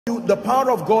The power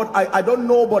of God, I don't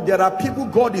know, but there are people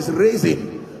God is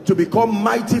raising to become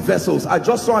mighty vessels. I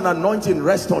just saw an anointing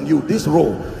rest on you, this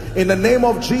role. In the name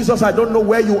of Jesus, I don't know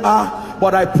where you are,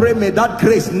 but I pray may that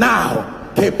grace now,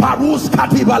 let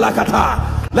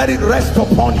it rest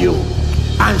upon you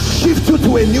and shift you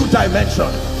to a new dimension.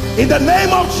 In the name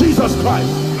of Jesus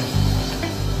Christ.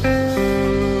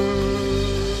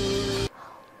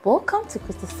 Welcome to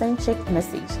Christocentric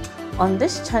Message. On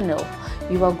this channel,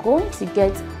 you are going to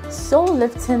get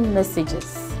soul-lifting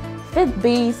messages,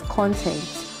 faith-based content,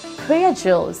 prayer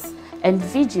drills, and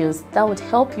videos that would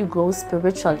help you grow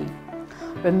spiritually.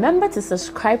 Remember to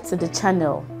subscribe to the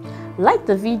channel, like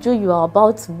the video you are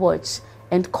about to watch,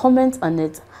 and comment on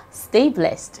it. Stay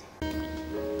blessed.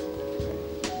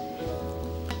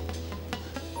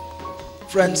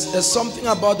 Friends, there's something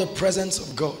about the presence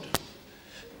of God.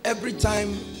 Every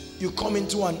time you come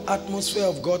into an atmosphere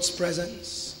of God's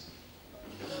presence,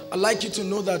 I'd like you to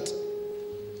know that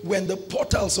when the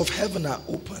portals of heaven are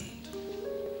opened,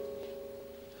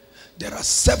 there are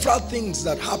several things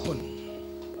that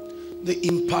happen. The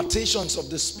impartations of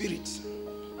the Spirit,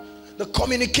 the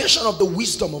communication of the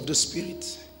wisdom of the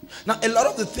Spirit. Now, a lot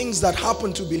of the things that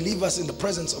happen to believers in the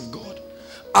presence of God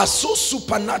are so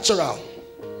supernatural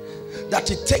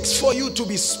that it takes for you to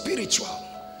be spiritual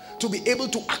to be able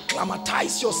to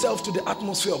acclimatize yourself to the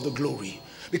atmosphere of the glory.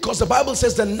 Because the Bible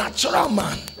says the natural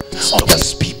man of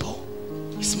God's people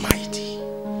is mighty.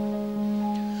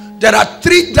 There are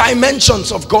three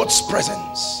dimensions of God's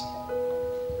presence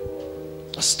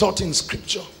as taught in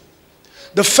scripture.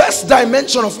 The first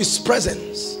dimension of his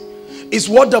presence is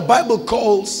what the Bible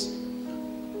calls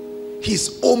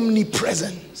his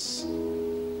omnipresence.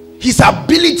 His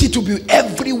ability to be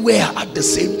everywhere at the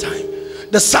same time.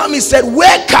 The psalmist said,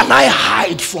 where can I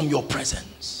hide from your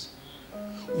presence?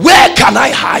 Where can I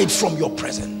hide from your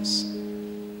presence?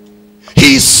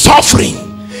 He is suffering.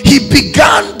 He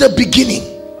began the beginning.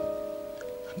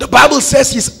 The Bible says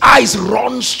his eyes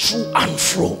runs through and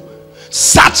fro,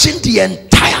 searching the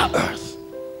entire earth.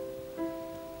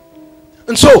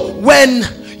 And so when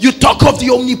you talk of the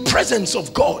omnipresence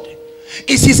of God,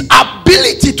 it's his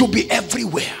ability to be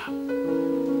everywhere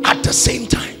at the same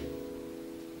time.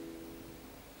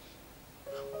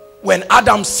 When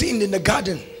Adam sinned in the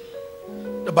garden,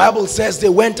 the Bible says they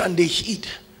went and they hid.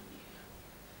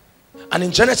 And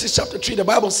in Genesis chapter 3, the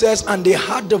Bible says, and they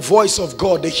heard the voice of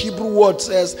God. The Hebrew word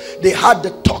says they heard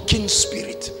the talking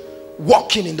spirit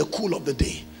walking in the cool of the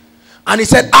day. And he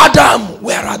said, Adam,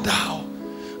 where art thou?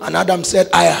 And Adam said,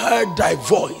 I heard thy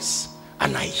voice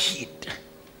and I hid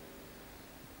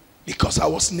because I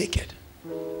was naked.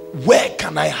 Where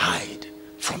can I hide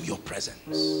from your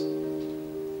presence?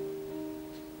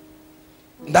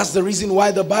 That's the reason why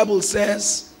the Bible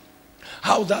says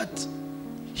how that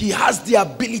he has the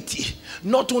ability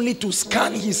not only to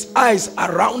scan his eyes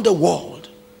around the world,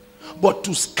 but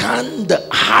to scan the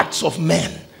hearts of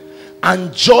men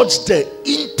and judge the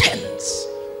intents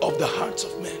of the hearts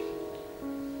of men.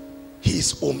 He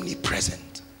is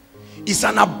omnipresent. It's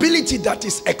an ability that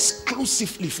is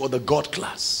exclusively for the God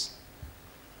class.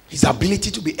 His ability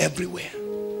to be everywhere.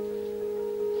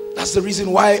 That's the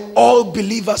reason why all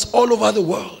believers all over the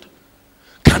world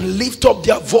can lift up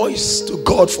their voice to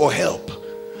God for help,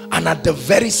 and at the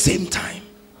very same time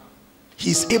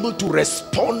he's able to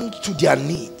respond to their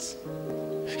needs.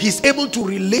 He's able to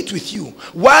relate with you.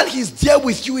 While he's there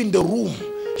with you in the room,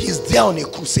 he's there on a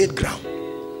crusade ground.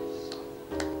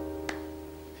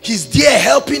 He's there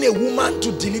helping a woman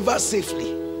to deliver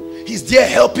safely. He's there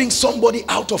helping somebody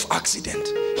out of accident.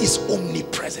 His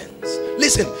omnipresence.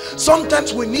 Listen,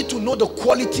 sometimes we need to know the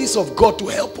qualities of God to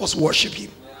help us worship him.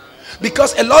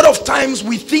 Because a lot of times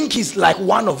we think he's like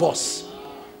one of us.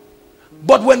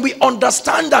 But when we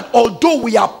understand that although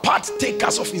we are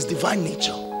partakers of his divine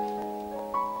nature,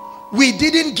 we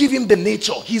didn't give him the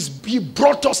nature. He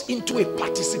brought us into a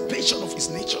participation of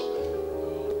his nature.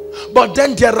 But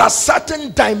then there are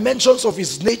certain dimensions of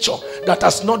his nature that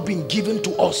has not been given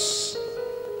to us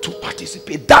to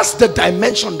participate. That's the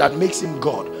dimension that makes him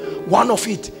God. One of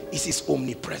it is his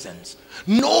omnipresence.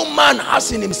 No man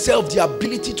has in himself the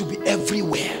ability to be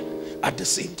everywhere at the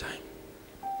same time.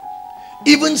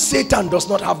 Even Satan does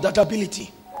not have that ability.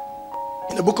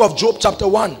 In the book of Job chapter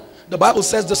 1, the Bible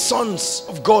says the sons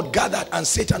of God gathered and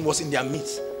Satan was in their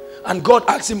midst. And God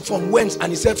asked him from whence,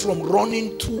 and he said from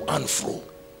running to and fro.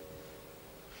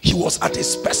 He was at a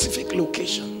specific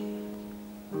location.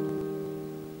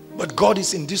 But God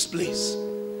is in this place.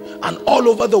 And all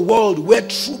over the world where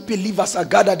true believers are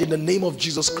gathered in the name of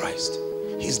Jesus Christ,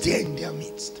 he's there in their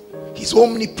midst. His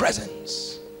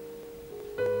omnipresence.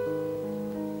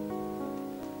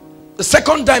 The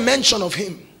second dimension of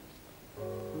him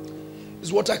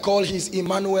is what I call his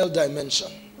Emmanuel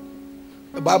dimension.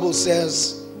 The Bible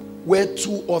says, where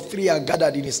 2 or 3 are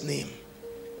gathered in his name,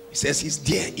 he says he's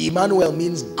there. Emmanuel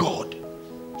means God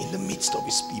in the midst of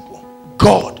his people.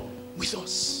 God with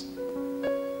us.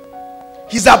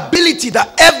 His ability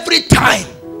that every time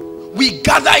we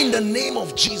gather in the name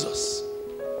of Jesus,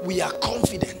 we are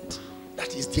confident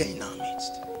that he's there in our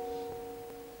midst.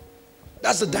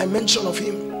 That's the dimension of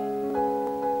him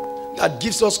that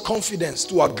gives us confidence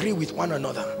to agree with one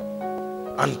another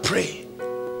and pray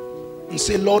and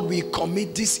say, Lord, we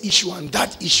commit this issue and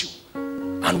that issue,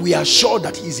 and we are sure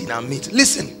that he's in our midst.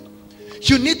 Listen,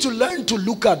 you need to learn to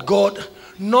look at God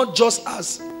not just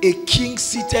as a king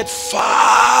seated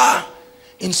far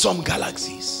in some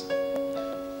galaxies.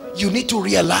 You need to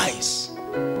realize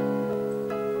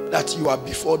that you are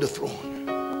before the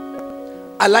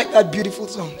throne. I like that beautiful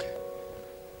song.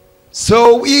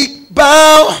 So we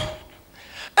bow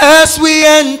as we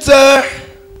enter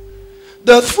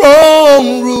the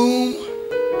throne room.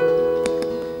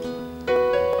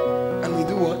 And we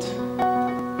do what?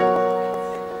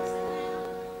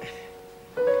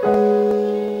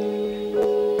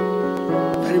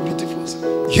 Very beautiful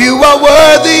song. You are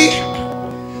worthy,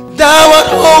 thou art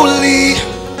holy,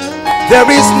 there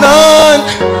is none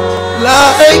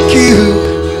like you.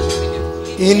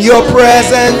 In your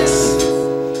presence,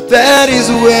 that is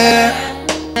where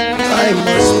I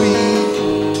must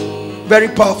be. Very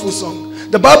powerful song.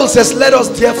 The Bible says, let us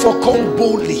therefore come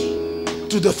boldly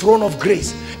to the throne of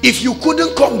grace. If you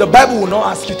couldn't come, the Bible will not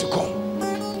ask you to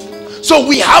come. So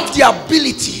we have the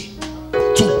ability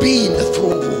to be in the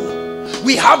throne room.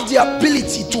 We have the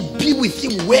ability to be with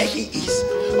him where he is.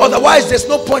 Otherwise, there's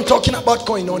no point talking about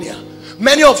koinonia.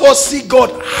 Many of us see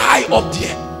God high up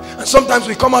there. And sometimes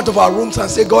we come out of our rooms and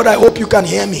say, God, I hope you can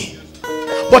hear me.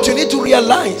 But you need to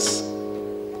realize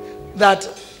that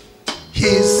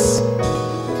he's,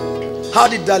 how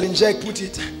did Darlene Jack put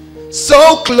it?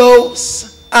 So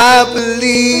close, I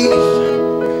believe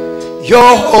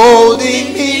you're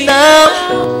holding me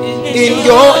now in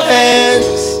your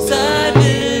hands. I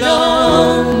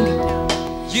belong.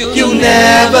 You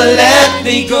never let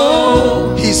me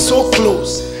go. He's so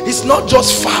close. He's not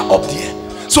just far up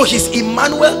there. So his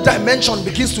Emmanuel dimension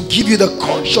begins to give you the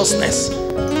consciousness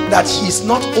that he's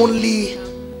not only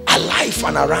alive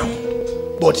and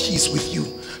around, but he's with you.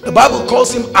 The Bible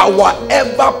calls him our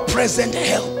ever-present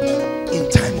help in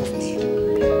time of need.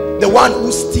 The one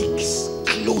who sticks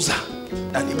closer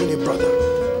than even a brother.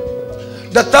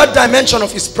 The third dimension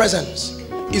of his presence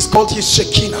is called his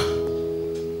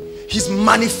Shekinah, his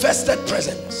manifested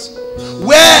presence,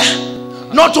 where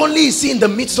not only is he in the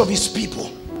midst of his people,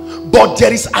 but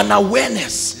there is an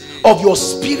awareness of your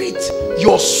spirit,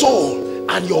 your soul,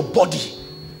 and your body.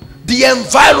 The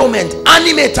environment,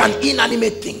 animate and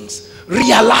inanimate things,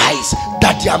 realize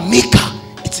that their maker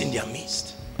is in their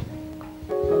midst.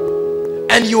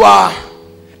 And you are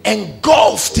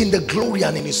engulfed in the glory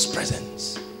and in his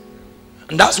presence.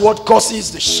 And that's what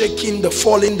causes the shaking, the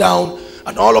falling down,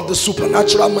 and all of the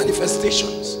supernatural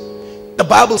manifestations. The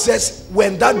Bible says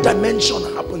when that dimension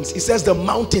happens, it says the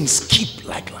mountains skip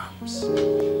like lambs.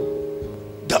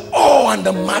 The awe and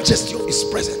the majesty of his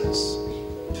presence.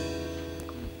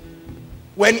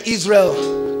 When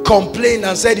Israel complained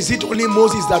and said, is it only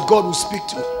Moses that God will speak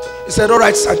to? He said, all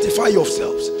right, sanctify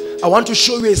yourselves. I want to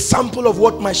show you a sample of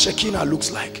what my Shekinah looks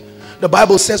like. The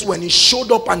Bible says when he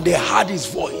showed up and they heard his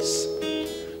voice,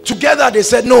 together they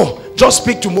said, no, just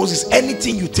speak to Moses.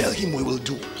 Anything you tell him, we will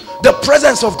do. The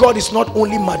presence of God is not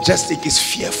only majestic, it's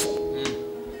fearful.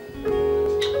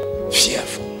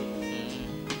 Fearful.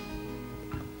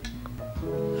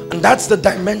 And that's the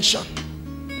dimension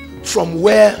from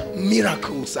where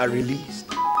miracles are released.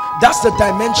 That's the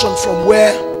dimension from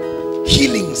where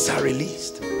healings are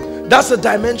released. That's the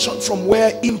dimension from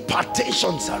where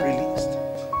impartations are released.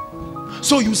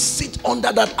 So you sit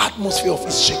under that atmosphere of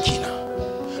his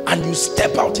Shekinah and you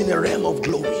step out in a realm of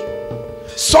glory.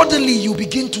 Suddenly you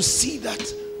begin to see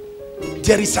that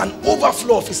there is an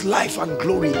overflow of his life and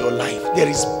glory in your life. There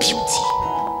is beauty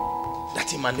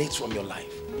that emanates from your life.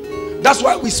 That's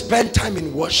why we spend time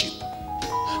in worship,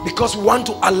 because we want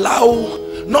to allow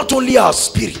not only our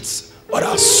spirits but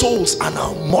our souls and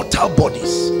our mortal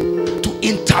bodies to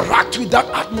interact with that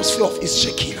atmosphere of his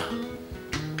Shekinah.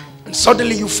 And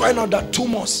suddenly you find out that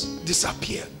tumors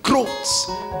disappear,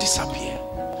 growths disappear,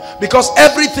 because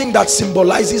everything that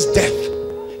symbolizes death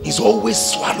is always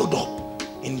swallowed up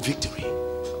in victory.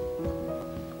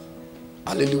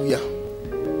 Hallelujah.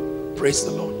 Praise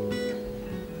the Lord.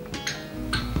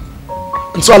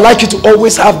 And so I'd like you to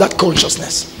always have that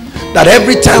consciousness that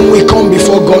every time we come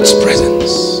before God's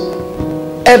presence,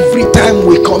 every time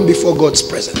we come before God's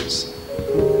presence,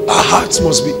 our hearts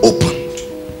must be open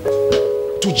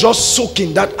to just soak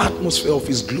in that atmosphere of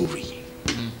His glory.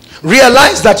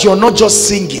 Realize that you're not just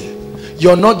singing,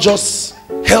 you're not just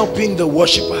helping the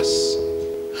worshipers,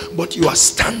 but you are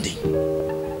standing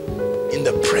in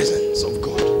the presence of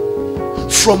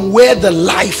God, from where the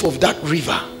life of that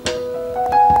river,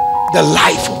 the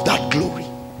life of that glory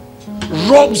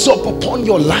rubs up upon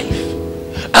your life.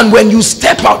 And when you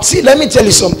step out, see, let me tell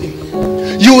you something,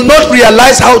 you will not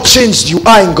realize how changed you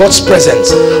are in God's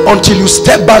presence until you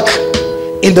step back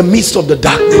in the midst of the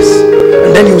darkness,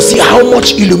 and then you see how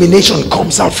much illumination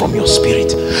comes out from your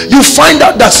spirit. You find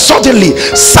out that suddenly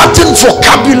certain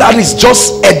vocabularies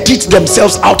just edit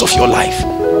themselves out of your life.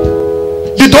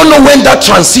 You don't know when that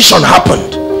transition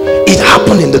happened. It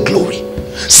happened in the glory.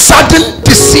 Certain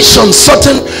decisions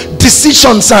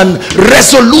and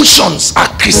resolutions are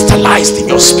crystallized in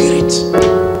your spirit.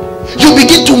 You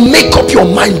begin to make up your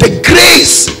mind. The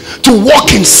grace to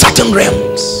walk in certain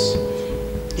realms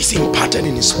is imparted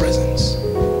in His presence.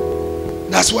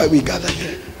 That's why we gather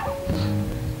here.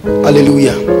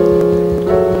 Hallelujah.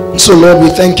 And so Lord, we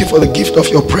thank you for the gift of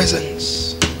your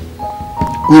presence.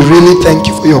 We really thank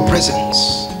you for your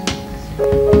presence.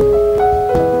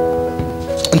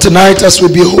 And tonight, as we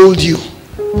behold you,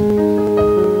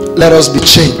 let us be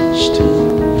changed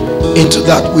into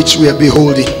that which we are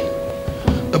beholding.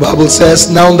 The Bible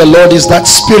says, now the Lord is that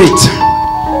Spirit,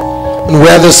 and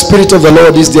where the Spirit of the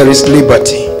Lord is, there is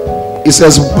liberty. It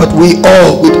says, but we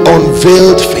all with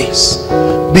unveiled face,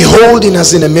 beholding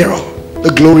as in a mirror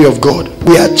the glory of God,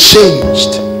 we are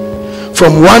changed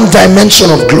from one dimension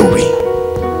of glory.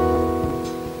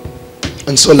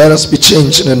 And so let us be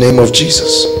changed in the name of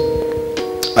Jesus.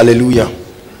 Hallelujah.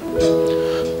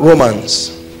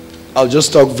 Romans, I'll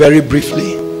just talk very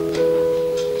briefly.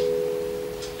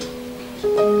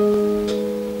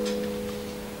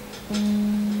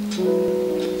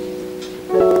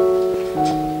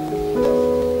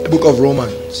 The book of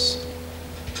Romans.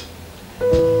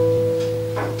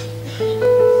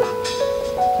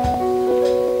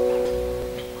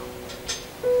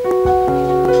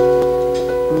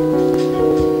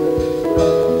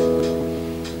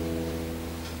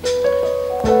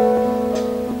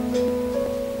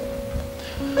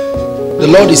 The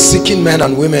Lord is seeking men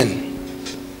and women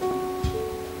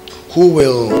who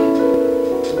will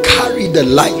carry the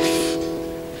life,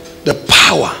 the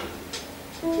power,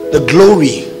 the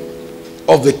glory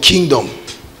of the kingdom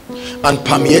and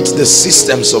permeate the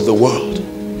systems of the world.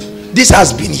 This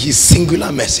has been His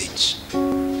singular message.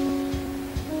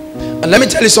 And let me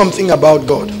tell you something about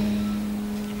God.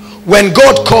 When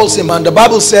God calls a man, the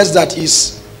Bible says that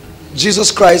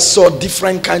Jesus Christ saw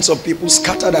different kinds of people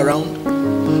scattered around,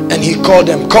 and He called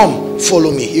them, come,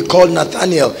 follow me. He called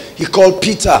Nathanael, He called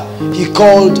Peter, He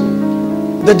called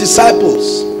the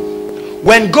disciples.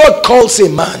 When God calls a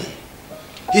man,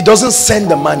 He doesn't send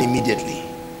the man immediately.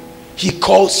 He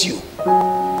calls you.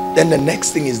 Then the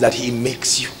next thing is that He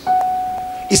makes you.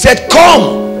 He said,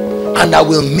 come and I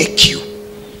will make you.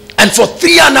 And for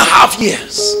 3.5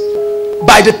 years,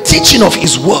 by the teaching of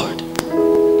His word,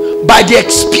 by the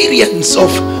experience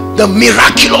of the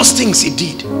miraculous things He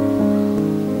did,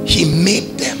 He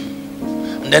made them.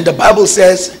 And then the Bible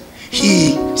says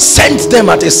He sent them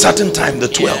at a certain time, the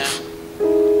 12,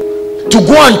 to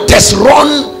go and test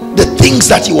run the things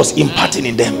that He was imparting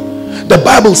in them. The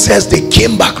Bible says they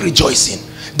came back rejoicing.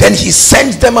 Then He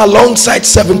sent them alongside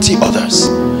 70 others,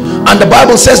 and the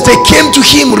Bible says they came to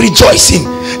Him rejoicing.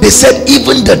 They said,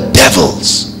 even the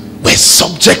devils were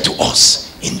subject to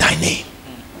us in thy name.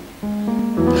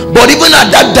 But even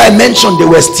at that dimension, they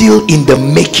were still in the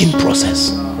making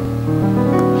process.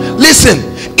 Listen,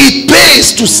 it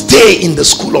pays to stay in the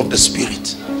school of the Spirit.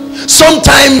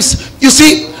 Sometimes, you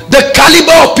see, the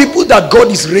caliber of people that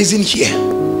God is raising here,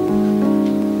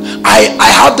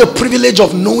 I have the privilege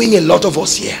of knowing a lot of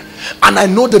us here, and I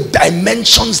know the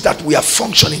dimensions that we are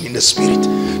functioning in the Spirit.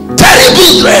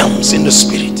 Terrible realms in the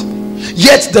Spirit.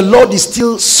 Yet the Lord is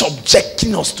still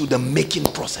subjecting us to the making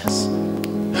process.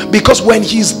 Because when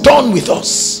He's done with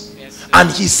us and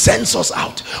He sends us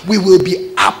out, we will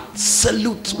be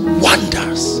absolute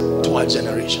wonders to our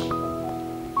generation.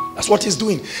 That's what He's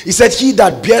doing. He said, he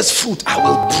that bears fruit I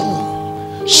will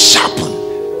prune, sharpen,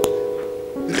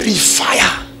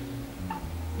 refire,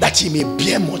 that he may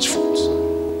bear much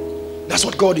fruit. That's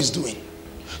what God is doing.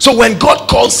 So when God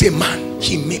calls a man,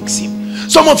 He makes him.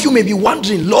 Some of you may be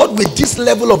wondering, Lord, with this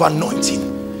level of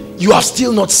anointing, you have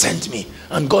still not sent me.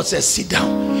 And God says, sit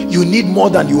down. You need more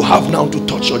than you have now to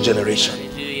touch your generation.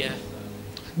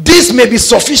 This may be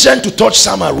sufficient to touch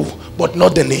Samaru, but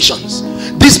not the nations.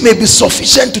 This may be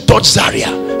sufficient to touch Zaria,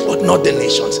 but not the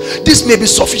nations. This may be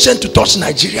sufficient to touch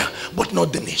Nigeria, but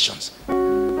not the nations.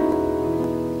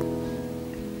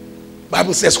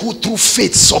 Bible says, who through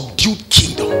faith subdued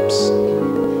kingdoms.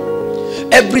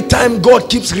 Every time God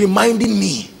keeps reminding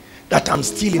me that I'm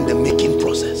still in the making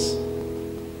process.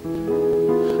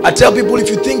 I tell people, if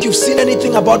you think you've seen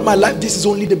anything about my life, this is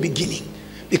only the beginning,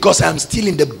 because I'm still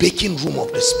in the baking room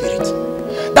of the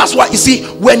Spirit. That's why, you see,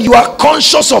 when you are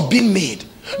conscious of being made,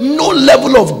 no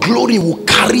level of glory will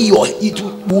carry your, it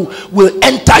will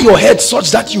enter your head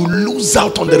such that you lose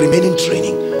out on the remaining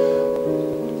training.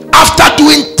 After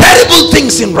doing terrible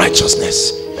things in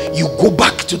righteousness, you go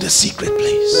back to the secret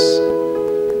place.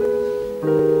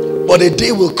 But a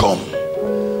day will come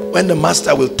when the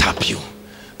master will tap you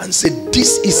and say,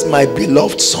 this is my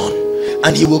beloved son,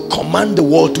 and he will command the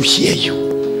world to hear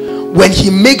you. When he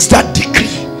makes that decree,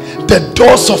 the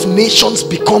doors of nations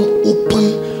become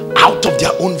open out of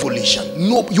their own volition.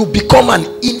 No, you become an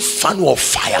inferno of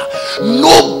fire.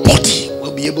 Nobody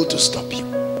will be able to stop you.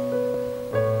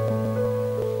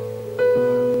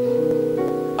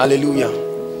 Hallelujah.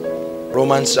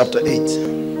 Romans chapter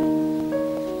 8.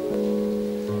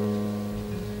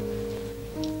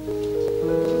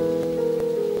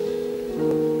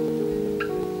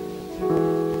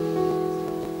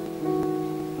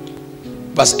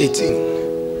 Verse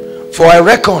 18. For I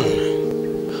reckon,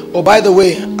 oh, by the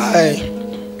way,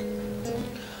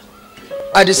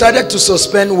 I decided to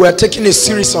suspend. We're taking a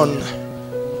series on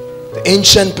the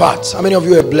ancient parts. How many of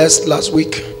you were blessed last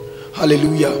week?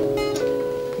 Hallelujah.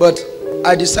 But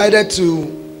I decided to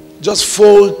just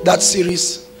fold that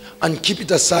series and keep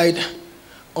it aside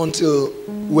until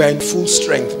we're in full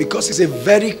strength, because it's a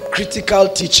very critical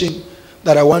teaching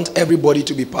that I want everybody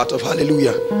to be part of.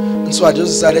 Hallelujah. And so I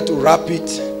just decided to wrap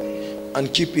it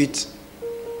and keep it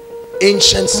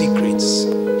ancient secrets.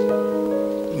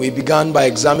 We began by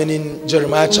examining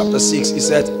Jeremiah chapter 6. He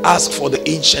said, ask for the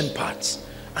ancient parts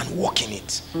and walk in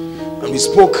it. And we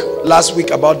spoke last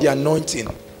week about the anointing.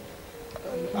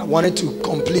 I wanted to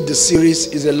complete the series.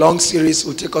 It's a long series. It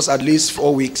will take us at least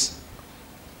 4 weeks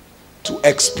to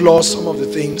explore some of the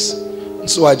things. And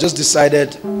so I just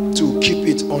decided to keep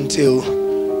it until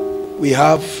we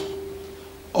have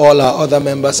all our other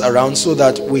members around, so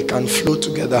that we can flow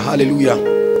together. Hallelujah.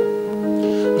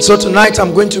 And so tonight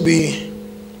I'm going to be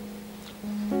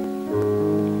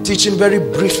teaching very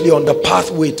briefly on the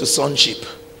pathway to sonship.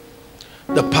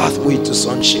 The pathway to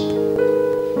sonship.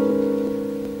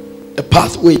 The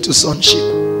pathway to sonship.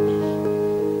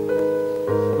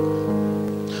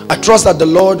 I trust that the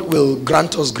Lord will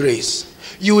grant us grace.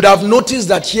 You would have noticed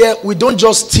that here we don't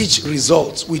just teach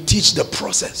results, we teach the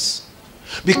process.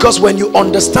 Because when you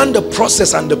understand the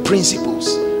process and the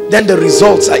principles, then the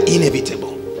results are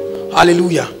inevitable.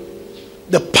 Hallelujah.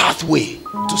 The pathway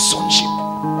to sonship.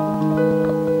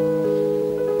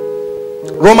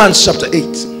 Romans chapter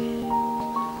 8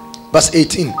 verse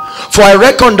 18. For I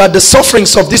reckon that the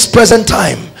sufferings of this present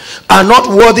time are not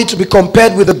worthy to be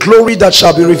compared with the glory that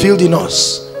shall be revealed in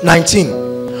us. 19.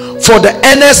 For the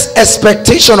earnest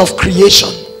expectation of creation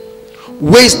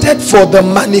waited for the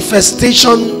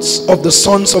manifestations of the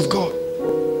sons of God.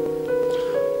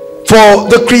 For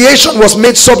the creation was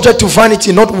made subject to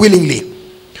vanity, not willingly,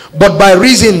 but by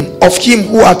reason of him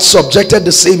who had subjected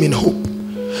the same in hope.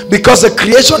 Because the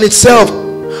creation itself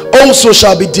also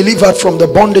shall be delivered from the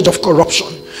bondage of corruption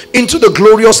into the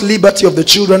glorious liberty of the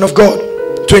children of God.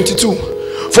 22.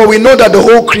 For we know that the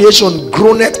whole creation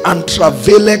groaneth and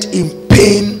travaileth in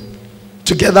pain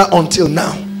together until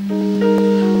now.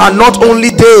 And not only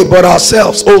they, but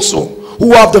ourselves also,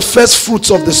 who have the first fruits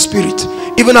of the Spirit,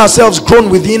 even ourselves groan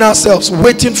within ourselves,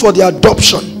 waiting for the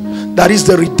adoption, that is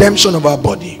the redemption of our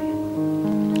body.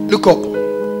 Look up.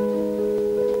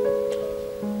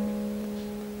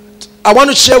 I want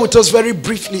to share with us very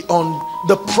briefly on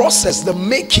the process, the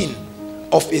making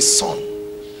of a son.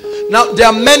 Now, there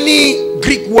are many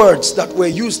Greek words that were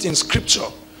used in scripture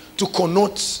to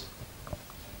connote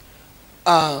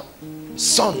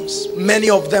sons, many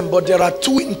of them, but there are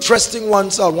two interesting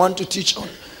ones I want to teach on.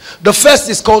 The first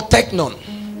is called teknon,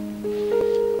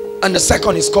 and the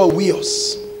second is called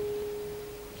weos.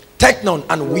 Teknon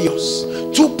and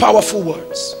weos, two powerful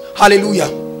words. Hallelujah.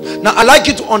 Now I like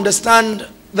you to understand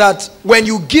that when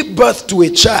you give birth to a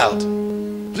child,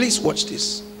 please watch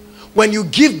this. When you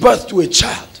give birth to a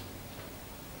child,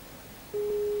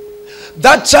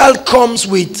 that child comes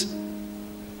with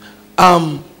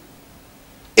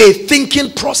a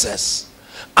thinking process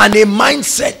and a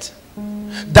mindset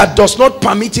that does not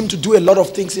permit him to do a lot of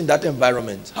things in that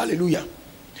environment. Hallelujah.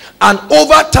 And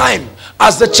over time,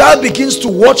 as the child begins to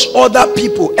watch other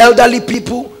people, elderly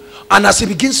people, And as he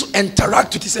begins to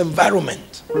interact with his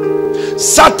environment,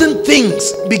 certain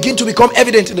things begin to become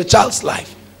evident in the child's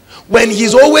life. When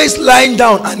he's always lying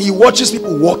down and he watches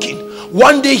people walking,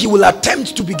 one day he will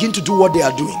attempt to begin to do what they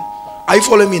are doing. Are you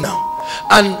following me now?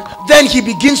 And then he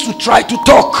begins to try to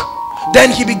talk.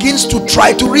 Then he begins to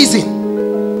try to reason.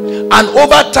 And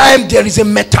over time, there is a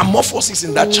metamorphosis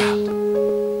in that child.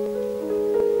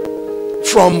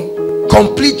 From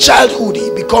complete childhood, he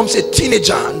becomes a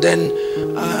teenager, and then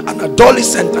an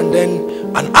adolescent, and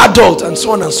then an adult, and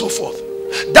so on and so forth.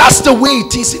 That's the way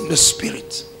it is in the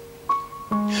spirit.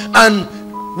 And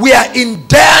we are in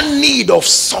dire need of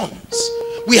sons.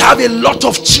 We have a lot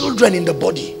of children in the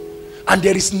body, and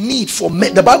there is need for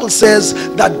men. The Bible says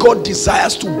that God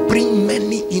desires to bring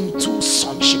many into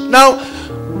sonship. Now,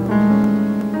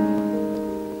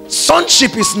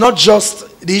 sonship is not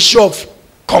just the issue of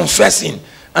confessing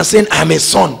and saying, I'm a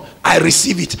son, I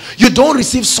receive it. You don't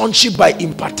receive sonship by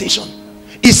impartation.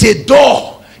 It's a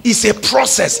door, it's a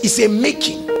process, it's a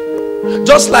making.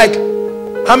 Just like,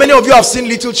 how many of you have seen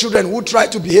little children who try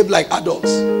to behave like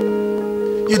adults?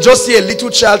 You just see a little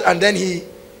child, and then he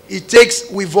takes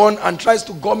Wivon and tries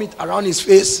to gum it around his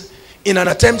face in an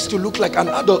attempt to look like an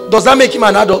adult. Does that make him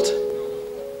an adult?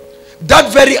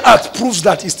 That very act proves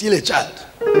that he's still a child.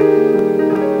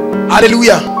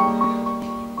 Hallelujah.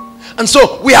 And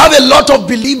so we have a lot of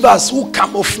believers who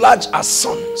camouflage as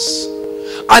sons.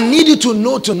 I need you to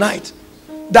know tonight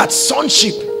that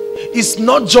sonship is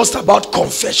not just about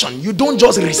confession. You don't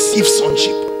just receive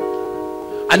sonship.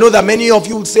 I know that many of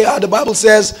you would say, the Bible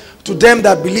says, to them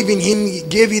that believe in him, he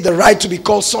gave you the right to be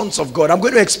called sons of God. I'm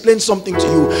going to explain something to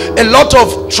you. A lot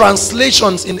of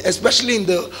translations, especially in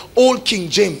the old King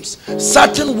James,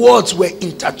 certain words were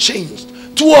interchanged.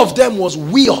 Two of them was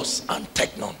weos and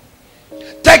teknon.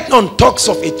 Teknon talks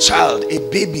of a child, a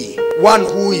baby, one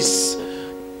who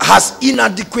has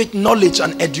inadequate knowledge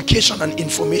and education and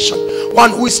information,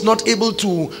 one who is not able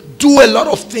to do a lot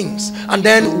of things. And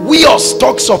then weos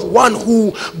talks of one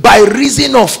who by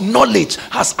reason of knowledge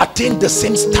has attained the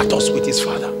same status with his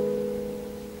father.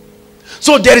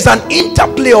 So there is an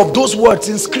interplay of those words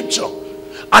in scripture,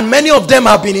 and many of them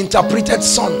have been interpreted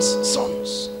sons.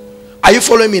 Are you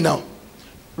following me now?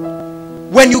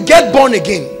 When you get born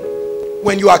again,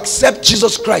 when you accept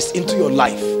Jesus Christ into your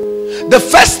life, the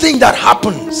first thing that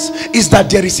happens is that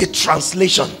there is a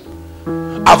translation.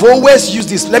 I've always used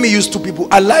this. Let me use two people.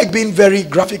 I like being very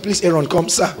graphic. Please, Aaron, come,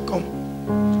 sir,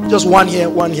 come. Just one here,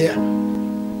 one here.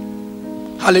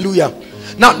 Hallelujah.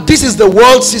 Now, this is the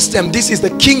world system. This is the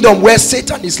kingdom where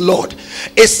Satan is Lord.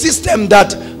 A system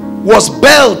that was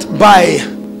built by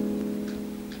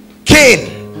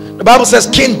Cain. The Bible says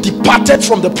Cain departed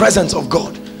from the presence of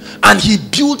God, and he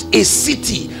built a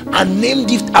city and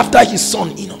named it after his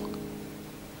son Enoch.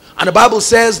 And the Bible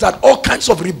says that all kinds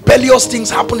of rebellious things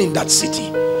happened in that city.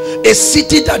 A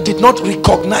city that did not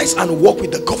recognize and work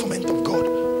with the government of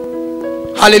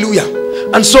God. Hallelujah.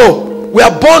 And so we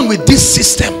are born with this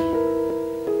system.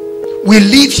 We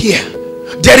live here.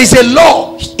 There is a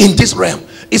law in this realm.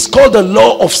 It's called the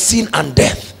law of sin and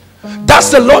death.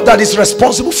 That's the law that is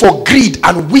responsible for greed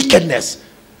and wickedness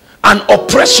and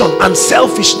oppression and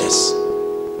selfishness.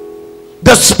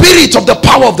 The spirit of the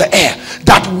power of the air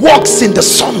that walks in the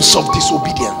sons of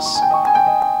disobedience.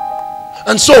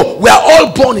 And so we are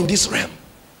all born in this realm.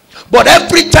 But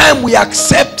every time we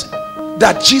accept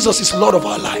that Jesus is Lord of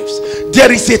our lives,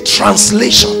 there is a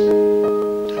translation.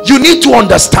 You need to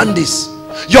understand this.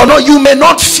 You may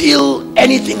not feel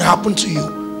anything happen to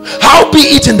you. How be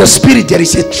it in the spirit, there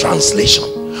is a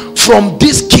translation from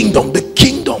this kingdom, the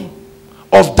kingdom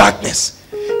of darkness,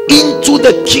 into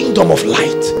the kingdom of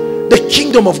light, the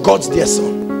kingdom of God's dear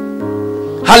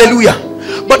son. Hallelujah.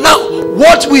 But now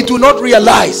what we do not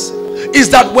realize is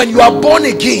that when you are born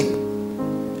again,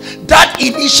 that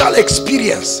initial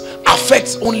experience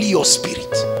affects only your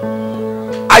spirit.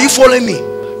 Are you following me?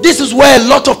 This is where a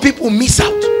lot of people miss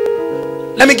out.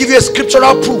 Let me give you a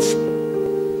scriptural proof.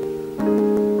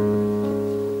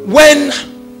 When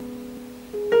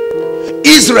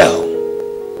Israel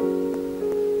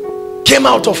came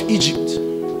out of Egypt,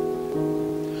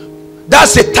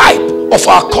 that's a type of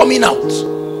our coming out.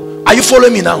 Are you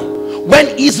following me now? When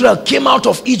Israel came out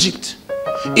of Egypt,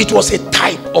 it was a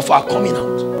type of our coming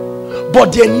out.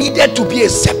 But there needed to be a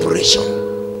separation.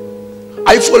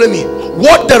 Are you following me?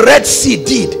 What the Red Sea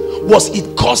did was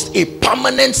it caused a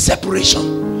permanent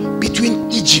separation between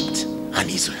Egypt and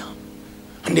Israel.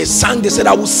 And they said,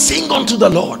 I will sing unto the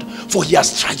Lord, for he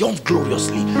has triumphed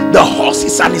gloriously. The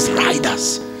horses and his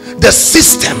riders, the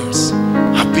systems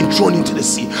have been thrown into the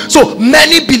sea. So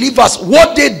many believers,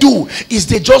 what they do is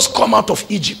they just come out of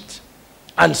Egypt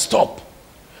and stop.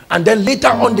 And then later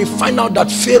on they find out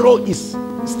that Pharaoh is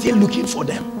still looking for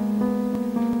them.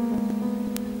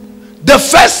 The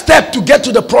first step to get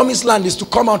to the promised land is to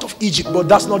come out of Egypt, but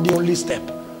that's not the only step.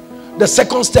 The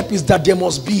second step is that there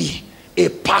must be a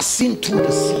passing through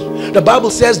the sea. The Bible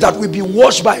says that we'll be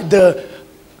washed by the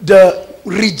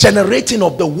regenerating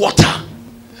of the water.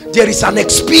 There is an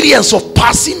experience of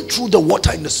passing through the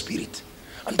water in the spirit,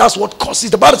 and that's what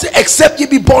causes. The Bible says, except ye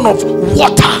be born of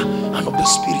water and of the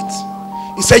spirit.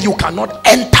 He said you cannot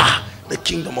enter the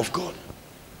kingdom of God.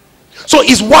 So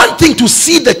it's one thing to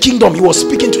see the kingdom. He was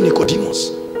speaking to Nicodemus.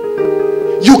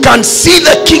 You can see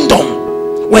the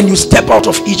kingdom when you step out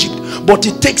of Egypt, but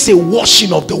it takes a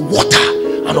washing of the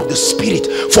water and of the spirit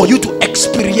for you to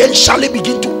experientially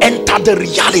begin to enter the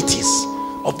realities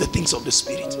of the things of the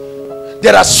spirit.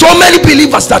 There are so many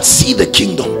believers that see the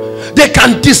kingdom. They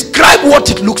can describe what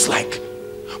it looks like,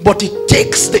 but it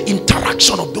takes the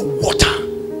interaction of the water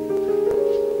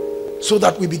so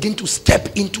that we begin to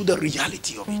step into the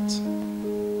reality of it.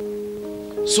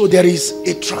 So there is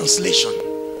a translation.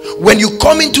 When you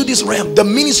come into this realm, the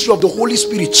ministry of the Holy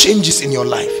Spirit changes in your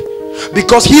life.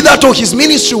 Because hitherto his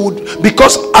ministry would,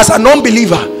 because as a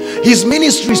non-believer, his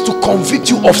ministry is to convict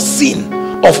you of sin,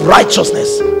 of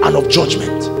righteousness, and of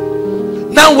judgment.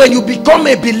 Now when you become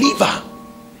a believer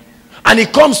and he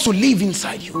comes to live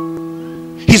inside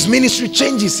you, his ministry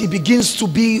changes. He begins to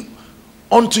be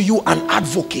unto you an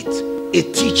advocate, a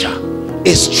teacher,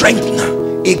 a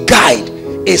strengthener, a guide,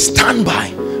 a standby,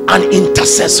 an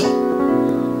intercessor.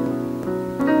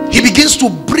 He begins to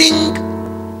bring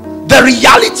the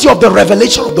reality of the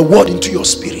revelation of the word into your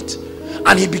spirit,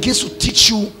 and he begins to teach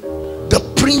you the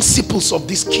principles of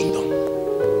this kingdom.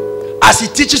 As he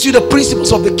teaches you the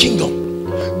principles of the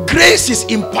kingdom, grace is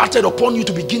imparted upon you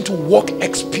to begin to walk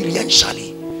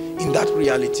experientially in that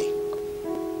reality.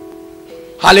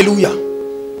 Hallelujah.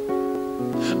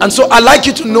 And so I'd like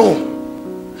you to know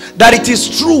that it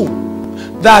is true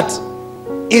that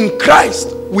in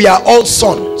Christ we are all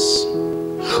sons,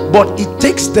 but it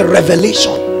takes the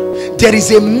revelation. There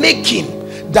is a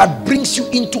making that brings you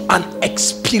into an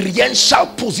experiential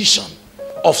position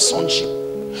of sonship.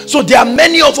 So there are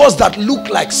many of us that look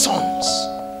like sons,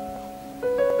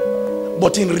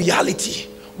 but in reality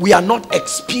we are not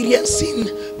experiencing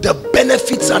the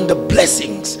benefits and the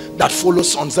blessings that follow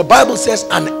sons. The Bible says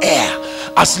an heir,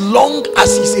 as long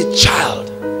as he's a child,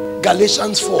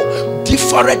 Galatians 4,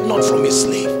 differeth not from a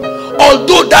slave,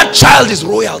 although that child is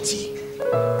royalty.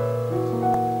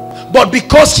 But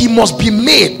because he must be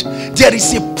made, there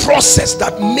is a process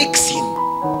that makes him.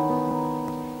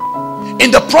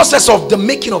 In the process of the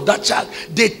making of that child,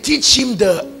 they teach him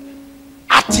the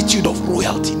attitude of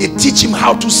royalty. They teach him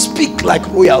how to speak like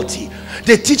royalty.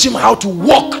 They teach him how to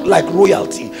walk like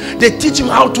royalty. They teach him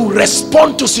how to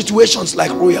respond to situations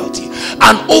like royalty.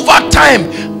 And over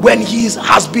time, when he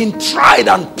has been tried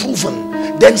and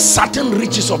proven, then certain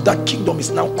riches of that kingdom is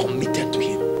now committed to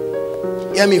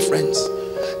him. Hear me, friends.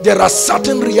 There are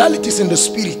certain realities in the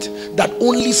spirit that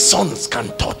only sons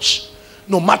can touch.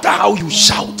 No matter how you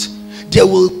shout, there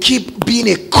will keep being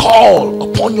a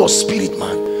call upon your spirit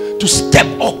man to step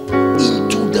up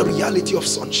into the reality of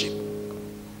sonship.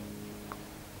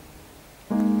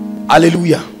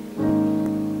 Hallelujah.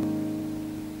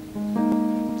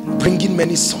 Bringing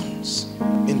many sons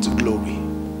into glory.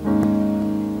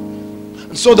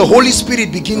 And so the Holy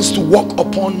Spirit begins to work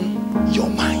upon your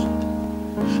mind.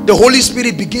 The Holy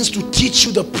Spirit begins to teach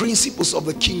you the principles of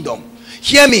the kingdom.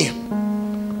 Hear me.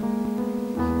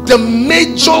 The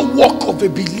major work of a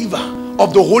believer,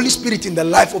 of the Holy Spirit in the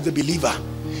life of the believer,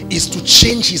 is to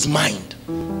change his mind.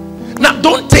 Now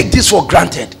don't take this for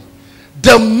granted.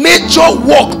 The major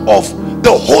work of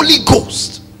the Holy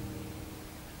Ghost.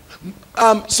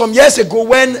 Some years ago,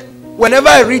 whenever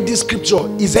I read this scripture,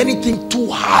 is anything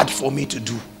too hard for me to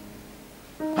do?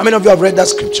 How many of you have read that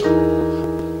scripture?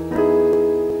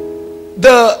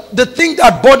 The thing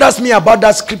that bothers me about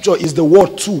that scripture is the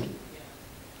word too.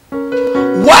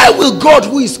 Why will God,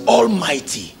 who is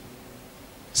almighty,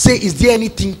 say, is there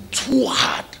anything too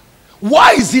hard?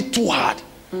 Why is it too hard?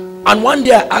 And one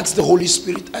day I asked the Holy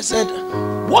Spirit, I said,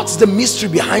 what's the mystery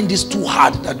behind this too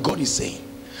hard that God is saying?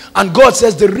 And God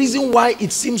says, the reason why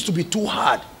it seems to be too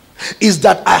hard is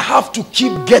that I have to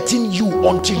keep getting you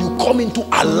until you come into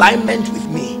alignment with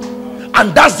me.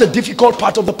 And that's the difficult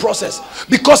part of the process,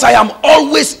 because I am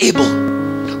always able,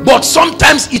 but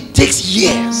sometimes it takes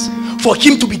years for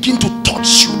him to begin to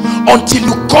touch you until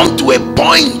you come to a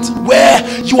point where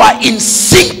you are in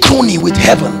synchrony with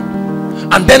heaven.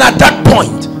 And then at that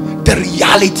point, the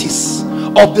realities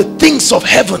of the things of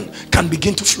heaven can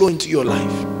begin to flow into your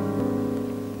life.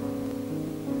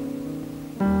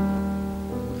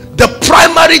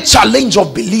 primary challenge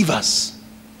of believers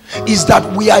is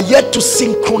that we are yet to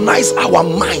synchronize our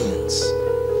minds.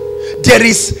 There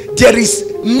is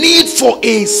need for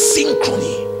a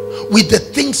synchrony with the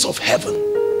things of heaven,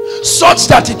 such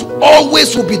that it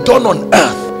always will be done on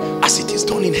earth as it is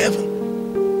done in heaven.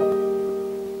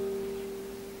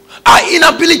 Our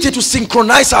inability to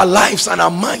synchronize our lives and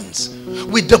our minds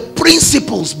with the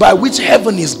principles by which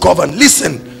heaven is governed.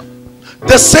 Listen,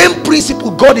 the same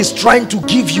principle God is trying to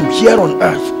give you here on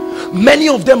earth, many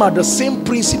of them are the same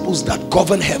principles that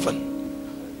govern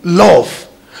heaven. Love,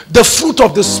 the fruit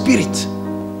of the Spirit,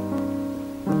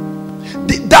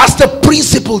 that's the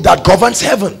principle that governs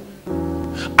heaven.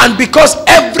 And because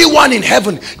everyone in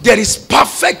heaven, there is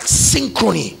perfect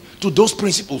synchrony to those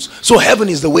principles, so heaven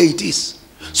is the way it is.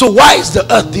 So why is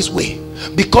the earth this way?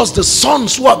 Because the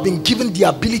sons who have been given the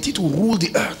ability to rule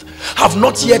the earth have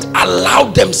not yet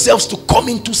allowed themselves to come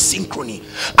into synchrony.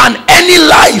 And any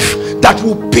life that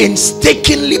will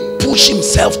painstakingly push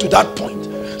himself to that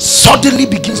point suddenly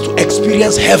begins to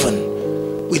experience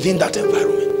heaven within that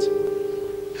environment.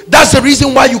 That's the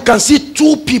reason why you can see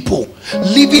two people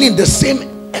living in the same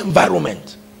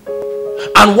environment,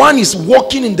 and one is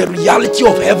walking in the reality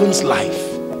of heaven's life,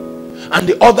 and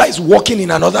the other is walking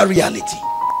in another reality,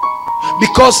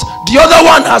 because the other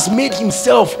one has made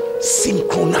himself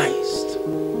synchronized.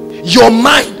 Your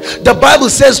mind, the Bible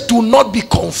says, do not be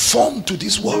conformed to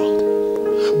this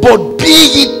world, but be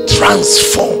ye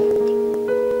transformed,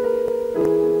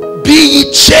 be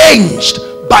ye changed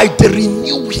by the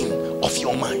renewing of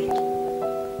your mind.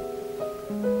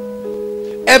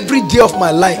 Every day of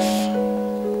my life,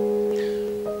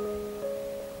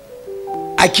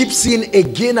 I keep seeing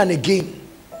again and again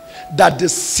that the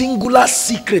singular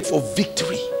secret for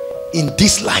victory in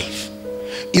this life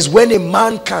is when a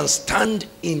man can stand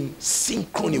in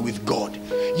synchrony with God.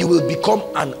 You will become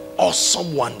an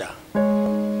awesome wonder.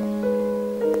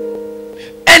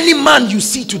 Any man you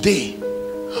see today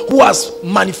who has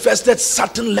manifested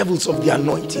certain levels of the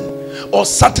anointing or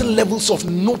certain levels of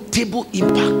notable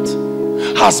impact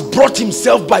has brought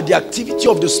himself by the activity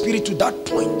of the Spirit to that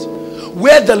point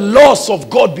where the laws of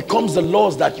God becomes the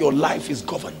laws that your life is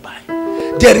governed by.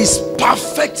 There is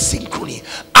perfect synchrony.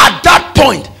 At that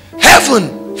point,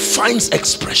 heaven finds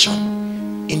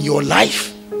expression in your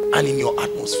life and in your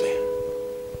atmosphere.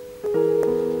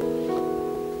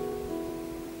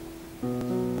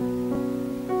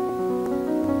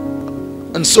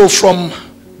 And so from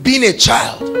being a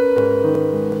child,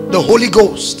 the Holy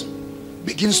Ghost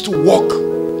begins to walk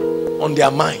on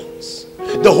their minds.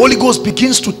 The Holy Ghost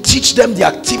begins to teach them the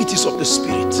activities of the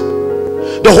Spirit.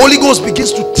 The Holy Ghost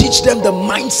begins to teach them the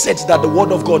mindset that the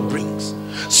Word of God brings.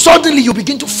 Suddenly you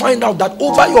begin to find out that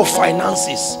over your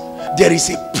finances there is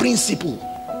a principle.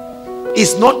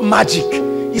 It's not magic,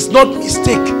 it's not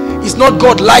mistake, it's not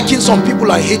God liking some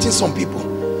people and hating some people.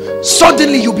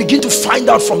 Suddenly you begin to find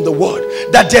out from the word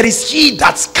that there is he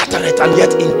that scattereth and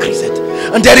yet increaseth,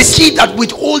 and there is he that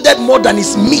withholdeth more than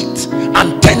is meet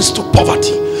and tends to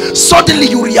poverty. Suddenly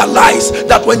you realize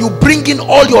that when you bring in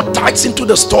all your tithes into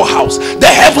the storehouse, the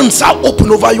heavens are open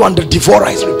over you and the devourer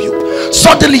is rebuked.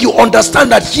 Suddenly you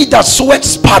understand that he that soweth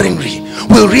sparingly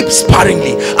will reap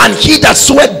sparingly, and he that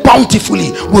soweth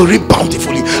bountifully will reap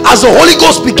bountifully. As the Holy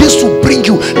Ghost begins to bring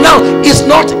you, now it's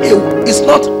not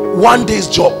one day's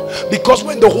job, because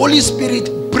when the Holy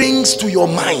Spirit brings to your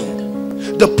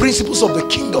mind the principles of the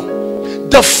kingdom,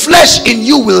 the flesh in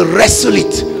you will wrestle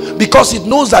it, because it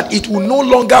knows that it will no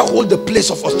longer hold the place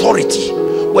of authority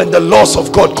when the laws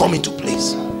of God come into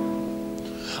place.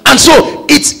 And so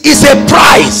it is a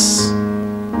price,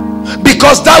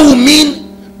 because that will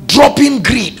mean dropping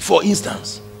greed, for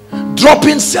instance,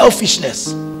 dropping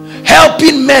selfishness,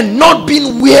 helping men, not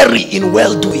being weary in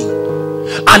well-doing.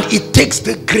 And it takes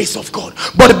the grace of God.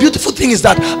 But the beautiful thing is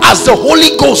that as the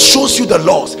Holy Ghost shows you the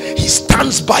laws, he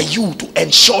stands by you to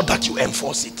ensure that you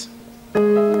enforce it.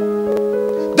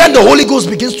 Then the Holy Ghost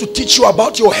begins to teach you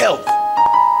about your health.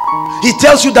 He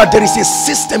tells you that there is a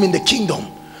system in the kingdom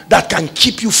that can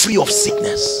keep you free of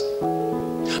sickness,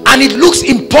 and it looks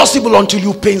impossible until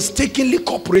you painstakingly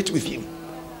cooperate with him.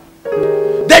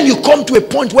 Then you come to a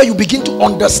point where you begin to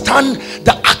understand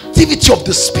the activity of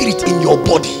the Spirit in your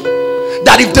body.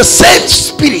 That if the same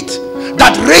Spirit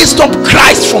that raised up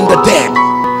Christ from the dead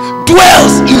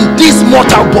dwells in this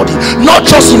mortal body, not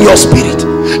just in your spirit,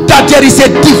 that there is a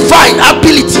divine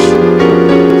ability,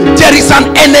 there is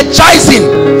an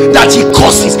energizing that he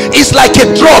causes. It's like a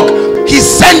drug. He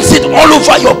sends it all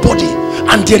over your body,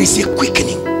 and there is a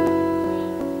quickening.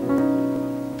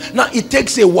 Now it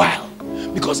takes a while,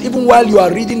 because even while you are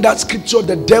reading that scripture,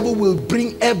 the devil will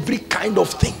bring every kind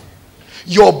of thing.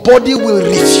 your body will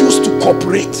refuse to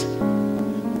cooperate.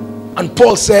 And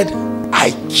Paul said,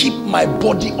 I keep my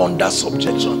body under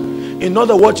subjection. In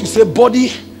other words, you say,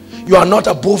 body, you are not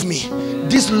above me.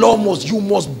 This law you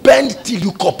must bend till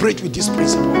you cooperate with this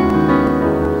principle.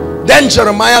 Then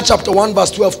Jeremiah chapter 1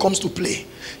 verse 12 comes to play.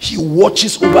 He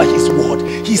watches over his word.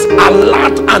 He's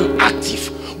alert and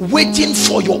active, waiting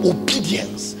for your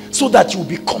obedience so that you'll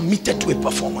be committed to a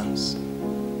performance.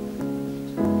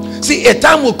 See, a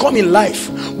time will come in life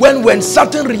when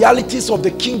certain realities of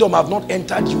the kingdom have not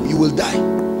entered you, you will die.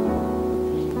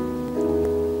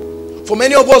 For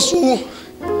many of us who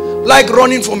like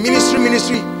running from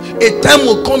ministry, a time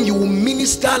will come you will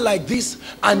minister like this,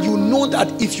 and you know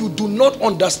that if you do not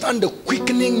understand the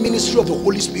quickening ministry of the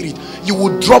Holy Spirit, you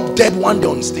will drop dead one day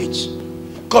on stage.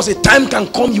 Because a time can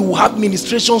come you will have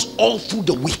ministrations all through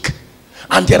the week,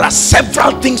 and there are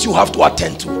several things you have to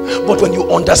attend to. But when you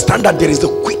understand that there is the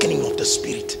quickening of the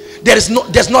Spirit, there's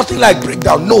nothing like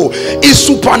breakdown. No, it's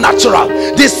supernatural.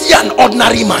 They see an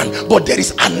ordinary man, but there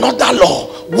is another law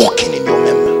working in your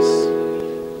members.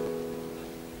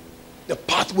 The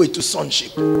pathway to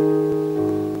sonship,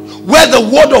 where the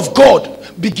word of God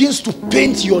begins to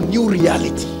paint your new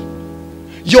reality.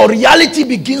 Your reality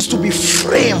begins to be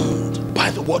framed by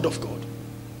the word of God.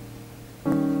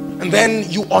 And then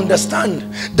you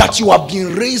understand that you have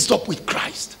been raised up with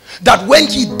Christ. That when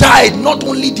he died, not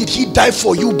only did he die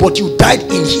for you, but you died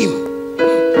in him.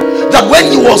 That when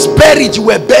he was buried, you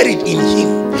were buried in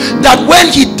him. That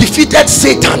when he defeated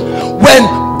Satan,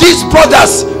 when these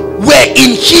brothers were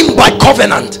in him by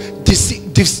covenant,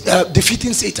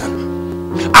 defeating Satan,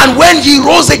 and when he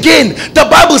rose again, the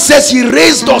Bible says he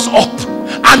raised us up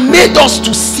and made us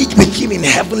to sit with him in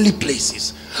heavenly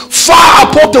places, far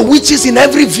above the witches in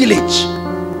every village,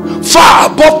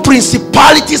 far above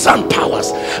principalities and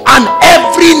powers and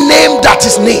every name that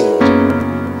is named.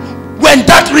 When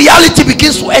that reality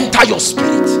begins to enter your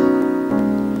spirit,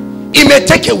 it may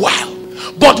take a while,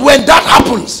 but when that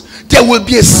happens, there will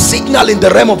be a signal in the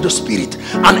realm of the spirit,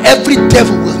 and every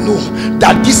devil will know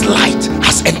that this light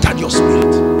has entered your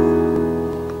spirit.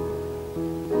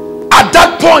 At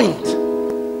that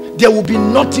point, there will be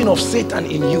nothing of Satan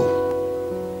in you,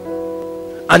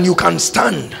 and you can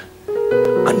stand.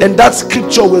 And then that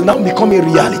scripture will now become a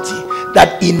reality,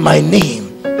 that in my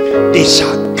name they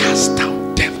shall cast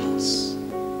out devils.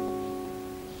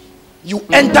 You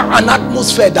enter an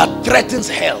atmosphere that threatens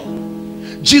hell.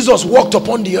 Jesus walked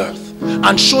upon the earth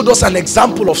and showed us an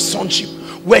example of sonship.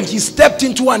 When he stepped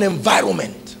into an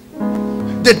environment,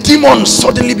 the demons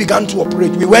suddenly began to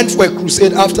operate. We went for a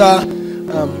crusade after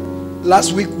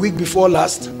last week before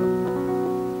last.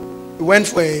 We went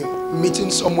for a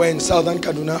meeting somewhere in southern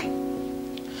Kaduna,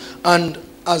 and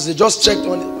as they just checked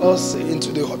on us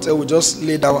into the hotel, we just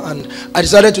lay down, and I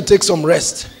decided to take some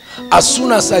rest. As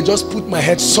soon as I just put my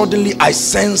head, suddenly I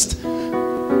sensed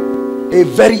a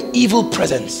very evil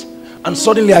presence, and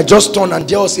suddenly I just turned, and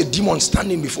there was a demon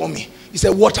standing before me. He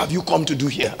said, "What have you come to do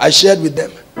here?" I shared with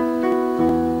them.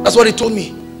 That's what he told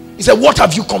me. He said, "What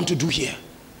have you come to do here?"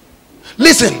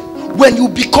 Listen, when you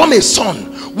become a son,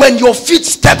 when your feet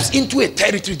steps into a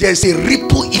territory, there is a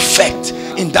ripple effect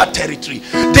in that territory.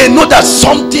 They know that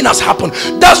something has happened.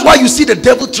 That's why you see the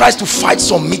devil tries to fight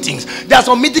some meetings. There are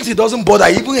some meetings he doesn't bother,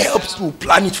 he even helps to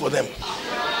plan it for them,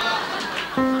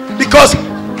 because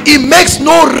it makes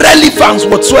no relevance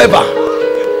whatsoever.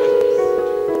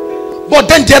 But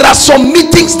then there are some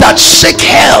meetings that shake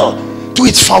hell to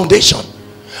its foundation,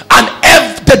 and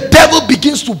the devil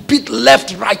begins to beat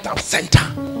left, right and center,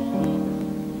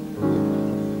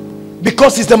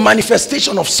 because it's the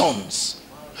manifestation of sons.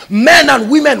 Men and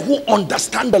women who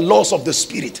understand the laws of the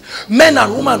spirit, men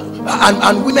and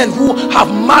women who have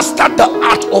mastered the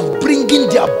art of bringing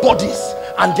their bodies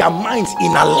and their minds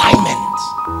in alignment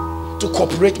to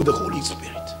cooperate with the Holy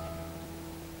Spirit,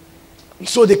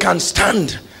 so they can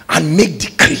stand and make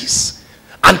decrees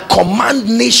and command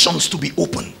nations to be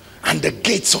open, and the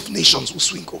gates of nations will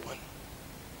swing open.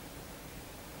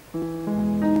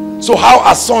 So how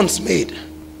are sons made?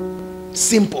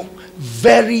 Simple,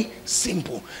 very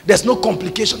simple. There's no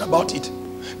complication about it.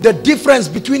 The difference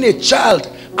between a child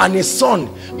and a son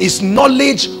is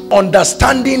knowledge,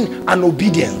 understanding and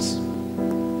obedience.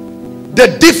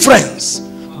 The difference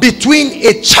between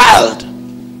a child,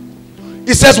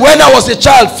 it says, when I was a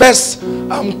child, First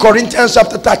Corinthians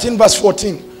chapter 13 verse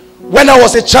 14, when I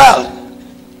was a child,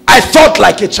 I thought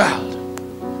like a child,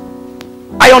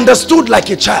 I understood like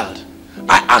a child,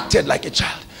 I acted like a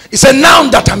child. He said, now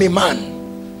that I'm a man,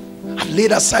 I've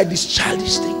laid aside these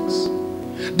childish things.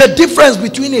 The difference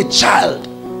between a child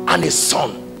and a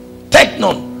son,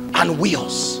 teknon and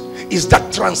weos, is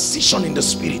that transition in the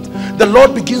spirit. The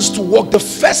Lord begins to work. The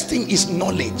first thing is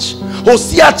knowledge.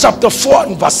 Hosea chapter 4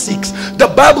 and verse 6. The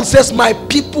Bible says, my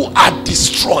people are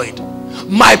destroyed.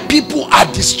 My people are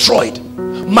destroyed.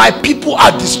 My people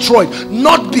are destroyed.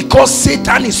 Not because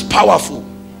Satan is powerful.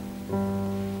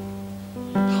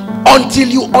 Until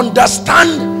you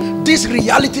understand these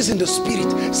realities in the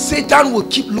spirit, Satan will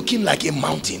keep looking like a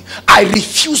mountain. I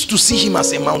refuse to see him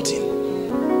as a mountain.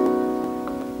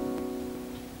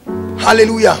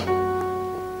 Hallelujah.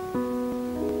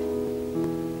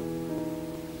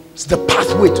 It's the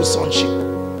pathway to sonship.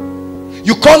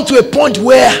 You come to a point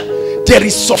where there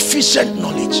is sufficient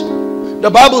knowledge. The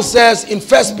Bible says in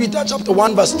 1 Peter chapter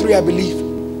 1 verse 3, I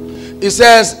believe, it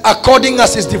says, according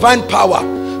as his divine power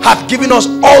hath given us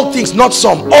all things, not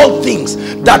some, all things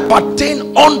that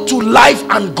pertain unto life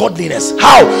and godliness.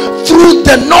 How? Through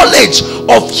the knowledge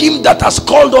of him that has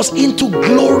called us into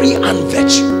glory and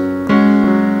virtue.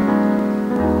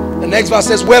 The next verse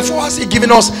says, wherefore has he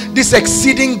given us these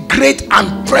exceeding great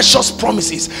and precious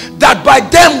promises, that by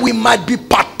them we might be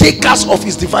partakers of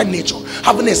his divine nature,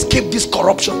 having escaped this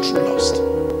corruption through lust.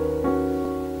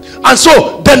 And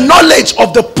so the knowledge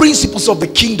of the principles of the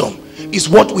kingdom is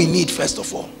what we need first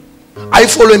of all. Are you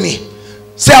following me?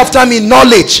 Say after me,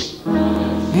 knowledge.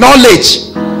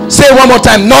 Knowledge. Say it one more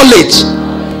time, knowledge.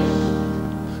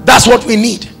 That's what we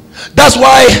need. That's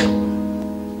why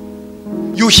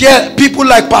you hear people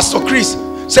like Pastor Chris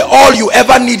say all you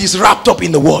ever need is wrapped up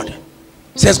in the word.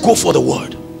 He says go for the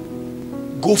word.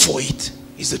 Go for it.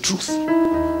 It's the truth.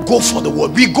 Go for the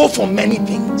word. We go for many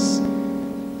things,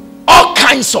 all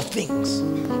kinds of things.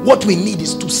 What we need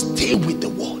is to stay with the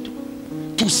word.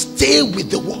 To stay with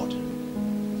the word.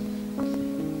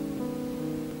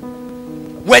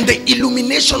 When the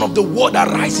illumination of the word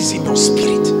arises in your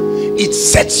spirit, it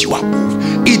sets you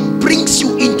above. It brings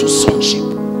you into sonship.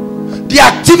 The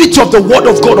activity of the word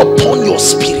of God upon your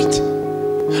spirit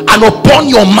and upon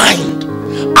your mind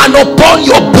and upon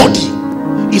your body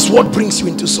is what brings you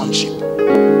into sonship.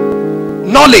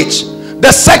 Knowledge.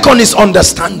 The second is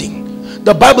understanding.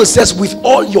 The Bible says with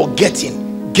all your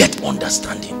getting, get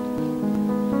understanding.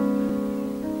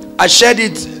 I shared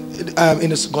it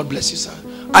in a, God bless you, sir.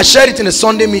 I shared it in a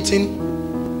Sunday meeting,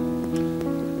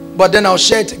 but then I'll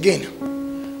share it again.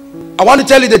 I want to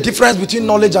tell you the difference between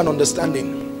knowledge and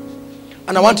understanding.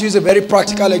 And I want to use a very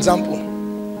practical example.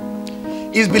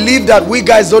 It's believed that we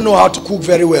guys don't know how to cook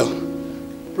very well.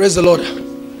 Praise the Lord.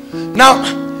 Now,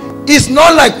 it's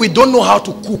not like we don't know how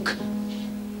to cook.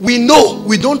 We know,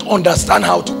 we don't understand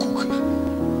how to cook.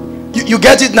 You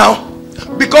get it now?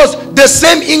 Because the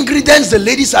same ingredients the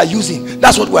ladies are using,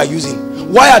 that's what we are using.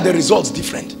 Why are the results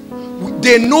different?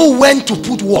 They know when to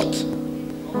put what.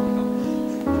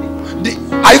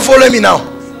 Are you following me now?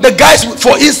 The guys,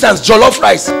 for instance, jollof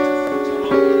rice.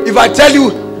 If I tell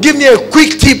you, give me a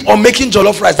quick tip on making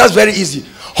jollof rice, that's very easy.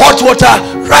 Hot water,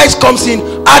 rice comes in,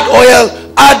 add oil,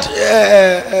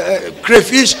 add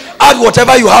crayfish, add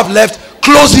whatever you have left,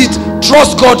 close it,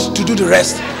 trust God to do the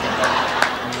rest.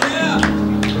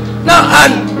 Now,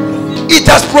 and it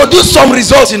has produced some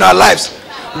results in our lives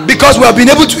because we have been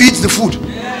able to eat the food.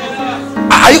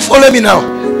 Are you following me now?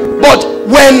 But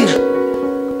when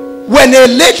a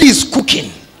lady is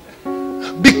cooking,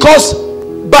 because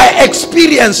by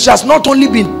experience she has not only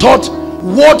been taught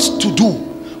what to do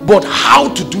but how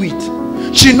to do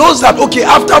it, she knows that okay,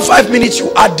 after 5 minutes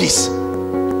you add this.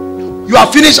 You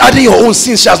have finished adding your own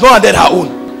since she has not added her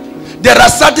own. There are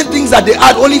certain things that they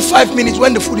add only 5 minutes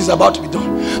when the food is about to be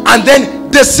done. And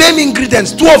then the same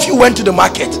ingredients, two of you went to the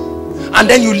market and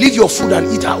then you leave your food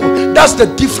and eat her own. That's the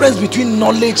difference between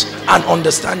knowledge and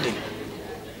understanding.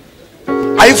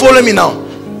 Are you following me now?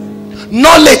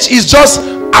 Knowledge is just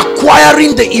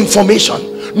acquiring the information,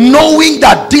 knowing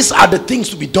that these are the things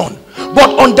to be done.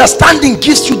 But understanding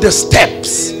gives you the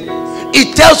steps.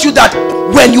 It tells you that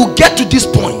when you get to this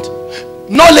point,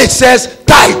 knowledge says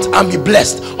tithe and be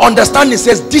blessed. Understanding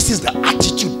says this is the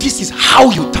attitude, this is how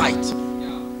you tithe.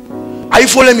 Are you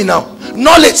following me now?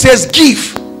 Knowledge says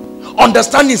give.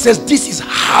 Understanding says this is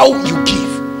how you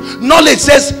give. Knowledge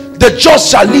says the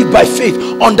just shall live by faith.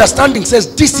 Understanding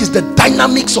says this is the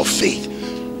dynamics of faith.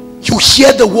 You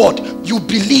hear the word, you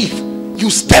believe, you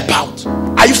step out.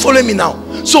 Are you following me now?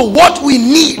 So what we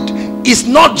need is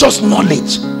not just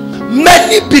knowledge.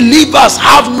 Many believers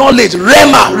have knowledge,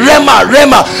 rema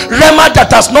that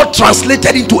has not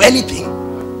translated into anything.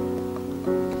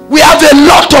 We have a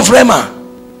lot of rema,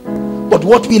 but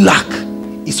what we lack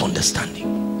is understanding.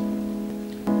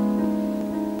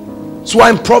 So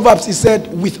in Proverbs he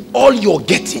said, with all your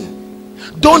getting,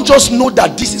 don't just know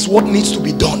that this is what needs to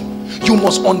be done. You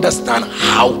must understand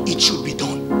how it should be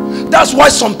done. That's why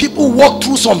some people walk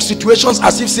through some situations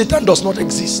as if Satan does not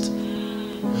exist,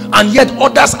 and yet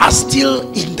others are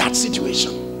still in that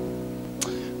situation.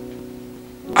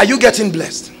 Are you getting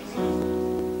blessed?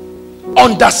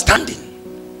 Understanding.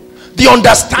 The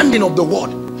understanding of the word.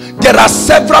 There are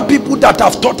several people that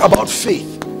have taught about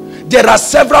faith. There are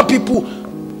several people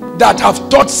that have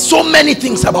taught so many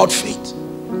things about faith,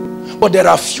 but there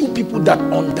are few people that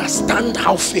understand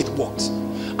how faith works,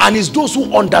 and it's those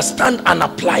who understand and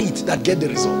apply it that get the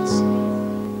results.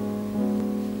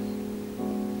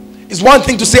 It's one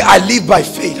thing to say, I live by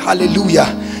faith, hallelujah,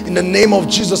 in the name of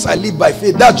Jesus I live by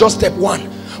faith. That's just step one.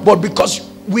 But because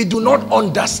we do not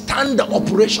understand the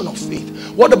operation of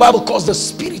faith, what the Bible calls the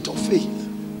spirit of faith.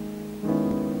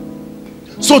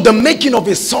 So the making of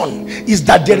a son is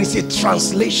that there is a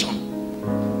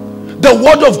translation. The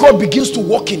word of God begins to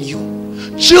work in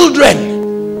you.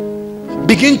 Children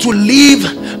begin to live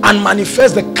and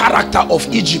manifest the character of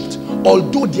Egypt,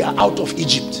 although they are out of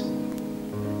Egypt.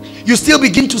 You still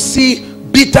begin to see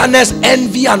bitterness,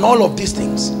 envy, and all of these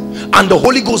things, and the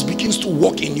Holy Ghost begins to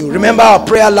work in you. Remember our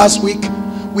prayer last week?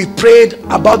 We prayed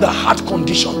about the heart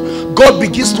condition. God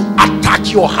begins to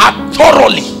attack your heart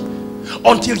thoroughly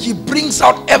until he brings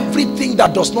out everything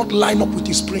that does not line up with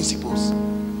his principles.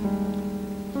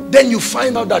 Then you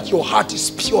find out that your heart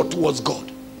is pure towards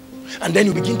God, and then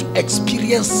you begin to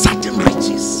experience certain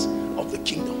riches of the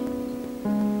kingdom.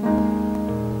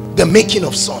 The making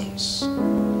of sons.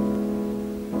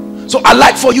 So I'd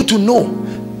like for you to know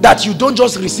that you don't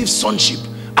just receive sonship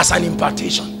as an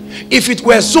impartation. If it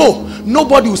were so,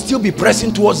 nobody will still be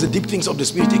pressing towards the deep things of the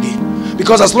spirit again,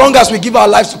 because as long as we give our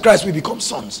lives to Christ, we become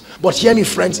sons. But hear me,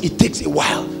 friends, it takes a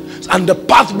while, and the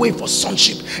pathway for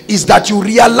sonship is that you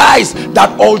realize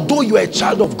that although you are a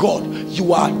child of God,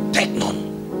 you are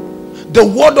technon. The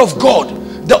word of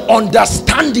God, the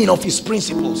understanding of his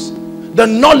principles, the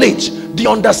knowledge, the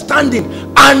understanding,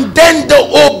 and then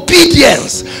the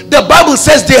obedience. The Bible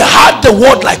says they had the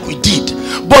word like we did,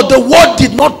 but the word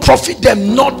did not profit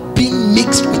them, not being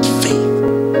mixed with faith.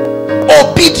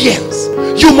 Obedience.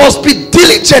 You must be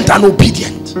diligent and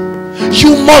obedient.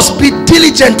 You must be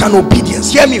diligent and obedient.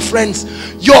 Hear me, friends.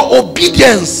 Your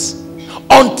obedience,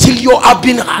 until you have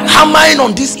been hammering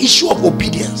on this issue of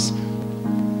obedience,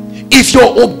 if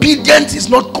your obedience is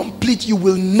not complete, you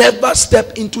will never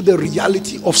step into the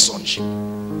reality of sonship.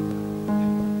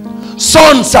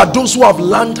 Sons are those who have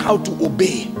learned how to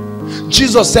obey.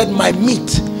 Jesus said, my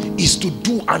meat is to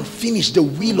do and finish the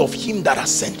will of him that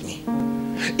has sent me.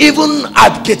 Even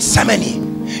at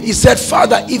Gethsemane, he said,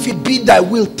 Father, if it be thy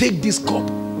will, take this cup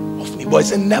of me. But he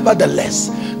said, nevertheless,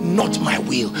 not my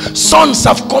will. Sons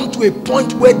have come to a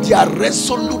point where they are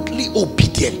resolutely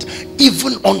obedient,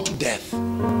 even unto death.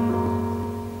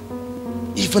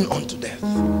 Even unto death.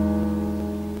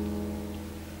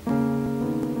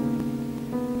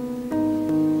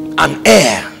 An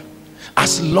heir,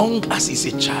 as long as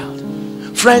he's a child.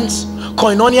 Friends,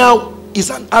 koinonia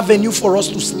is an avenue for us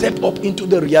to step up into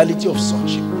the reality of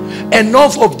sonship.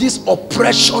 Enough of this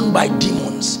oppression by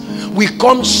demons. We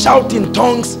come, shout in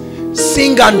tongues,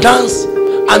 sing and dance,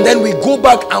 and then we go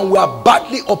back and we are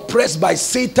badly oppressed by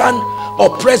Satan,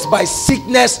 oppressed by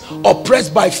sickness,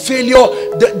 oppressed by failure.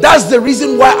 That's the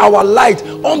reason why our light,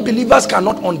 unbelievers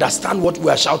cannot understand what we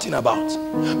are shouting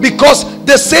about, because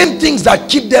the same things that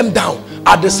keep them down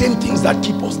are the same things that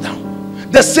keep us down.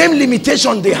 The same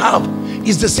limitation they have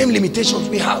is the same limitations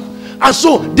we have, and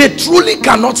so they truly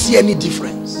cannot see any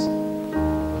difference.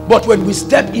 But when we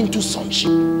step into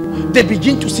sonship, they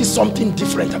begin to see something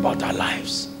different about our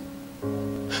lives.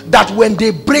 That when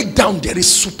they break down, there is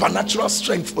supernatural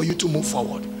strength for you to move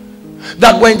forward.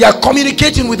 That when they are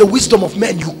communicating with the wisdom of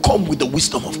men, you come with the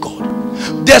wisdom of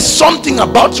God. There's something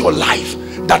about your life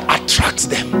that attracts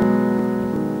them.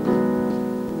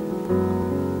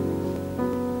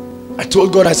 I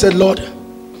told God, I said, Lord,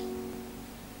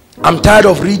 I'm tired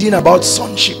of reading about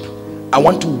sonship. I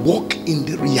want to walk in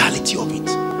the reality of it,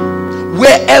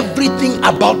 where everything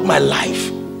about my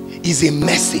life is a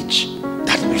message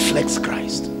that reflects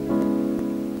Christ.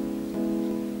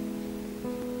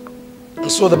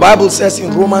 And so the Bible says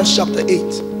in Romans chapter 8,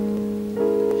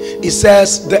 it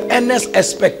says the earnest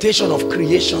expectation of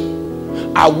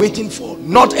creation are waiting for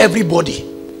not everybody.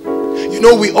 You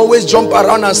know, we always jump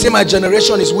around and say my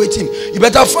generation is waiting. You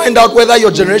better find out whether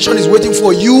your generation is waiting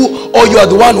for you or you are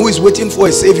the one who is waiting for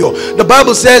a savior. The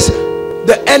Bible says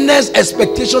the earnest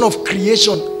expectation of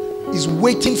creation is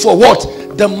waiting for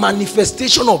what? The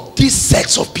manifestation of this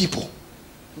sex of people.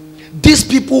 These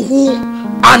people who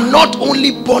are not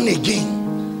only born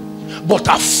again, but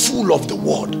are full of the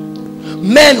word.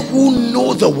 Men who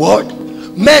know the word,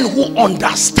 Men who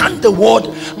understand the word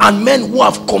and men who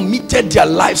have committed their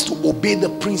lives to obey the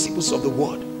principles of the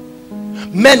word.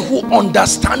 Men who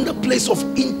understand the place of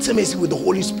intimacy with the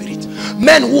Holy Spirit.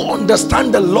 Men who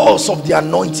understand the laws of the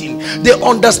anointing. They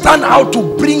understand how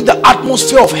to bring the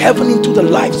atmosphere of heaven into the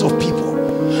lives of people.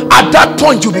 At that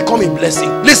point, you become a blessing.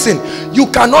 Listen, you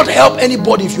cannot help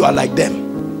anybody if you are like them.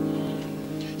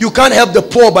 You can't help the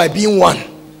poor by being one.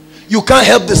 You can't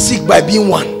help the sick by being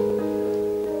one.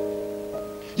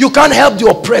 You can't help the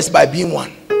oppressed by being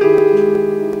one.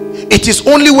 It is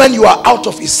only when you are out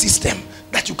of a system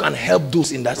that you can help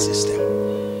those in that system.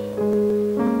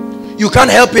 You can't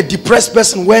help a depressed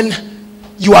person when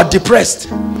you are depressed.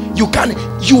 You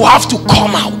have to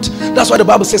come out. That's why the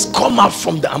Bible says, come out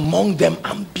from among them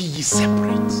and be ye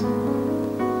separate.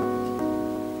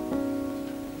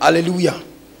 Hallelujah.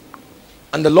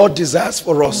 And the Lord desires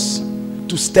for us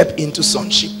to step into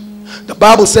sonship. The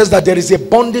Bible says that there is a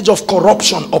bondage of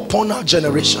corruption upon our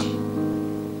generation.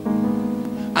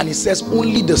 And it says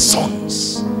only the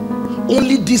sons,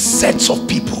 only these sets of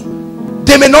people,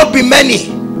 they may not be many.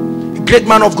 A great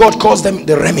man of God calls them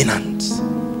the remnant.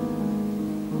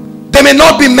 They may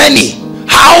not be many,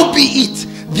 howbeit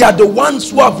they are the ones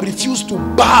who have refused to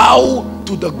bow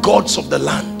to the gods of the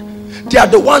land. They are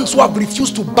the ones who have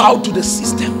refused to bow to the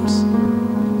systems.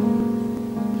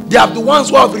 They are the ones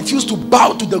who have refused to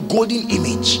bow to the golden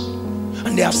image.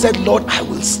 And they have said, Lord, I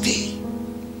will stay.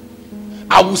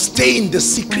 I will stay in the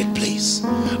secret place.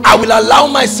 I will allow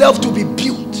myself to be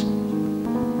built.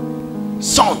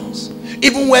 Sons,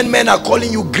 even when men are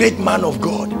calling you great man of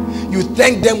God, you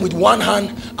thank them with one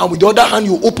hand, and with the other hand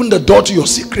you open the door to your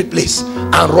secret place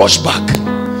and rush back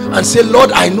and say,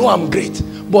 Lord, I know I'm great,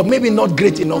 but maybe not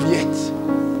great enough yet.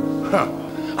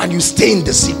 And you stay in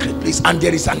the secret place, and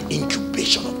there is an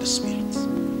incubation of the Spirit.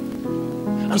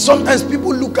 And sometimes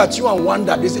people look at you and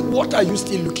wonder, they say, what are you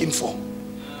still looking for?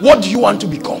 What do you want to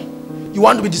become? You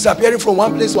want to be disappearing from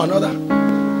one place to another?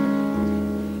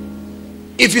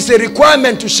 If it's a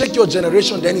requirement to shake your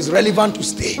generation, then it's relevant to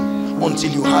stay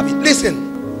until you have it. Listen,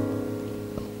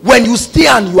 when you stay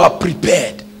and you are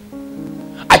prepared,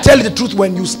 I tell you the truth,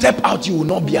 when you step out, you will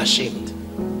not be ashamed.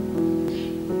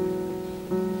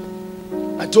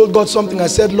 I told God something. I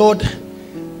said, Lord,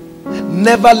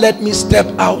 never let me step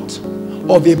out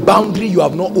of a boundary you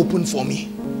have not opened for me.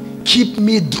 Keep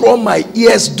me, draw my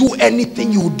ears, do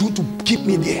anything you do to keep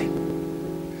me there.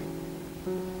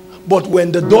 But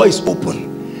when the door is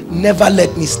open, never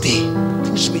let me stay.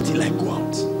 Push me till I go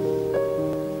out.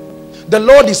 The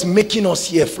Lord is making us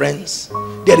here, friends.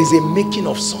 There is a making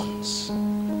of sons.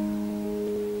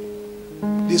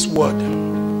 This word,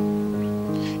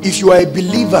 if you are a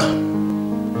believer,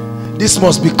 this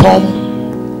must become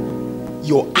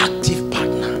your active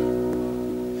partner.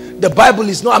 The Bible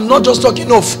is not, I'm not just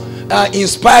talking of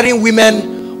inspiring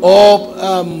women or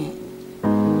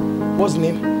what's the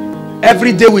name?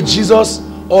 Every Day with Jesus,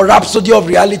 or Rhapsody of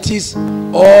Realities,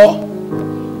 or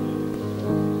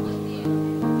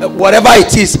whatever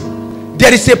it is.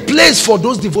 There is a place for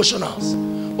those devotionals,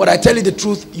 but I tell you the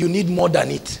truth, you need more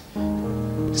than it.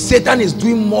 Satan is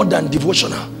doing more than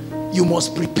devotional. You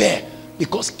must prepare,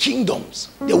 because kingdoms,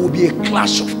 there will be a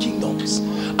clash of kingdoms.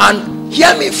 And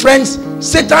hear me, friends,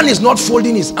 Satan is not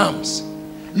folding his arms.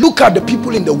 Look at the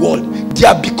people in the world. They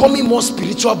are becoming more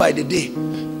spiritual by the day.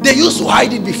 They used to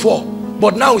hide it before,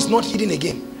 but now it's not hidden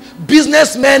again.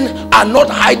 Businessmen are not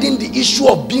hiding the issue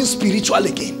of being spiritual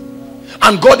again.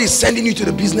 And God is sending you to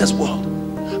the business world.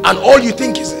 And all you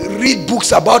think is read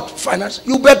books about finance.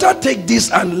 You better take this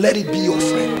and let it be your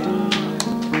friend.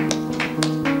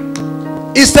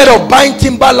 Instead of buying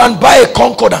timberland, buy a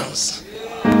concordance.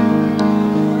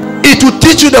 It will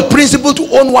teach you the principle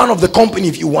to own one of the company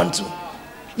if you want to.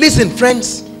 Listen,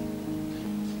 friends,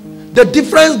 the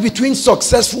difference between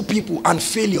successful people and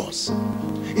failures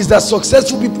is that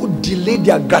successful people delay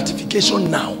their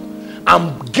gratification now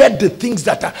and get the things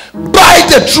that are. Buy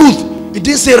the truth. It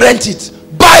didn't say rent it.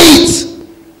 Buy it.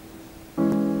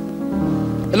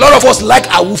 A lot of us like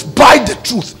our wolf. Buy the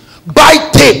truth. Buy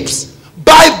tapes.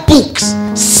 Buy books.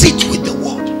 Sit with the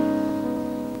word.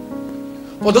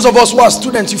 For those of us who are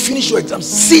students, you finish your exam,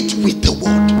 sit with the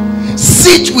word.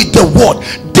 Sit with the word.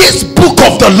 This book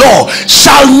of the law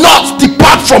shall not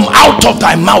depart from out of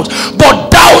thy mouth, but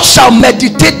thou shalt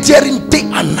meditate therein day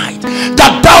and night,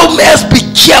 that thou mayest be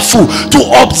careful to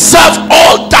observe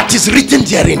all that is written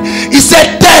therein. He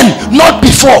said, then, not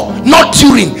before, not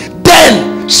during,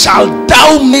 then shalt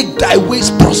thou make thy ways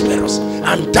prosperous,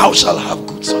 and thou shalt have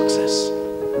good success.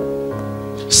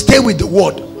 Stay with the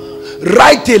word.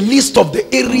 Write a list of the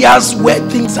areas where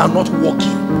things are not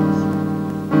working.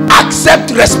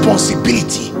 Accept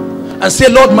responsibility and say,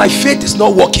 Lord, my faith is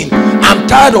not working. I'm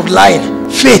tired of lying.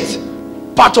 Faith,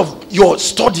 part of your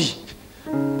study.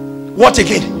 What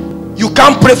again? You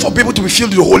can't pray for people to be filled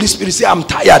with the Holy Spirit. Say, I'm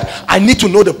tired. I need to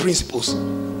know the principles.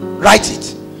 Write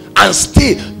it and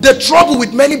stay. The trouble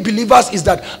with many believers is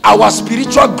that our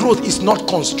spiritual growth is not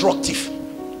constructive.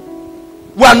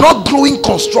 We are not growing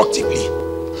constructively.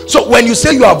 So when you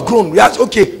say you have grown, we ask,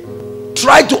 okay,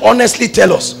 try to honestly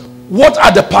tell us, what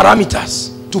are the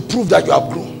parameters to prove that you have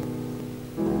grown?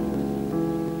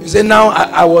 You say, now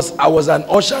I was an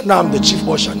usher, now I'm the chief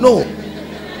usher. No,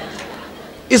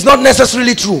 it's not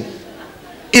necessarily true.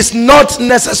 It's not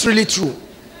necessarily true.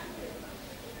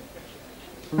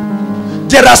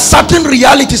 There are certain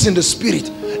realities in the spirit.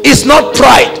 It's not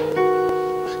pride.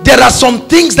 There are some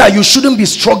things that you shouldn't be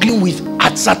struggling with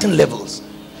at certain levels.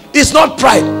 It's not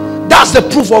pride. That's the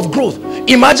proof of growth.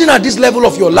 Imagine at this level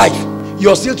of your life,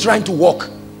 you're still trying to walk.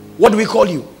 What do we call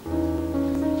you?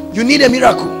 You need a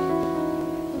miracle.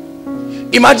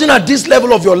 Imagine at this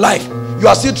level of your life, you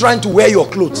are still trying to wear your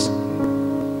clothes.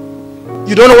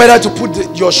 You don't know whether to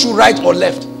put your shoe right or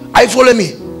left. Are you following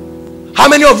me? How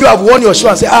many of you have worn your shoe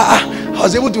and say, I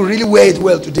was able to really wear it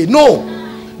well today? No.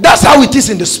 That's how it is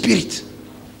in the spirit.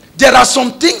 There are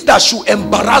some things that should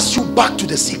embarrass you back to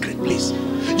the secret place.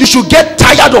 You should get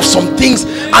tired of some things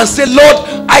and say, Lord,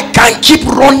 I can't keep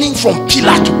running from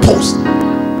pillar to post.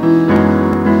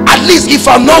 At least if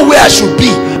I'm not where I should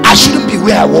be, I shouldn't be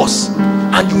where I was.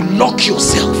 And you lock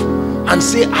yourself and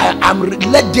say,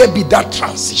 let there be that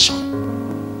transition.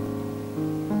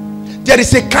 There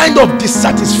is a kind of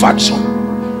dissatisfaction.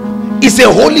 It's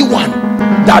a holy one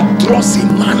that draws a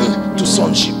man to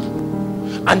sonship.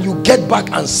 And you get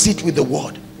back and sit with the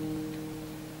word.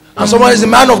 And someone is a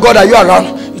man of God, are you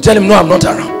around? You tell him, no, I'm not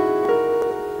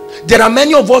around. There are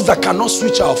many of us that cannot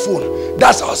switch our phone.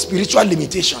 That's our spiritual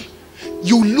limitation.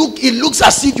 It looks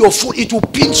as if your phone, it will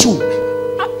pinch you.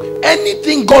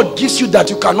 Anything God gives you that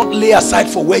you cannot lay aside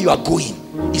for where you are going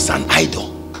is an idol.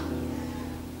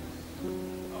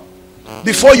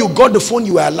 Before you got the phone,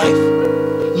 you were alive.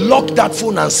 Lock that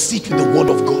phone and sit with the word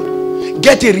of God.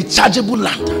 Get a rechargeable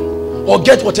lantern or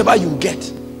get whatever you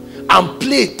get and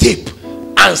play a tape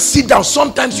and sit down.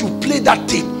 Sometimes you play that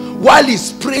tape while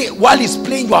he's playing,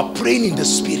 you are praying in the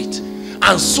spirit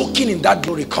and soaking in that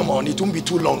glory. Come on, it won't be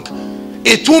too long.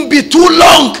 It won't be too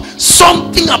long.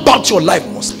 Something about your life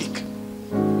must speak.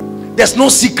 There's no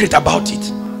secret about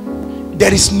it.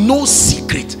 There is no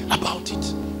secret about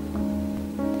it.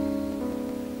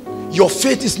 Your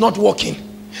faith is not working.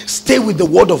 Stay with the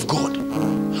word of God.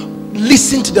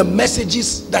 Listen to the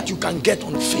messages that you can get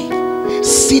on faith.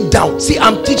 Sit down. See,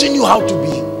 I'm teaching you how to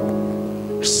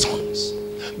be sons.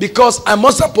 Because I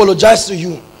must apologize to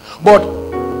you, but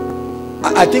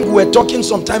I think we were talking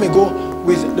some time ago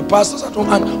with the pastors at home,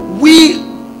 and we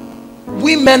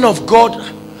men of God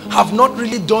have not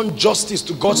really done justice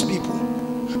to God's people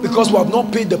because we have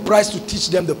not paid the price to teach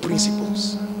them the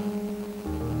principles.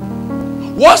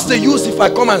 What's the use if I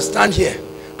come and stand here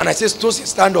and I say, Tosin,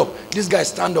 stand up, this guy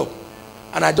stand up,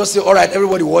 and I just say, all right,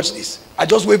 everybody watch this. I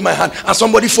just wave my hand and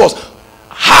somebody falls.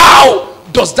 How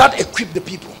does that equip the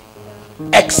people?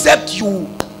 Except you,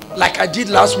 like I did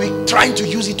last week, trying to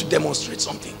use it to demonstrate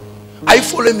something. Are you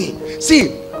following me?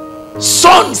 See,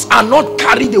 sons are not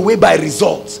carried away by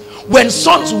results. When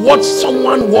sons watch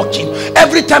someone walking,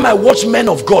 every time I watch men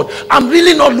of God, I'm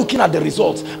really not looking at the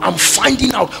results. I'm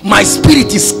finding out. My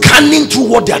spirit is scanning through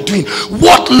what they are doing.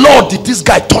 What law did this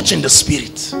guy touch in the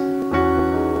spirit?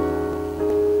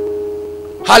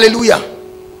 Hallelujah.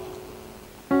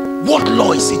 What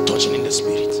law is he touching in the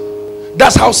spirit?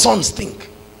 That's how sons think.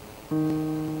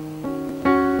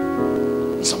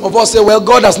 Some of us say, well,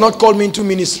 God has not called me into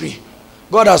ministry.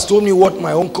 God has told me what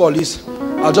my own call is.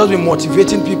 I'll just be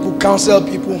motivating people, counsel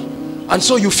people. And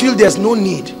so you feel there's no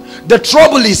need. The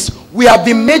trouble is, we have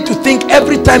been made to think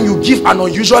every time you give an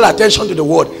unusual attention to the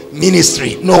word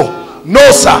ministry. No.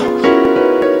 No, sir.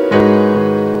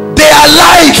 They are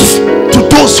life to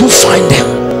those who find them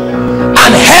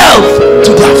and health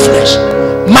to their flesh.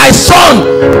 My son,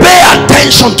 pay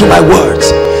attention to my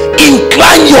words.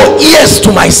 Incline your ears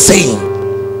to my saying.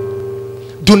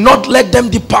 Do not let them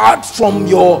depart from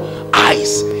your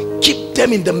eyes. Keep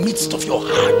them in the midst of your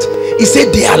heart. He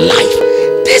said they are life.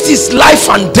 This is life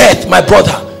and death, my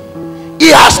brother.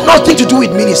 It has nothing to do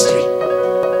with ministry.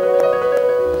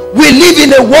 We live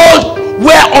in a world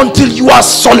where until you are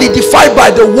solidified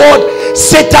by the word,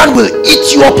 Satan will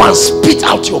eat you up and spit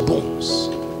out your bones.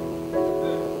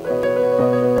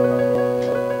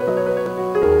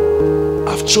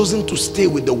 I've chosen to stay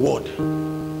with the word.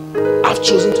 I've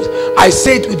chosen to. I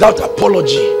say it without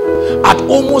apology. At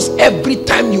almost every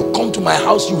time you come to my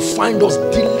house, you find us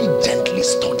diligently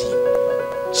studying.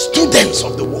 Students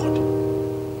of the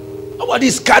word. Nobody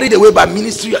is carried away by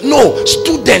ministry. No,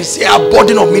 students say a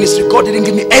burden of ministry. God didn't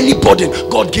give me any burden.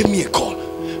 God gave me a call.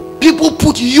 People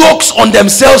put yokes on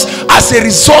themselves as a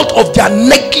result of their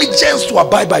negligence to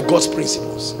abide by God's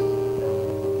principles.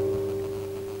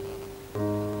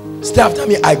 Stay after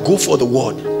me. I go for the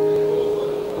word.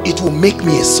 It will make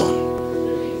me a son.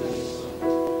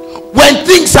 When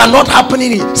things are not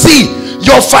happening, see,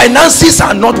 your finances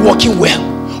are not working well.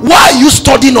 Why are you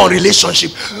studying on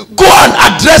relationship? Go and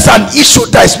address an issue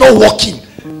that is not working.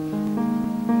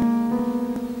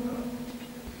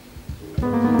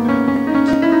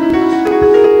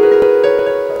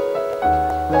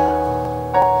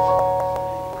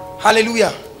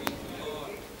 Hallelujah.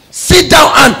 Sit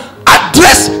down and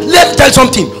address. Let me tell you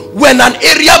something. When an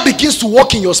area begins to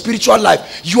work in your spiritual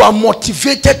life, you are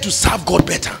motivated to serve God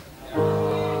better.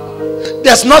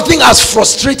 There's nothing as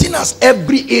frustrating as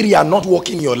every area not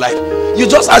working in your life. You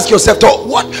just ask yourself,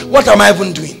 what am I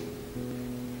even doing?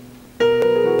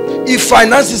 If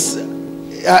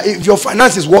your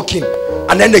finance is working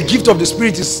and then the gift of the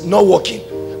Spirit is not working,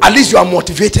 at least you are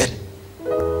motivated.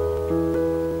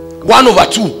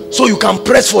 1/2, so you can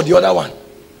press for the other one.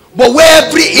 But where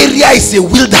every area is a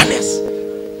wilderness,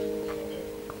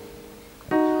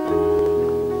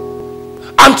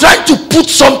 I'm trying to put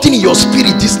something in your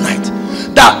spirit this night,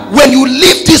 that when you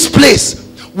leave this place,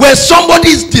 when somebody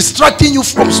is distracting you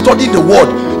from studying the word,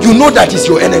 you know that is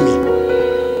your enemy.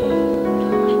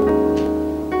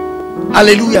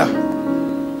 Hallelujah.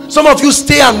 Some of you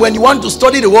stay, and when you want to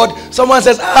study the word, someone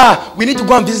says, we need to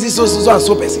go and visit so and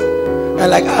so person. And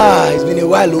like, it's been a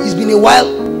while. It's been a while.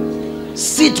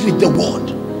 Sit with the word.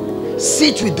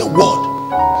 Sit with the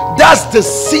word. That's the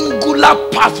singular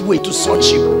pathway to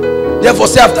sonship. Therefore,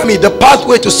 say after me, the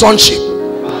pathway to sonship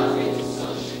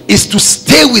is to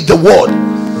stay with the word,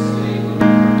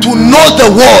 to know the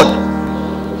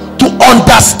word, to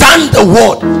understand the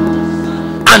word,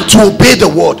 and to obey the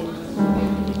word.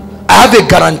 I have a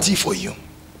guarantee for you.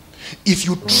 If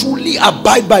you truly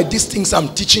abide by these things I'm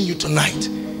teaching you tonight,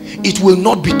 it will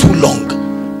not be too long.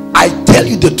 I tell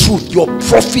you the truth, your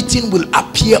profiting will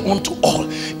appear unto all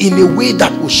in a way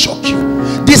that will shock you.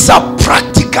 These are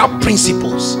practical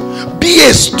principles. Be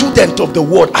a student of the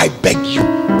word, I beg you.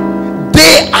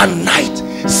 Day and night,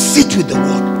 sit with the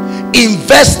word.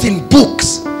 Invest in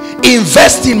books.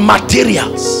 Invest in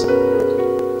materials.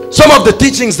 Some of the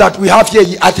teachings that we have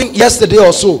here, I think yesterday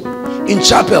or so in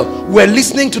chapel, we're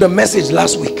listening to the message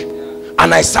last week.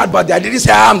 And I sat back there. I didn't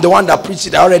say I'm the one that preached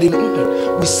it. I already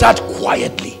know. We sat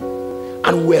quietly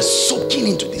and we're soaking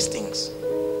into these things.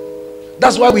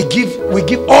 That's why we give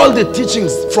all the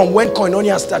teachings from when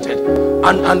Koinonia started,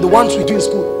 and the ones we do in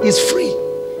school is free.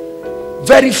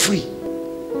 Very free.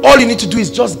 All you need to do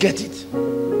is just get it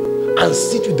and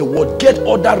sit with the word. Get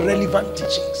other relevant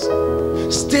teachings.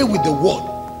 Stay with the word.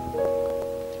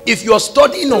 If you're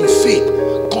studying on faith,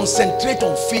 concentrate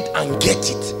on faith and get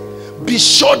it. Be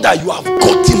sure that you have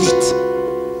gotten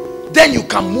it. Then you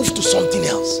can move to something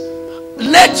else.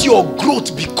 Let your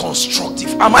growth be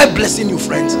constructive. Am I blessing you,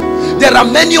 friends? There are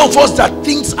many of us that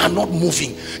things are not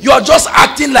moving. You are just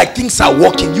acting like things are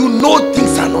working. You know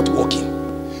things are not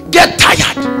working. Get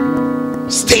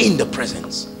tired. Stay in the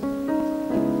presence.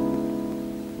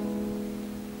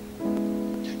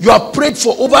 You have prayed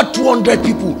for over 200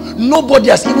 people. Nobody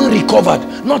has even recovered.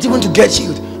 Not even to get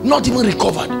healed. Not even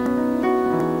recovered.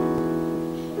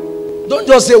 Don't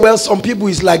just say, well, some people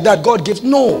is like that. God gives.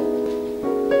 No.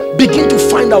 Begin to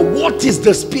find out what is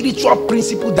the spiritual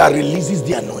principle that releases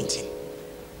the anointing.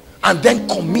 And then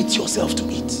commit yourself to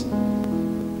it.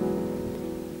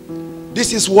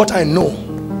 This is what I know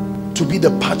to be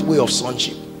the pathway of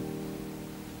sonship.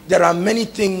 There are many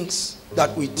things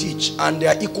that we teach, and they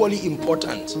are equally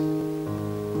important.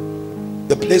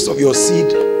 The place of your seed,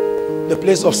 the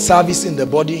place of service in the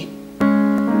body,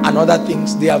 and other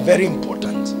things, they are very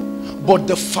important. But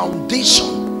the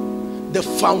foundation, the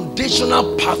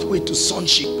foundational pathway to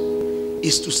sonship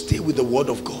is to stay with the word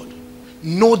of God.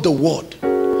 Know the word.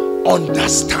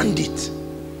 Understand it.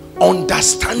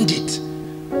 Understand it.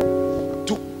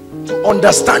 To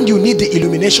understand, you need the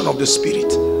illumination of the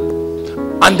Spirit.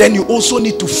 And then you also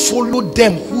need to follow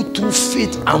them who through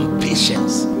faith and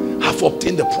patience have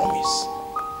obtained the promise.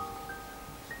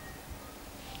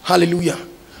 Hallelujah.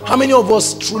 How many of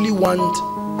us truly want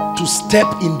to step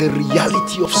in the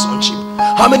reality of sonship?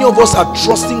 How many of us are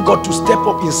trusting God to step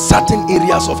up in certain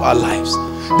areas of our lives?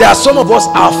 There are some of us,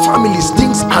 our families,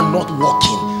 things are not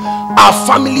working. Our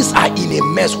families are in a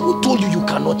mess. Who told you you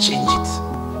cannot change it?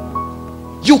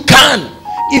 You can.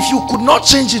 If you could not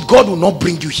change it, God will not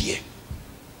bring you here.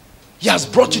 He has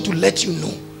brought you to let you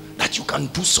know that you can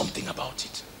do something about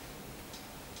it.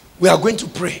 We are going to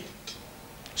pray.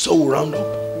 So we'll round up.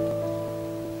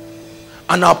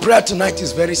 And our prayer tonight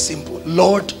is very simple.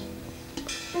 Lord,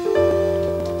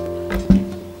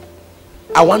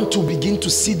 I want to begin to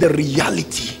see the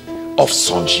reality of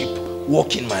sonship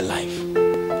work in my life.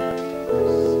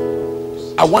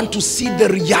 I want to see the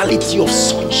reality of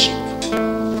sonship.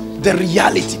 The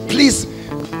reality. Please,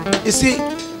 you see,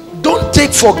 don't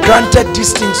take for granted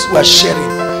these things we are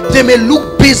sharing. They may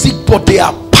look basic, but they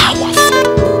are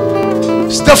powerful.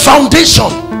 It's the foundation,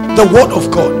 the word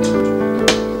of God.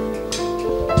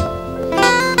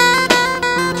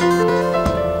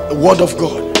 The word of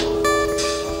God.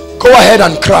 Go ahead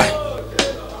and cry.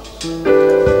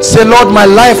 Say, Lord, my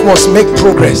life must make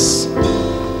progress.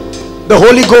 The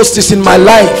Holy Ghost is in my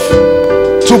life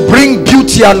to bring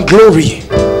beauty and glory.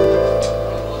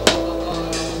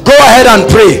 Go ahead and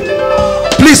pray.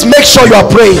 Please make sure you are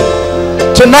praying.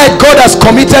 Tonight God has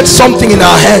committed something in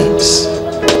our hands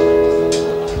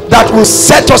that will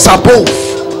set us above.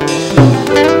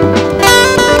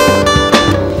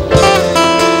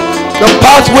 The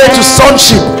pathway to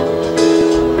sonship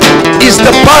is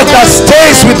the path that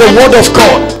stays with the word of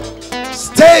God.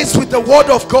 Stays with the word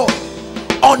of God.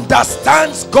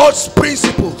 Understands God's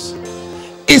principles.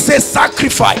 Is a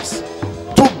sacrifice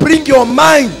to bring your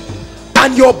mind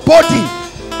and your body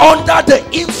under the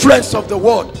influence of the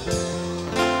word.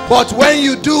 But when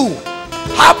you do,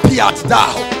 happy art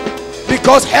thou,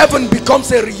 because heaven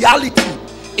becomes a reality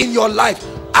in your life.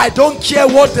 I don't care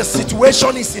what the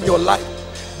situation is in your life.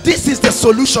 This is the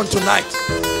solution tonight.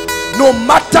 No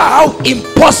matter how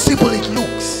impossible it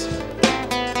looks.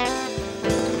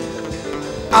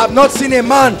 I have not seen a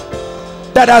man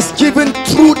that has given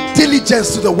true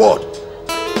diligence to the word.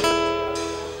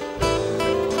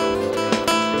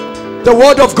 The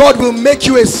word of God will make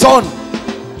you a son.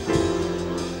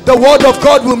 The word of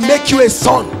God will make you a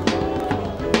son.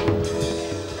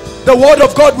 The word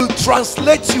of God will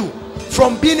translate you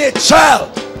from being a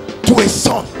child to a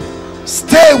son.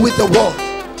 Stay with the word.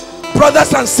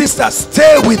 Brothers and sisters,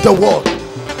 stay with the word.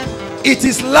 It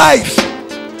is life.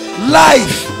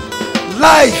 Life.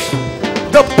 Life.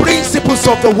 The principles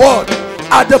of the word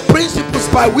are the principles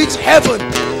by which heaven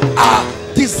are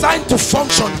designed to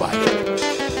function by.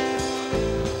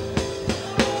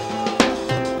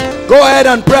 Go ahead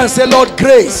and pray and say, Lord,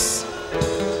 grace.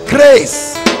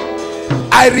 Grace.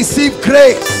 I receive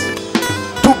grace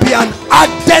to be an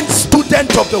ardent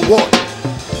student of the word.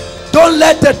 Don't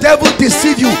let the devil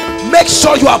deceive you. Make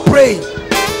sure you are praying.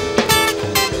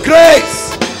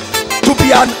 Grace to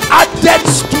be an ardent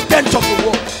student of the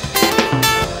word.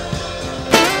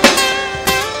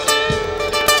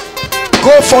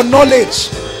 Go for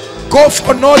knowledge. Go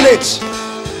for knowledge.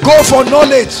 Go for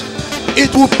knowledge.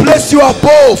 It will place you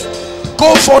above.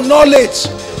 Go for knowledge.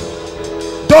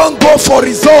 Don't go for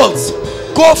results.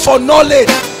 Go for knowledge.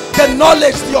 The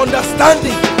knowledge, the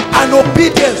understanding and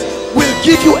obedience will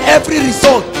give you every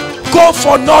result. Go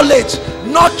for knowledge,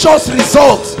 not just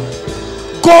results.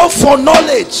 Go for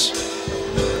knowledge.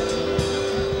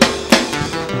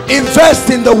 Invest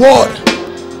in the word.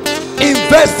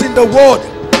 Invest in the word.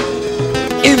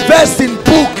 Invest in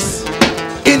books.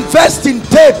 Invest in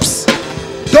tapes.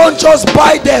 Don't just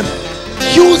buy them.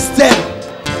 Use them.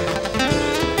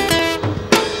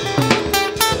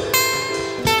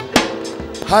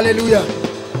 Hallelujah.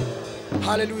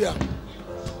 Hallelujah.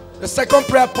 The second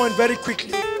prayer point, very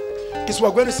quickly, is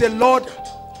we're going to say, Lord,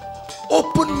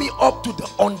 open me up to the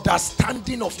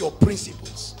understanding of your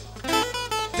principles.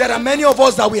 There are many of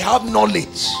us that we have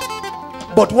knowledge,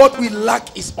 but what we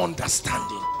lack is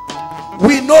understanding.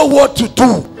 We know what to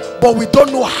do, but we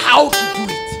don't know how to do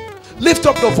it. Lift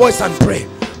up your voice and pray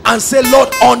and say, Lord,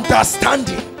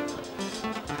 understanding.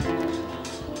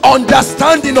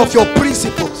 Understanding of your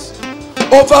principles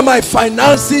over my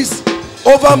finances,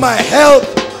 over my health,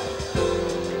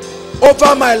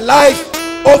 over my life,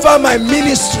 over my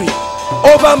ministry,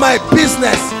 over my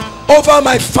business, over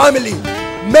my family.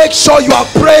 Make sure you are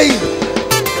praying.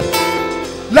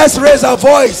 Let's raise our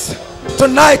voice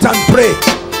tonight and pray.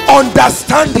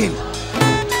 Understanding.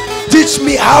 Teach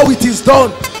me how it is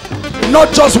done,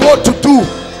 not just what to do.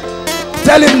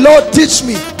 Tell him, Lord, teach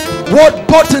me what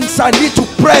buttons I need to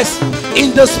press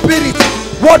in the spirit,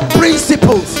 what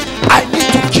principles I need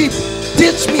to keep.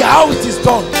 Teach me how it is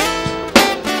done.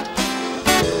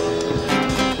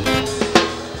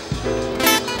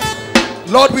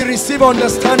 Lord, we receive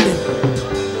understanding.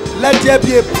 Let there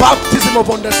be a baptism of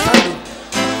understanding.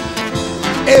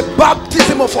 A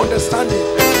baptism of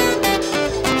understanding.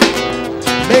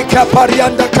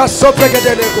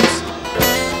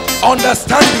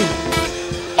 Understanding,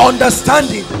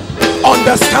 understanding,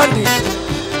 understanding,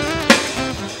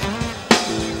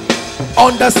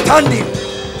 understanding.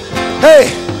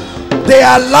 Hey, they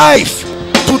are life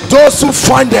to those who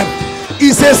find them.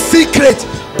 It's a secret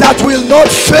that will not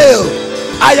fail.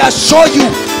 I assure you,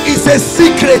 it's a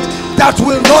secret that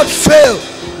will not fail.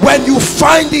 When you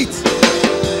find it,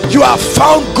 you have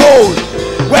found gold.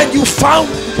 When you find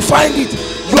it,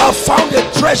 you have found a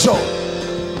treasure.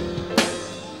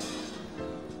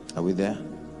 Are we there?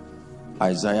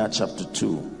 Isaiah chapter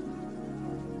 2.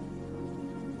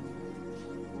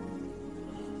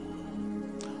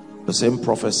 The same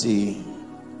prophecy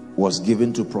was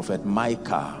given to prophet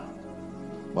Micah,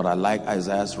 but I like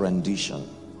Isaiah's rendition.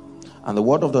 And the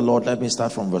word of the Lord, let me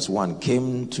start from verse 1,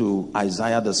 came to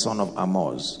Isaiah the son of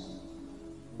Amoz,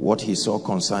 what he saw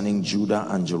concerning Judah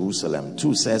and Jerusalem.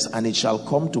 2 says, and it shall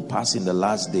come to pass in the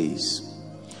last days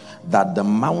that the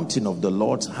mountain of the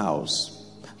Lord's house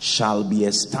shall be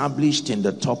established in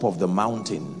the top of the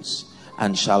mountains,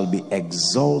 and shall be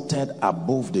exalted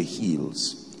above the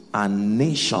hills, and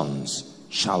nations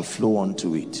shall flow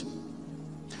unto it.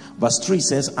 Verse 3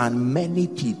 says, and many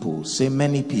people, say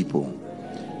many people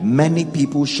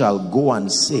shall go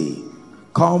and say,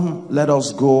 come, let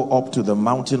us go up to the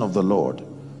mountain of the Lord,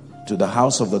 to the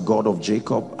house of the God of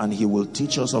Jacob, and he will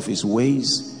teach us of his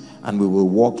ways, and we will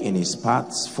walk in his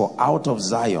paths. For out of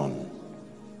Zion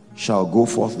shall go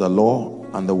forth the law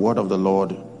and the word of the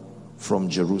Lord from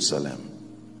Jerusalem.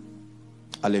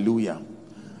 Hallelujah.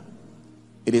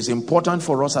 It is important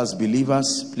for us as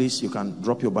believers, please, you can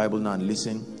drop your Bible now and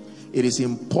listen. It is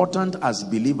important as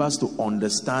believers to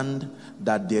understand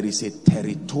that there is a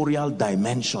territorial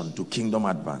dimension to kingdom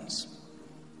advance.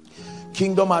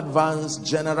 Kingdom advance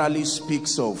generally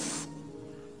speaks of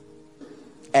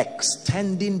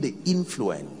extending the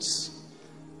influence,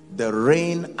 the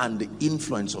reign and the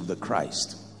influence of the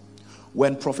Christ.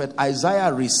 When prophet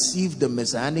Isaiah received the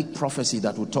messianic prophecy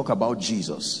that would talk about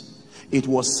Jesus, it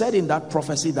was said in that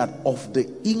prophecy that of the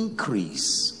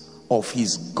increase of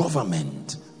his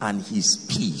government and his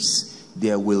peace,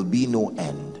 there will be no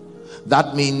end.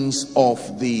 That means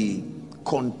of the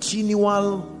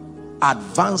continual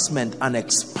advancement and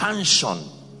expansion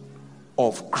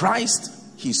of Christ,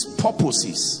 his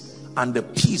purposes, and the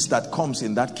peace that comes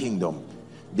in that kingdom,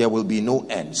 there will be no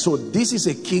end. So this is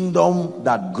a kingdom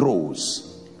that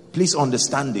grows. Please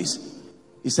understand this.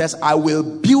 It says, I will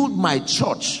build my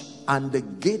church, and the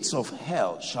gates of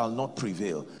hell shall not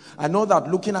prevail. I know that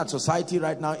looking at society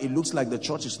right now, it looks like the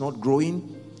church is not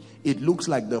growing. It looks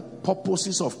like the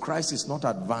purposes of Christ is not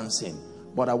advancing.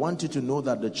 But I want you to know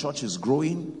that the church is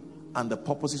growing and the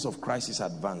purposes of Christ is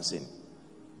advancing.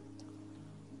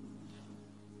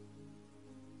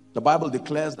 The Bible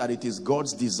declares that it is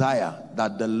God's desire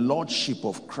that the lordship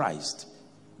of Christ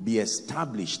be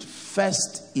established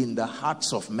first in the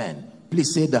hearts of men.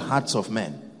 Please say the hearts of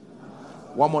men.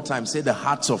 One more time, say the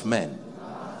hearts of men.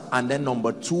 And then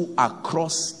number 2,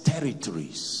 across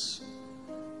territories.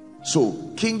 So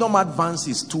kingdom advance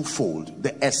is twofold.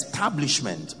 The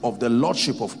establishment of the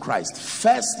lordship of Christ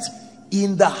first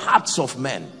in the hearts of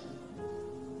men.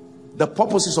 The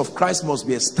purposes of Christ must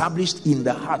be established in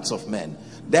the hearts of men.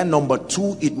 Then number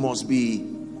 2, it must be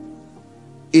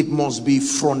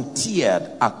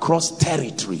frontiered across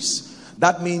territories.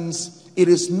 That means it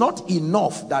is not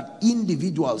enough that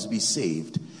individuals be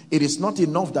saved. It is not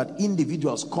enough that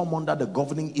individuals come under the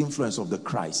governing influence of the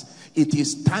Christ. It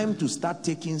is time to start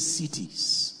taking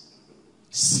cities.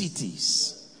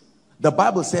 Cities. The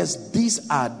Bible says these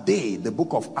are they, the book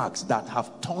of Acts, that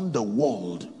have turned the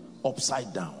world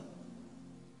upside down.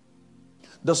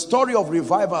 The story of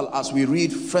revival, as we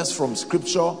read first from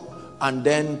scripture and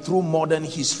then through modern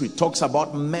history, talks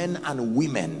about men and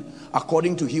women.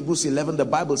 According to Hebrews 11, the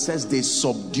Bible says they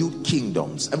subdued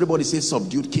kingdoms. Everybody say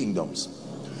subdued kingdoms.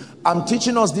 I'm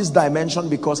teaching us this dimension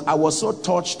because I was so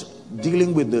touched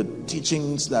dealing with the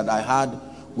teachings that I had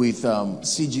with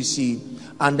CGC,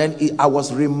 and then I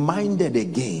was reminded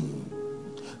again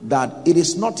that it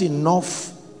is not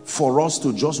enough for us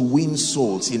to just win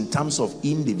souls in terms of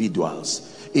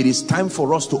individuals. It is time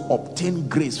for us to obtain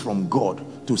grace from God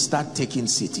to start taking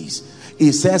cities.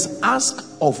 It says, ask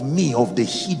of me of the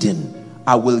hidden,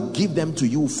 I will give them to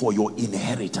you for your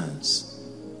inheritance.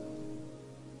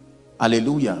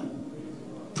 Hallelujah.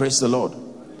 Praise the Lord.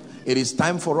 It is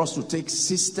time for us to take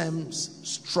systems,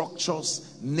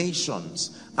 structures,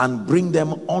 nations, and bring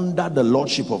them under the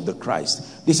lordship of the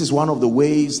Christ. This is one of the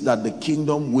ways that the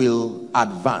kingdom will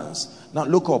advance. Now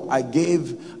look up. I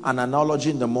gave an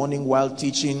analogy in the morning while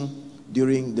teaching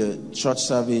during the church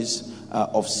service,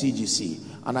 of CGC,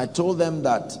 and I told them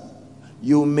that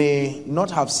you may not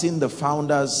have seen the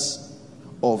founders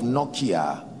of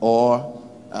Nokia or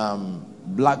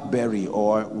BlackBerry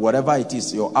or whatever it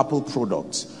is, your Apple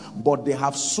products, but they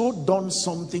have so done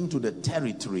something to the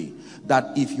territory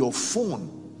that if your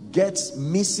phone gets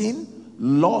missing,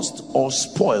 lost, or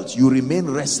spoiled, you remain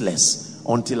restless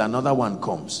until another one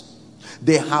comes.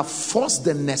 They have forced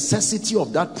the necessity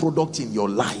of that product in your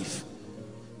life.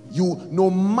 You, no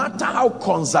matter how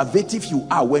conservative you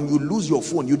are, when you lose your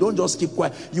phone, you don't just keep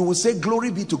quiet. You will say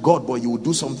glory be to God, but you will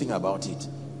do something about it.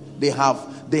 They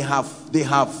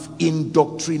have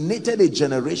indoctrinated a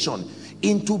generation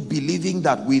into believing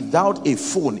that without a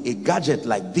phone, a gadget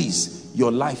like this,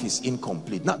 your life is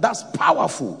incomplete. Now that's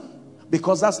powerful,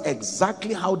 because that's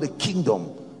exactly how the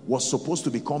kingdom was supposed to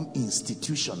become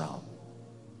institutional.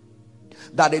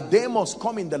 That a day must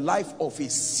come in the life of a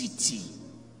city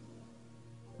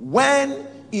when,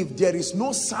 if there is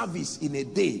no service in a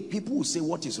day, people will say,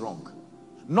 what is wrong?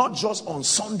 Not just on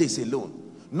Sundays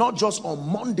alone, not just on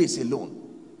Mondays alone.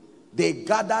 They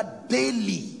gather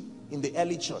daily in the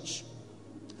early church.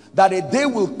 That a day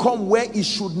will come where it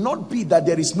should not be that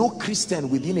there is no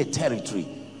Christian within a territory.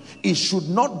 It should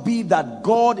not be that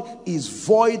God is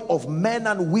void of men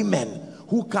and women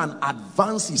who can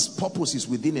advance his purposes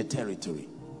within a territory.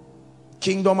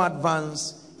 Kingdom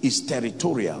advance is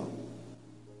territorial.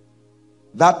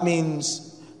 That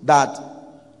means that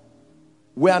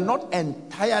we are not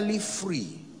entirely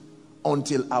free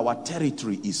until our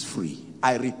territory is free.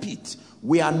 I repeat,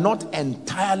 we are not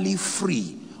entirely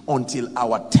free until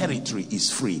our territory is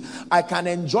free. I can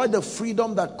enjoy the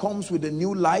freedom that comes with a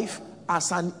new life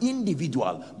as an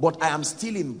individual, but I am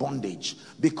still in bondage,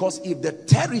 because if the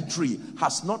territory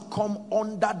has not come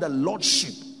under the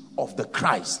lordship of the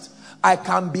Christ, I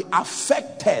can be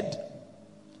affected.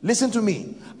 Listen to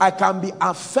me. I can be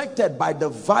affected by the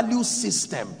value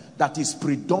system that is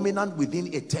predominant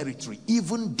within a territory,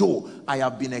 even though I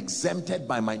have been exempted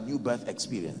by my new birth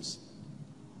experience.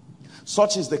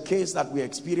 Such is the case that we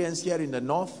experience here in the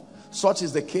north. Such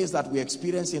is the case that we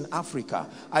experience in Africa.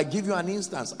 I give you an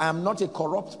instance. I am not a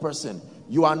corrupt person.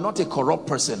 You are not a corrupt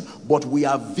person, but we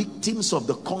are victims of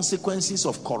the consequences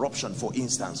of corruption, for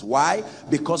instance. Why?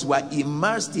 Because we are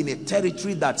immersed in a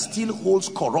territory that still holds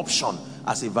corruption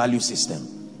as a value system.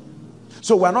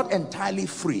 So we are not entirely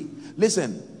free.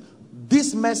 Listen,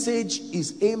 this message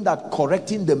is aimed at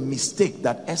correcting the mistake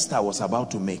that Esther was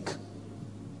about to make.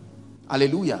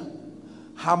 Hallelujah.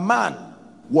 Haman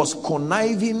was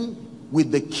conniving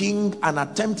with the king and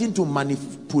attempting to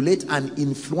manipulate and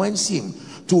influence him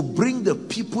to bring the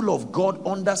people of God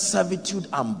under servitude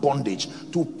and bondage,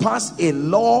 to pass a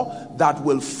law that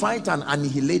will fight and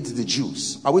annihilate the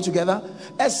Jews. Are we together?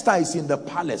 Esther is in the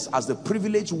palace as the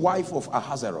privileged wife of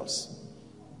Ahasuerus,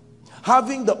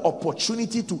 having the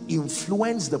opportunity to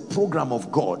influence the program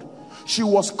of God. She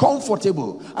was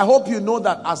comfortable. I hope you know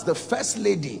that as the first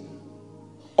lady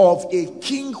of a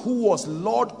king who was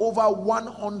lord over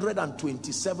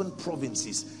 127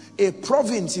 provinces. A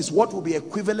province is what will be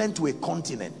equivalent to a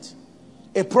continent.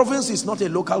 A province is not a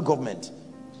local government.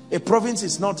 A province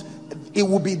is not, it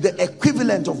will be the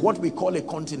equivalent of what we call a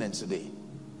continent today.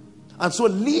 And so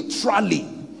literally,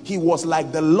 he was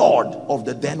like the lord of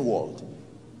the then world.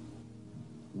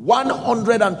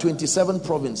 127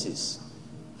 provinces.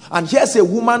 And here's a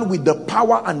woman with the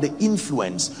power and the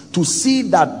influence to see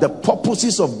that the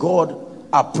purposes of God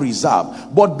are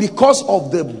preserved. But because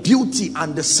of the beauty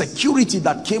and the security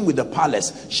that came with the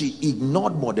palace, she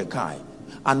ignored Mordecai.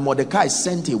 And Mordecai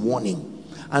sent a warning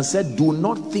and said, do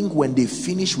not think when they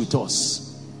finish with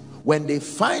us, when they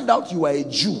find out you are a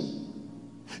Jew.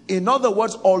 In other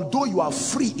words, although you are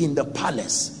free in the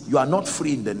palace, you are not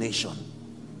free in the nation.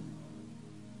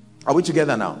 Are we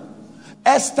together now?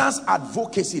 Esther's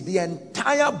advocacy, the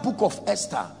entire book of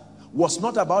Esther, was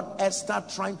not about Esther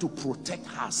trying to protect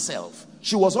herself.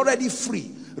 She was already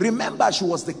free. Remember, she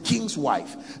was the king's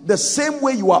wife. The same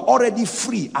way you are already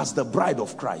free as the bride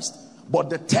of Christ. But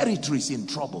the territory is in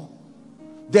trouble.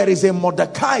 There is a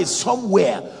Mordecai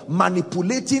somewhere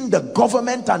manipulating the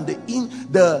government and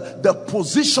the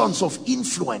positions of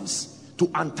influence to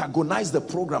antagonize the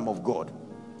program of God.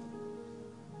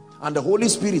 And the Holy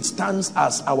Spirit stands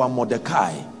as our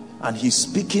Mordecai, and he's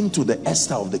speaking to the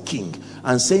Esther of the king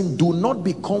and saying, do not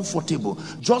be comfortable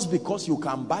just because you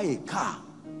can buy a car,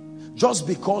 just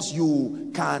because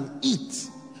you can eat,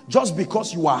 just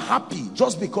because you are happy,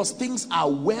 just because things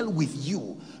are well with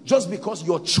you, just because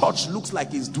your church looks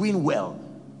like it's doing well.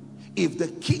 If the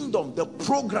kingdom, the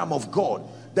program of God,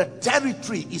 the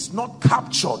territory is not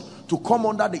captured to come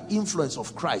under the influence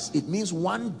of Christ, it means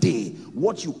one day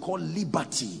what you call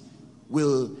liberty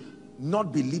will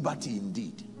not be liberty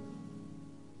indeed.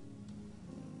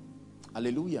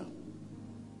 Hallelujah.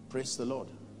 Praise the Lord.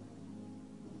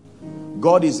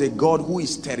 God is a God who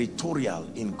is territorial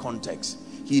in context.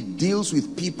 He deals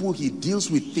with people, he deals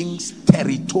with things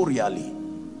territorially.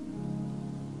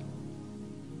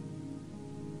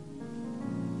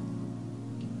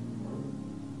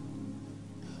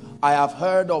 I have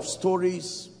heard of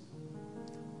stories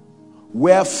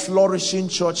where flourishing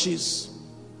churches,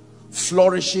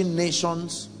 flourishing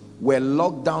nations were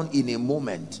locked down in a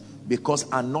moment because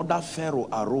another Pharaoh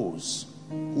arose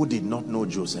who did not know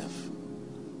Joseph.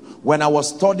 When I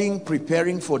was studying,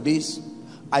 preparing for this,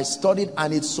 I studied,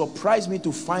 and it surprised me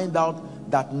to find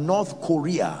out that North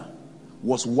Korea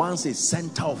was once a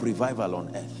center of revival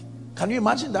on earth. Can you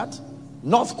imagine that?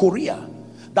 North Korea,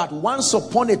 that once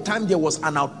upon a time there was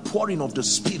an outpouring of the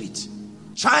Spirit.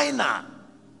 China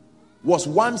was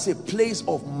once a place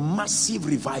of massive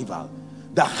revival.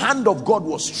 The hand of God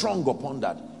was strong upon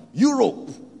that.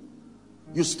 Europe,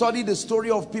 you study the story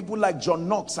of people like John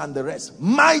Knox and the rest,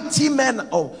 mighty men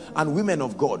and women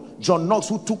of God. John Knox,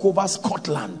 who took over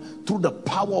Scotland through the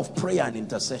power of prayer and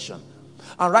intercession.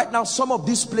 And right now some of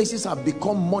these places have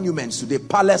become monuments today.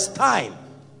 Palestine,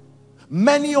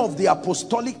 many of the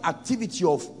apostolic activity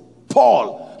of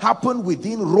Paul happened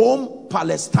within Rome,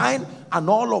 Palestine, and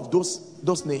all of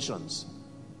those nations.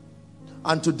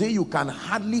 And today you can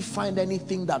hardly find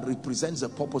anything that represents the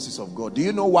purposes of God. Do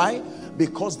you know why?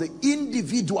 Because the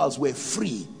individuals were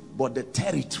free, but the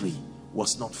territory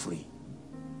was not free.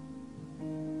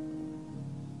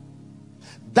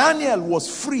 Daniel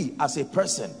was free as a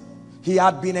person. He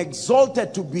had been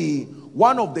exalted to be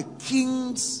one of the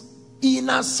king's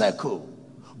inner circle,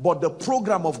 but the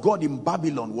program of God in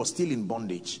Babylon was still in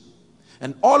bondage.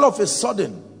 And all of a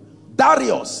sudden,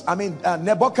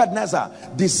 Nebuchadnezzar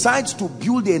decides to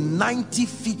build a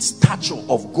 90-foot statue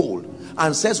of gold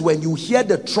and says, when you hear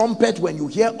the trumpet, when you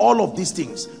hear all of these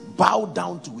things, bow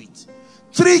down to it.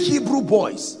 3 Hebrew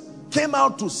boys came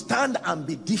out to stand and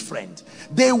be different.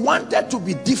 They wanted to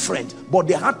be different, but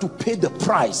they had to pay the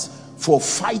price for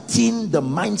fighting the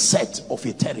mindset of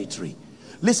a territory.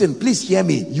 Listen, please hear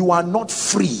me. You are not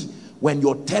free when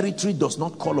your territory does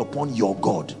not call upon your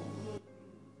God.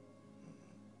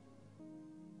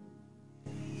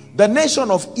 The nation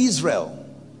of Israel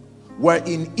were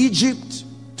in Egypt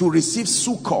to receive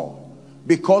succor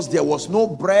because there was no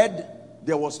bread,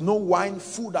 there was no wine,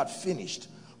 food had finished.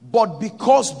 But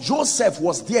because Joseph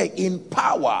was there in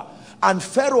power and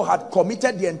Pharaoh had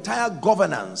committed the entire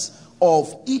governance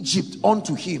of Egypt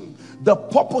unto him, the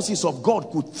purposes of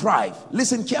God could thrive.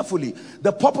 Listen carefully.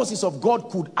 The purposes of God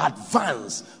could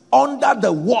advance under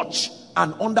the watch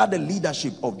and under the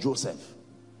leadership of Joseph.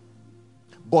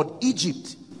 But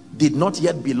Egypt did not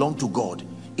yet belong to God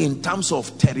in terms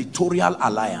of territorial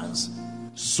alliance.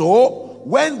 So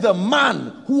when the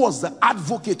man who was the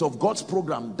advocate of God's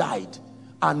program died,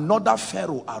 another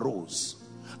Pharaoh arose.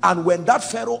 And when that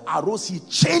Pharaoh arose, he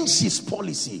changed his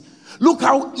policy. Look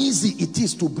how easy it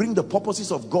is to bring the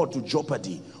purposes of God to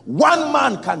jeopardy. One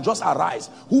man can just arise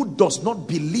who does not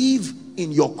believe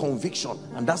in your conviction,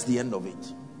 and that's the end of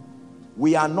it.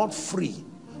 We are not free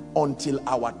until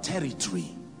our territory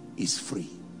is free.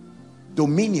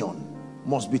 Dominion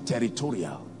must be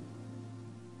territorial.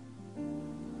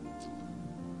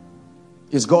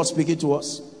 Is God speaking to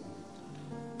us?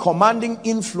 Commanding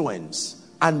influence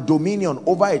and dominion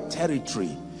over a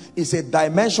territory is a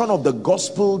dimension of the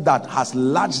gospel that has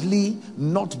largely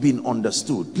not been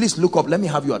understood. Please look up. Let me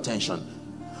have your attention.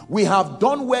 We have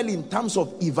done well in terms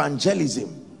of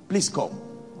evangelism. Please come.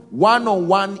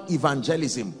 One-on-one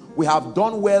evangelism. We have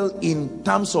done well in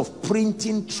terms of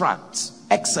printing tracts.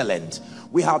 Excellent.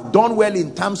 We have done well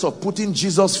in terms of putting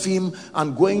Jesus film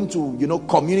and going to,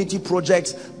 community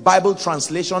projects, Bible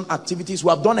translation activities. We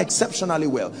have done exceptionally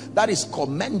well. That is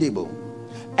commendable.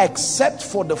 Except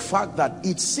for the fact that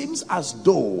it seems as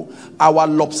though our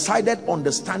lopsided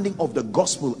understanding of the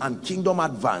gospel and kingdom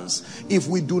advance, if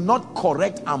we do not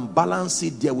correct and balance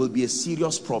it, there will be a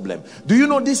serious problem. Do you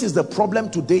know this is the problem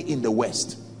today in the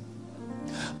West?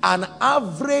 An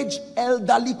average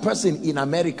elderly person in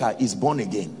America is born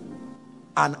again.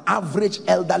 An average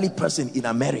elderly person in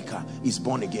America is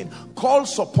born again,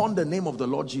 calls upon the name of the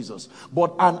Lord Jesus.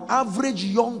 But an average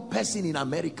young person in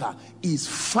America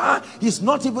is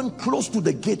not even close to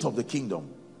the gate of the kingdom.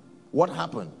 What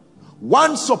happened?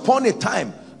 Once upon a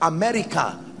time,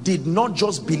 America did not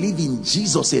just believe in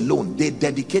Jesus alone. They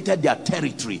dedicated their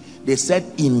territory. They said,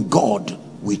 in God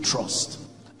we trust.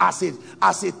 As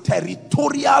a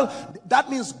territorial, That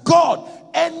means God,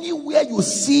 anywhere you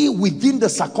see within the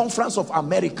circumference of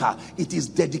America, it is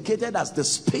dedicated as the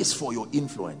space for your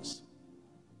influence.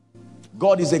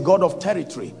 God is a God of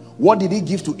territory. What did he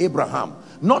give to Abraham?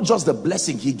 Not just the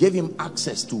blessing, he gave him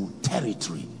access to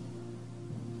territory.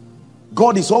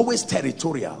 God is always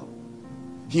territorial.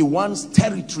 He wants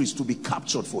territories to be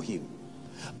captured for him.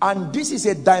 And this is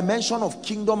a dimension of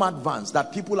kingdom advance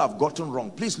that people have gotten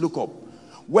wrong. Please look up.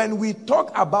 When we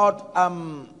talk about,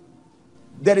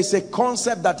 there is a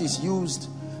concept that is used,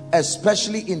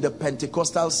 especially in the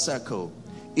Pentecostal circle.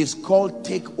 It's called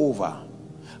takeover.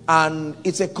 And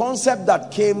it's a concept that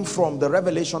came from the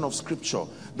revelation of scripture,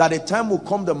 that a time will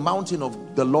come, the mountain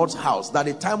of the Lord's house, that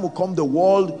a time will come, the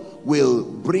world will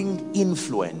bring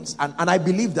influence. And I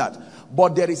believe that.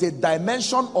 But there is a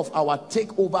dimension of our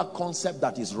takeover concept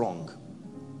that is wrong.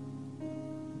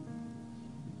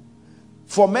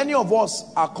 For many of us,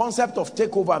 our concept of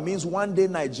takeover means one day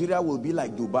Nigeria will be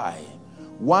like Dubai.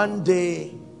 One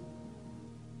day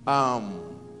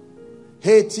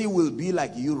Haiti will be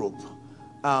like Europe.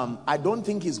 I don't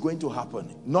think it's going to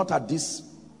happen. Not at this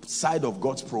side of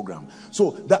God's program.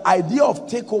 So the idea of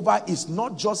takeover is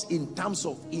not just in terms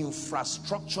of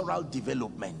infrastructural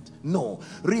development. No.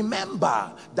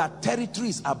 Remember that territory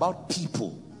is about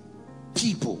people.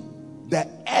 People. The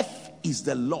earth is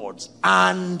the Lord's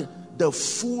and the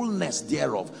fullness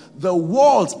thereof. The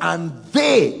worlds and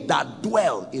they that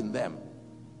dwell in them.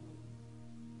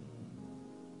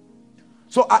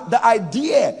 So the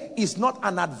idea is not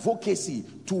an advocacy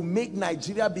to make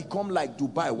Nigeria become like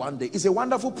Dubai one day. It's a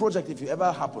wonderful project if it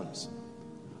ever happens.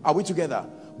 Are we together?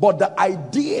 But the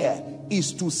idea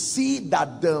is to see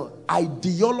that the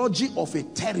ideology of a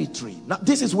territory. Now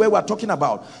this is where we're talking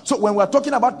about. So when we're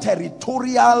talking about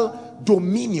territorial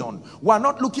dominion, we're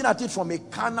not looking at it from a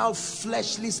carnal,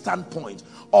 fleshly standpoint.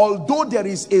 Although there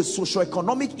is a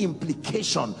socioeconomic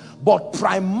implication, but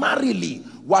primarily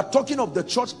we're talking of the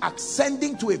church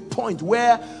ascending to a point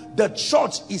where the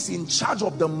church is in charge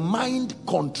of the mind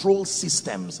control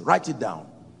systems. Write it down.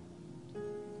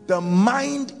 The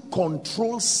mind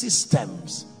control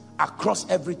systems across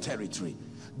every territory.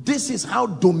 This is how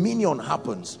dominion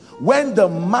happens. When the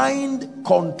mind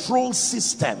control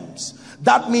systems,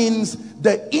 that means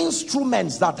the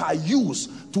instruments that are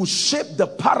used to shape the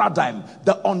paradigm,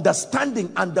 the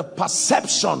understanding and the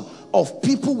perception of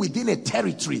people within a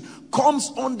territory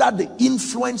comes under the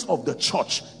influence of the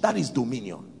church. That is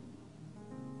dominion.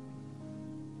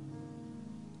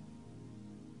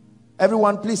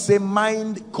 Everyone please say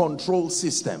mind control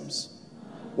systems.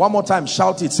 One more time,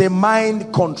 shout it. Say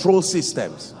mind control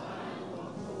systems.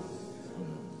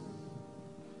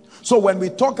 So when we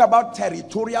talk about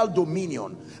territorial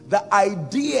dominion, the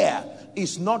idea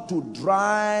is not to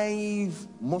drive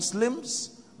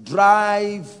Muslims,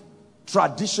 drive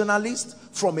traditionalists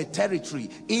from a territory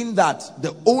in that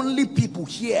the only people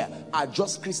here are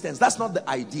just Christians. That's not the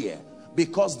idea,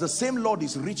 because the same Lord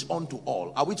is rich unto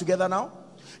all. Are we together now?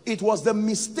 It was the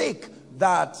mistake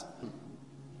that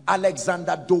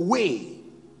Alexander Dewey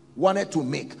wanted to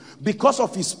make because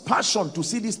of his passion to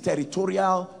see this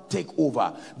territorial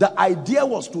takeover. The idea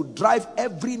was to drive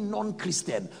every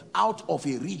non-Christian out of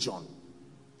a region,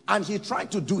 and he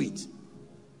tried to do it.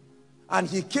 And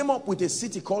he came up with a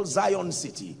city called Zion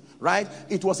City, right?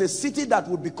 It was a city that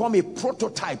would become a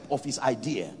prototype of his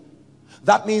idea.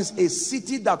 That means a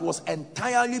city that was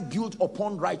entirely built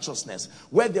upon righteousness,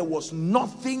 where there was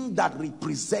nothing that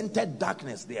represented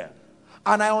darkness there.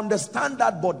 And I understand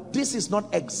that, but this is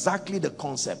not exactly the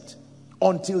concept.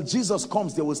 Until Jesus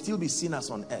comes, there will still be sinners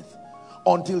on earth.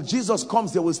 Until Jesus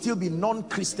comes, there will still be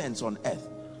non-Christians on earth.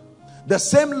 The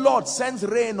same Lord sends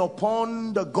rain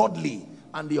upon the godly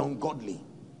and the ungodly.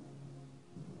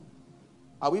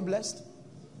 Are we blessed?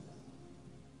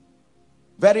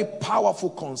 Very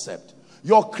powerful concept.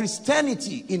 Your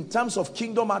Christianity in terms of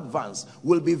kingdom advance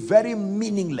will be very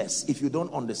meaningless if you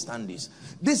don't understand this.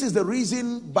 This is the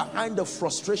reason behind the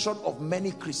frustration of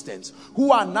many Christians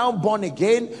who are now born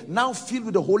again, now filled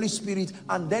with the Holy Spirit,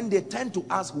 and then they tend to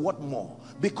ask what more?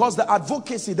 Because the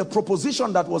advocacy, the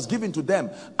proposition that was given to them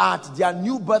at their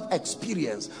new birth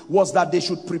experience was that they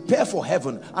should prepare for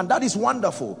heaven, and that is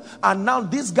wonderful. And now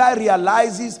this guy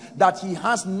realizes that he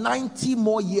has 90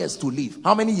 more years to live.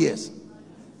 How many years?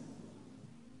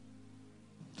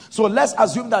 So let's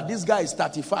assume that this guy is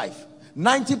 35.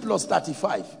 90 plus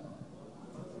 35.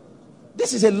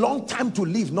 This is a long time to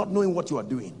live not knowing what you are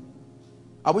doing.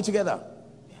 Are we together?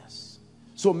 Yes.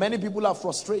 So many people are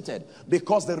frustrated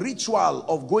because the ritual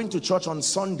of going to church on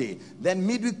Sunday, then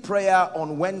midweek prayer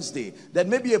on Wednesday, then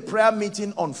maybe a prayer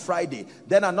meeting on Friday,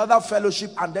 then another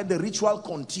fellowship, and then the ritual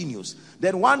continues.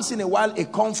 Then once in a while a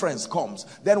conference comes,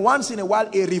 then once in a while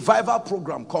a revival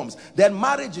program comes, then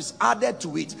marriage is added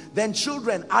to it, then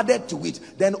children added to it,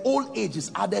 then old age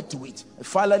is added to it. It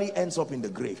finally ends up in the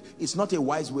grave. It's not a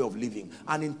wise way of living.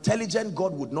 An intelligent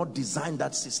God would not design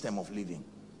that system of living.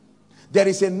 There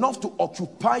is enough to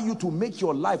occupy you to make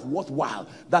your life worthwhile,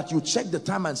 that you check the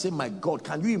time and say, my God,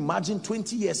 can you imagine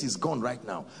 20 years is gone right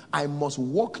now? I must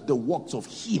walk the works of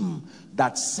him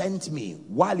that sent me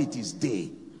while it is day.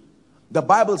 The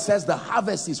Bible says the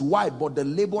harvest is wide, but the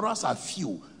laborers are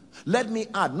few. Let me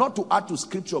add, not to add to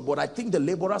scripture, but I think the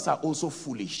laborers are also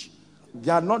foolish.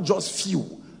 They are not just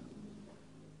few.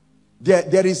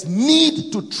 There is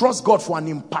need to trust God for an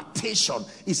impartation.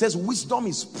 He says wisdom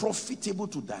is profitable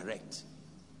to direct.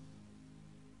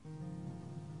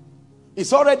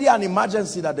 It's already an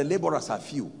emergency that the laborers are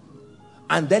few.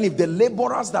 And then if the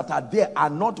laborers that are there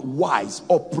are not wise,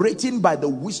 operating by the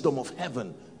wisdom of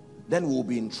heaven, then we'll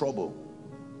be in trouble.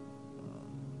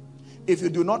 If you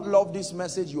do not love this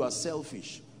message, you are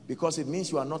selfish. Because it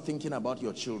means you are not thinking about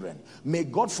your children. May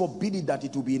God forbid it that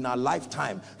it will be in our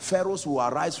lifetime. Pharaohs will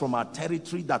arise from our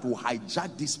territory that will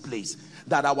hijack this place.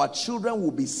 That our children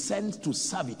will be sent to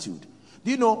servitude.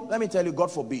 Do you know, let me tell you,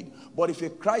 God forbid. But if a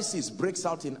crisis breaks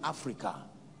out in Africa,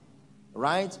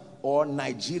 right, or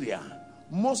Nigeria,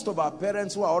 most of our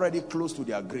parents who are already close to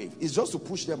their grave, it's just to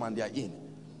push them and they are in.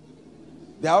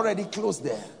 They are already close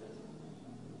there.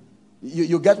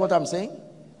 You get what I'm saying?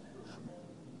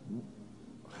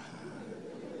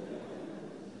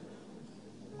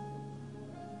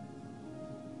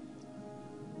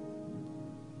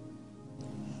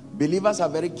 Believers are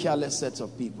very careless sets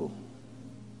of people.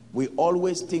 We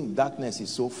always think darkness is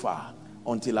so far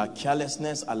until our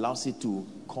carelessness allows it to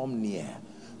come near.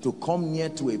 To come near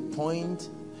to a point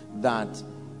that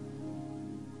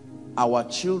our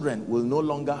children will no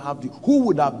longer have the... Who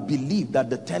would have believed that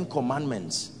the 10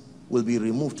 commandments will be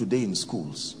removed today in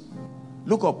schools?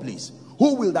 Look up, please.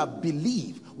 Who will have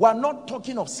believed? We're not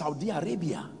talking of Saudi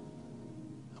Arabia.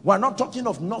 We're not talking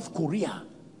of North Korea.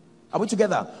 Are we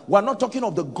together? We're not talking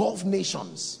of the Gulf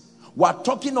nations. We're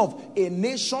talking of a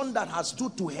nation that has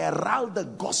stood to herald the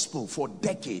gospel for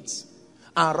decades.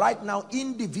 And right now,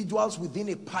 individuals within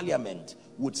a parliament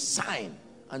would sign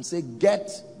and say, get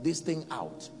this thing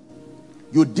out.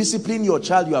 You discipline your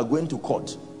child, you are going to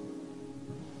court.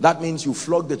 That means you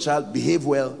flog the child, behave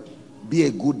well, be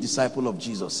a good disciple of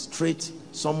Jesus. Straight,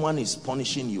 someone is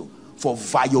punishing you for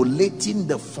violating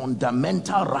the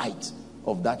fundamental right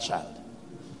of that child.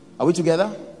 Are we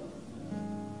together?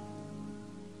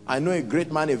 I know a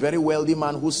great man, a very wealthy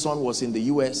man whose son was in the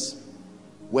US.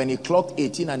 When he clocked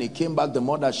 18 and he came back, the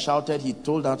mother shouted, he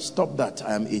told her, stop that,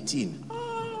 I am 18.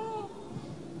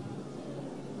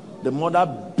 The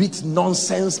mother beat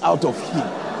nonsense out of him.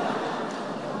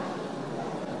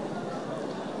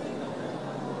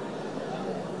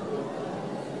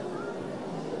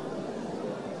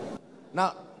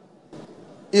 Now,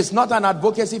 it's not an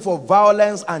advocacy for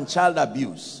violence and child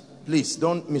abuse. Please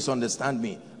don't misunderstand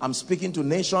me. I'm speaking to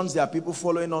nations. There are people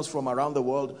following us from around the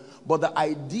world. But the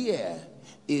idea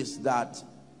is that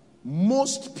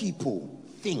most people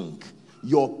think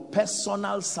your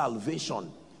personal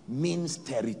salvation means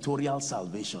territorial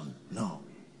salvation. No.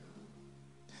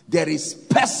 There is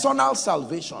personal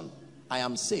salvation. I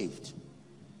am saved.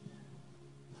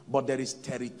 But there is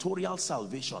territorial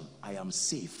salvation. I am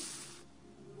safe.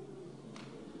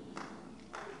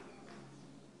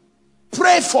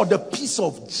 Pray for the peace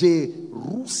of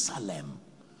Jerusalem,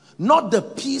 not the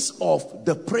peace of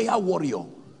the prayer warrior.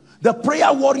 The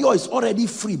prayer warrior is already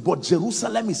free, but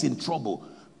Jerusalem is in trouble.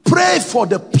 Pray for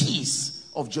the peace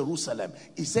of Jerusalem.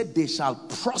 He said, they shall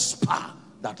prosper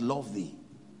that love thee.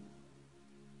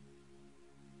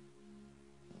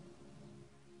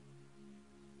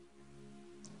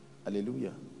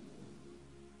 Hallelujah.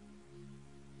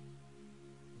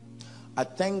 I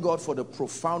thank God for the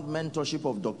profound mentorship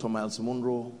of Dr. Miles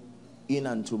Monroe in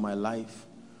and to my life.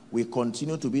 We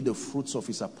continue to be the fruits of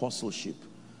his apostleship,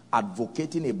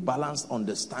 advocating a balanced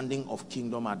understanding of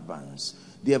kingdom advance.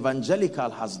 The evangelical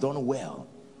has done well.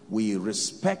 We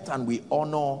respect and we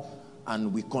honor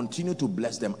and we continue to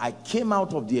bless them. I came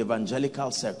out of the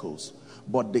evangelical circles,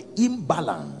 but the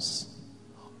imbalance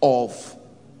of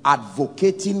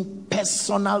advocating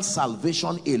personal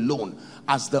salvation alone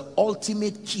as the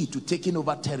ultimate key to taking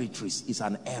over territories is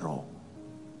an error.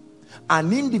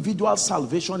 An individual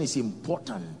salvation is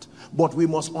important, but we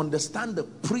must understand the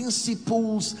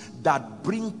principles that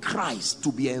bring Christ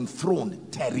to be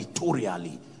enthroned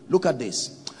territorially. Look at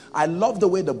this. I love the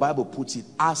way the Bible puts it.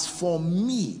 As for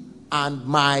me and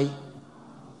my,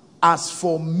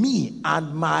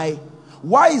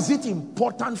 why is it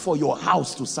important for your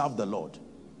house to serve the Lord?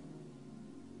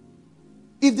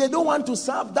 If they don't want to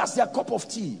serve, that's their cup of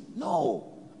tea. No.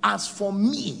 As for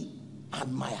me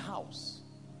and my house.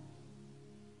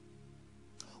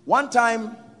 One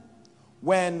time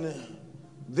when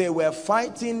they were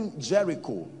fighting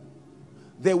Jericho,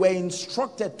 they were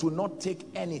instructed to not take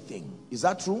anything. Is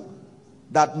that true?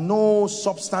 That no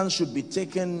substance should be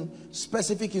taken.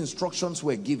 Specific instructions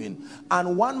were given.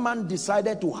 And one man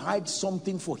decided to hide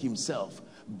something for himself.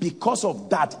 Because of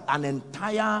that, an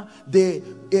entire,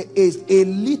 a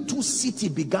little city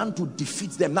began to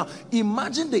defeat them. Now,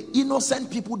 imagine the innocent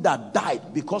people that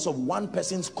died because of one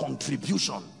person's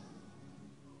contribution.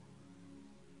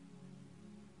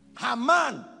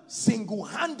 Haman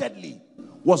single-handedly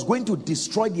was going to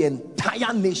destroy the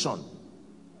entire nation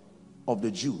of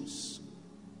the Jews.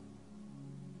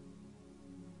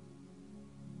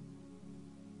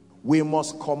 We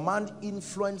must command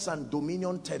influence and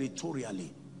dominion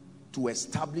territorially to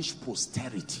establish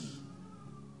posterity.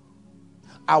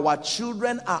 Our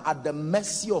children are at the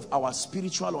mercy of our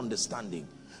spiritual understanding.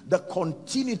 The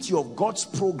continuity of God's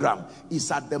program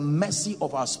is at the mercy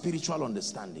of our spiritual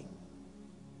understanding.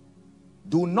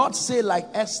 Do not say like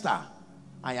Esther,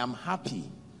 I am happy,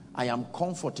 I am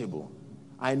comfortable,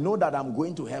 I know that I'm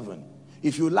going to heaven.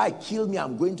 If you like, kill me,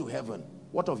 I'm going to heaven.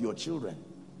 What of your children?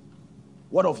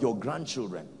 What of your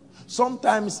grandchildren?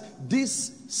 Sometimes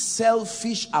this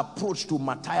selfish approach to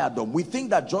martyrdom, we think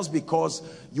that just because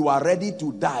you are ready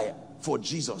to die for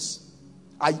Jesus,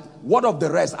 what of the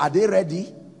rest? Are they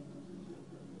ready?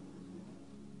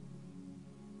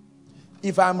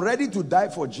 If I'm ready to die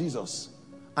for Jesus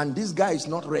and this guy is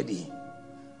not ready,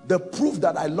 the proof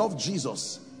that I love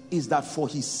Jesus is that for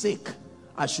his sake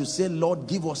I should say, Lord,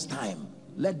 give us time.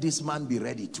 Let this man be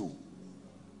ready too.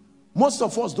 Most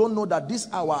of us don't know that this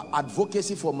our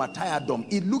advocacy for martyrdom,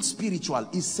 it looks spiritual,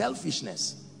 it's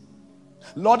selfishness.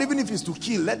 Lord, even if it's to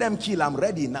kill, let them kill, I'm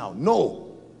ready now.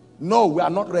 No, we are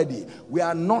not ready. We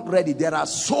are not ready. There are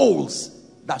souls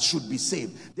that should be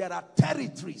saved. There are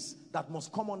territories that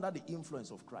must come under the influence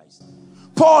of Christ.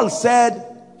 Paul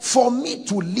said, for me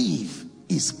to live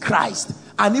is Christ,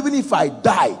 and even if I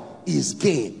die is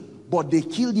gain. But they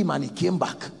killed him and he came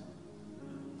back.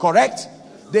 Correct?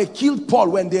 They killed Paul.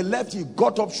 When they left, he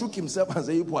got up, shook himself and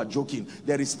said, you people are joking.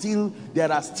 There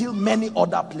are still many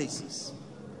other places.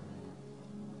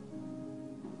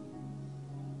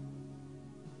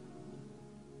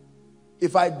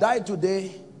 If I die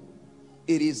today,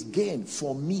 it is gain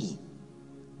for me,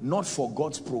 not for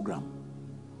God's program.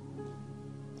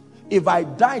 If I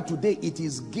die today, it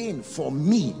is gain for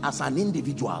me as an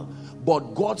individual, but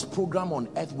God's program on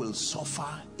earth will suffer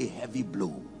a heavy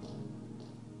blow.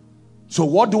 So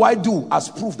what do I do as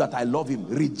proof that I love him?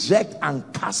 Reject and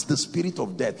cast the spirit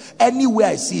of death anywhere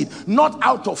I see it, not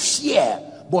out of fear,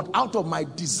 but out of my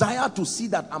desire to see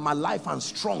that I'm alive and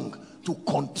strong to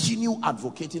continue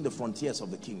advocating the frontiers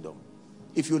of the kingdom.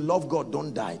 If you love God,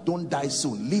 don't die. Don't die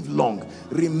soon. Live long.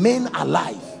 Remain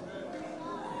alive.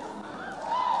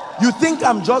 You think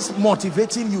I'm just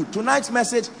motivating you? Tonight's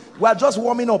message, we're just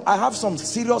warming up. I have some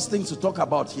serious things to talk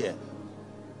about here.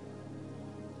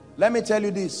 Let me tell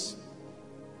you this.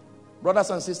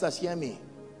 Brothers and sisters, hear me.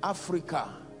 Africa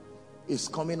is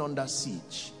coming under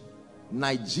siege.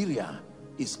 Nigeria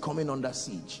is coming under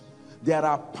siege. There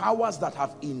are powers that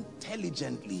have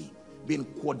intelligently been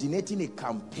coordinating a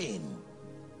campaign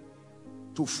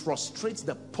to frustrate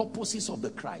the purposes of the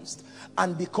Christ.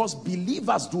 And because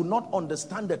believers do not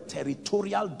understand the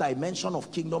territorial dimension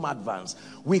of kingdom advance,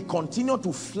 we continue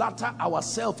to flatter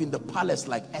ourselves in the palace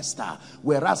like Esther,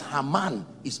 whereas Haman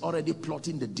is already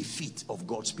plotting the defeat of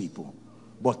God's people.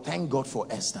 But thank God for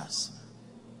Esther's.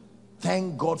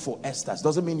 Thank God for Esther's.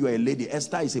 Doesn't mean you're a lady.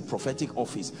 Esther is a prophetic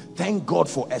office. Thank God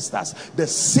for Esther's. The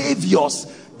saviors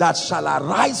that shall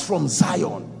arise from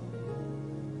Zion.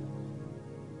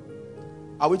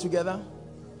 Are we together?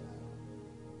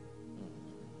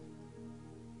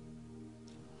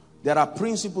 There are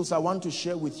principles I want to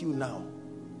share with you now.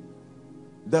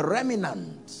 The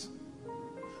remnant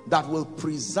that will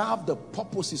preserve the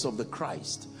purposes of the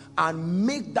Christ and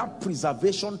make that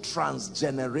preservation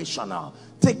transgenerational.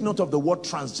 Take note of the word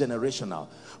transgenerational.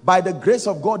 By the grace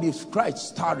of God, if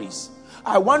Christ tarries,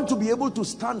 I want to be able to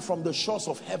stand from the shores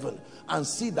of heaven and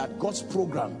see that God's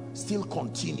program still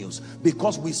continues,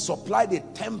 because we supplied a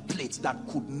template that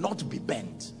could not be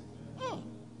bent.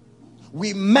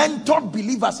 We mentored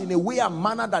believers in a way and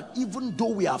manner that even though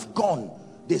we have gone,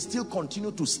 they still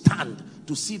continue to stand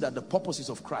to see that the purposes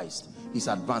of Christ is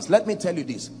advanced. Let me tell you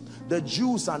this. The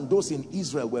Jews and those in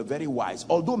Israel were very wise.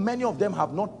 Although many of them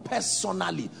have not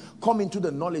personally come into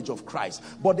the knowledge of Christ,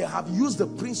 but they have used the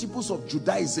principles of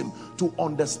Judaism to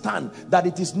understand that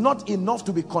it is not enough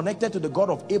to be connected to the God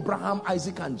of Abraham,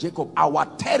 Isaac, and Jacob. Our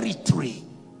territory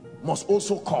must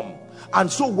also come.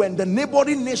 And so when the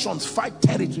neighboring nations fight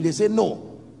territory, they say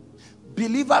no.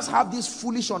 Believers have this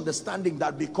foolish understanding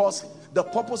that because the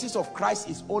purposes of Christ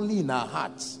is only in our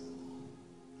hearts.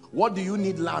 What do you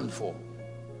need land for?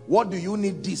 What do you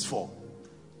need this for?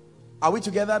 Are we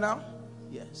together now?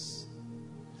 Yes.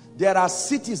 There are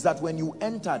cities that when you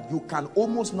entered, you can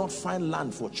almost not find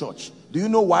land for church. Do you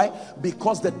know why?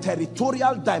 Because the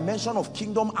territorial dimension of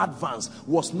kingdom advance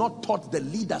was not taught the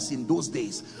leaders in those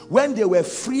days. When they were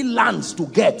free lands to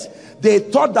get, they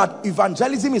thought that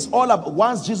evangelism is all about,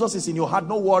 once Jesus is in your heart,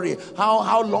 no worry,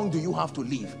 how long do you have to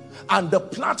live? And the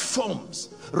platforms,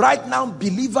 right now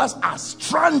believers are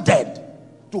stranded.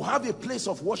 To have a place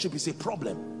of worship is a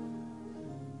problem.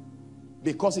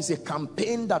 Because it's a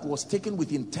campaign that was taken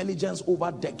with intelligence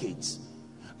over decades.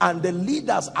 And the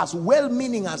leaders, as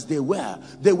well-meaning as they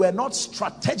were not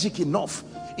strategic enough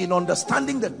in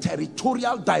understanding the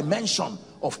territorial dimension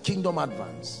of kingdom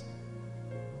advance.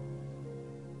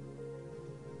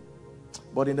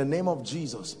 But in the name of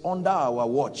Jesus, under our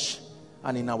watch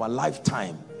and in our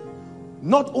lifetime,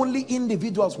 not only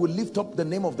individuals will lift up the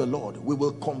name of the Lord, we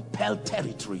will compel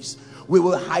territories. We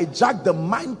will hijack the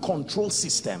mind control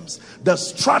systems, the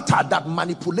strata that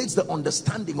manipulates the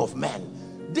understanding of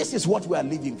men. This is what we are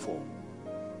living for.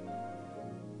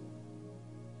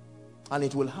 And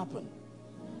it will happen.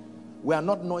 We are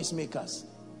not noisemakers.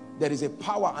 There is a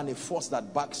power and a force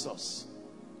that backs us.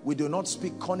 We do not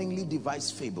speak cunningly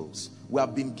devised fables. We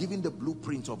have been given the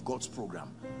blueprint of God's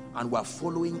program and we are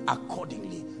following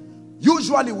accordingly.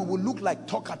 Usually we will look like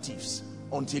talkatives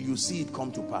until you see it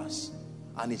come to pass.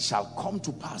 And it shall come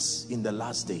to pass in the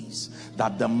last days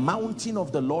that the mountain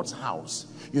of the Lord's house,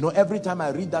 you know, every time I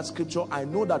read that scripture, I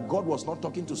know that God was not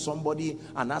talking to somebody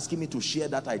and asking me to share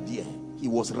that idea. He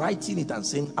was writing it and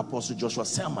saying, Apostle Joshua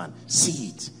Selman, see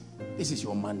it. This is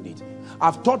your mandate.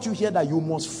 I've taught you here that you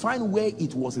must find where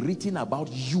it was written about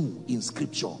you in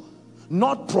scripture.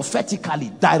 Not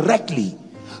prophetically, directly.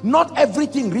 Not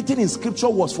everything written in scripture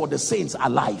was for the saints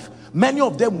alive. Many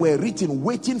of them were written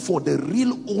waiting for the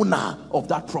real owner of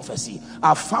that prophecy.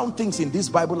 I found things in this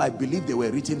Bible I believe they were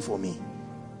written for me.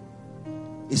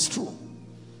 It's true.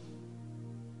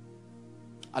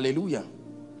 Hallelujah.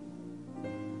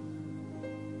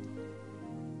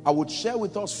 I would share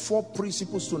with us 4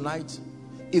 principles tonight.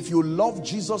 If you love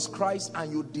Jesus Christ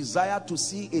and you desire to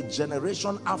see a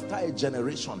generation after a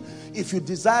generation, if you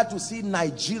desire to see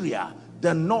Nigeria,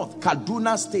 the North,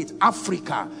 Kaduna State,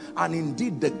 Africa, and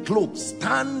indeed the globe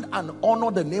stand and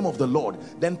honor the name of the Lord,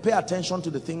 then pay attention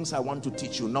to the things I want to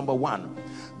teach you. Number 1,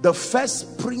 the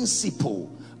first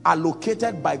principle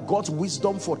allocated by God's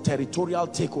wisdom for territorial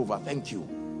takeover, thank you,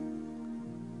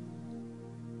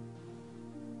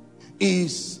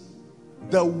 is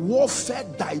the warfare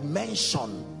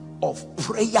dimension of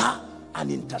prayer and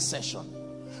intercession.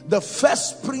 The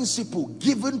first principle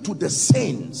given to the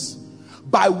saints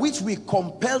by which we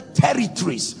compel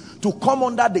territories to come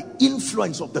under the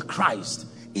influence of the Christ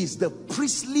is the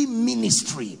priestly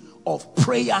ministry of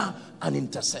prayer and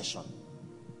intercession.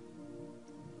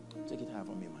 Take it high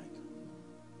from me,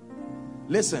 Mike.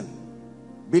 Listen,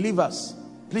 believers,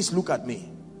 please look at me.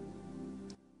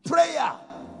 Prayer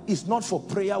is not for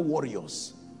prayer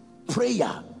warriors.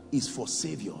 Prayer is for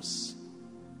saviors.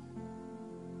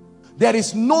 There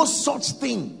is no such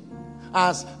thing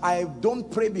as I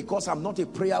don't pray because I'm not a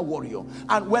prayer warrior.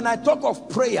 And when I talk of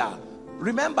prayer,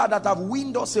 remember that I've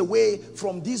weaned us away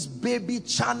from this baby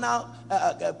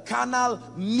carnal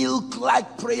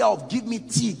milk-like prayer of give me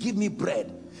tea, give me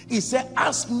bread. He said,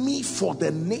 ask me for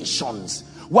the nations.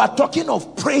 We're talking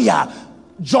of prayer.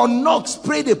 John Knox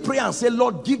prayed a prayer and said,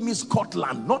 Lord, give me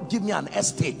Scotland, not give me an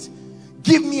estate.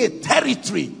 Give me a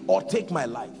territory or take my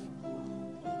life.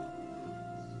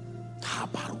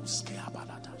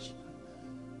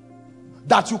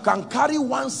 That you can carry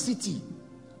one city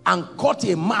and cut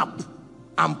a map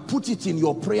and put it in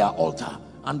your prayer altar,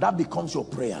 and that becomes your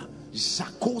prayer.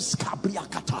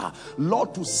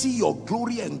 Lord, to see your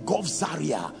glory engulf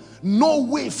Zaria. No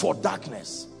way for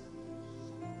darkness.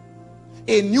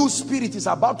 A new spirit is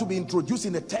about to be introduced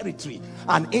in a territory,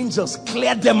 and angels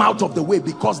clear them out of the way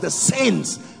because the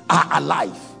saints are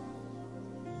alive.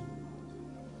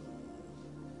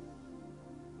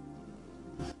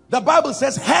 The Bible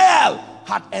says hell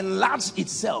had enlarged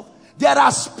itself. There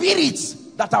are spirits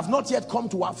that have not yet come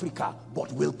to Africa,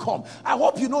 but will come. I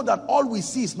hope you know that all we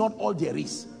see is not all there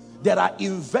is. There are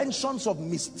inventions of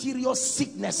mysterious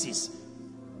sicknesses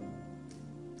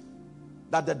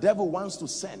that the devil wants to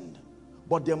send.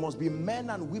 But there must be men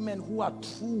and women who are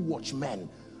true watchmen.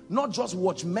 Not just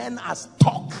watchmen as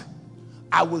talk.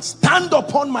 I will stand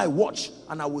upon my watch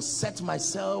and I will set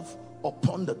myself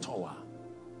upon the tower.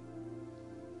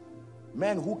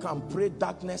 Men who can pray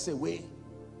darkness away.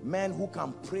 Men who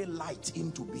can pray light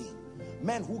into being.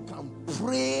 Men who can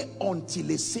pray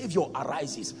until a savior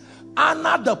arises.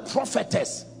 Anna the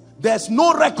prophetess, there's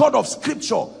no record of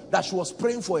scripture that she was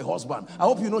praying for a husband. I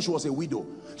hope you know she was a widow.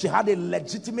 She had a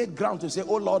legitimate ground to say,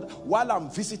 oh Lord, while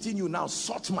I'm visiting you now,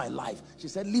 sort my life. She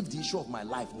said, leave the issue of my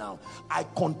life now. I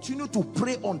continue to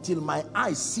pray until my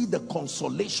eyes see the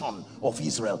consolation of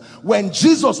Israel. When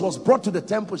Jesus was brought to the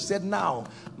temple, she said, now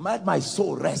let my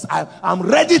soul rest. I'm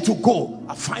ready to go.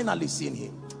 I've finally seen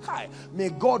him. Hi. May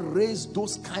God raise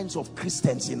those kinds of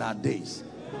Christians in our days.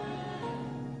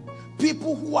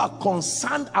 People who are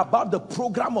concerned about the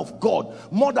program of God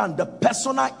more than the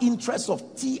personal interests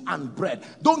of tea and bread.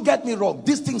 Don't get me wrong,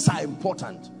 these things are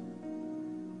important.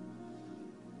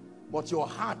 But your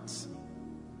heart,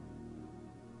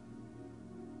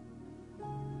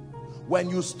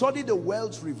 when you study the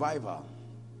Welsh revival,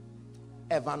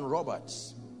 Evan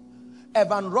Roberts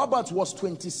was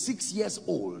 26 years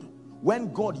old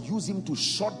when God used him to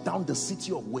shut down the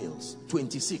city of Wales.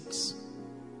 26.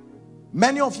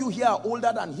 Many of you here are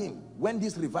older than him when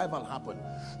this revival happened.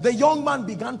 The young man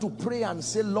began to pray and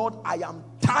say, Lord, I am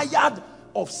tired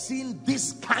of seeing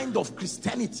this kind of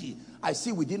Christianity I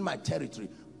see within my territory.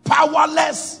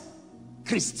 Powerless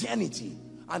Christianity.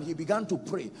 And he began to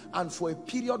pray. And for a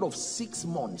period of 6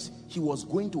 months, he was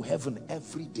going to heaven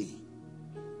every day.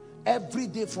 Every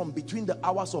day from between the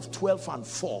hours of 12 and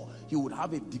 4, he would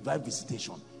have a divine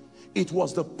visitation. It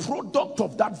was the product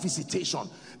of that visitation.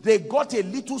 They got a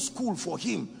little school for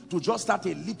him to just start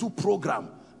a little program.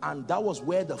 And that was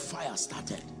where the fire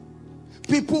started.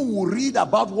 People will read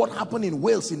about what happened in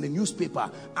Wales in the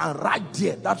newspaper. And right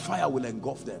there, that fire will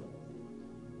engulf them.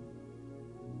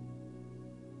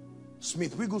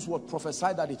 Smith Wigglesworth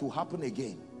prophesied that it will happen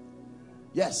again.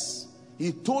 Yes.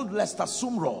 He told Lester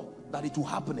Sumrall that it will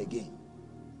happen again.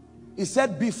 He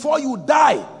said, before you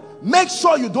die, make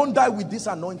sure you don't die with this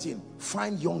anointing.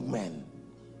 Find young men.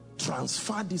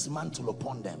 Transfer this mantle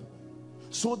upon them.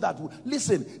 So that,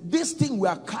 listen, this thing we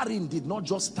are carrying did not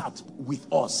just start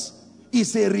with us.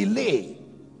 It's a relay.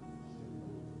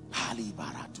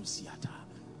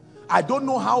 I don't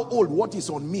know how old what is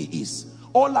on me is.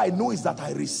 All I know is that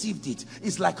I received it.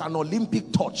 It's like an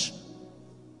Olympic torch.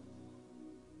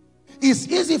 It's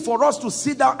easy for us to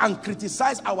sit down and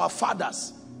criticize our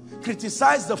fathers.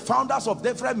 Criticize the founders of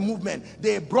different movements.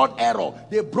 They brought error,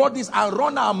 they brought this, and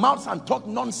run our mouths and talk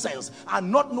nonsense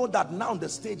and not know that now the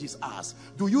stage is ours.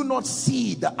 Do you not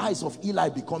see the eyes of Eli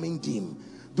becoming dim?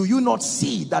 Do you not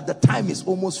see that the time is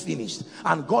almost finished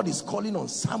and God is calling on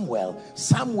Samuel?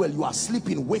 Samuel, you are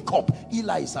sleeping, wake up.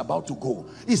 Eli is about to go.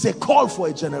 It's a call for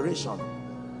a generation.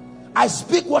 I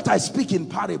speak what I speak in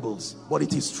parables, but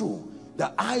it is true.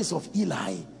 The eyes of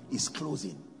Eli is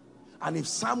closing. And if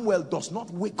Samuel does not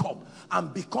wake up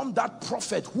and become that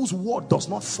prophet whose word does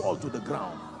not fall to the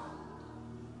ground.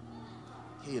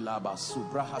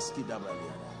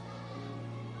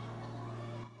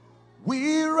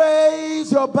 We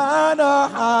raise your banner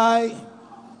high.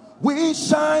 We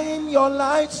shine your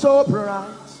light so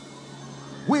bright.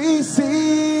 We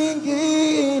sing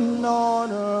in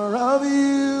honor of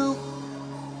you.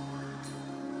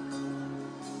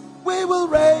 We will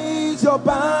raise your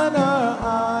banner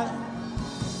high.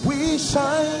 We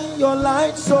shine your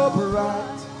light so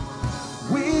bright.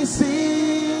 We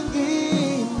sing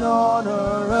in honor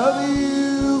of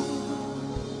you.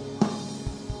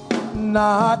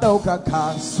 Na dauka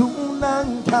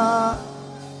kasunanka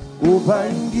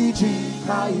ubangiji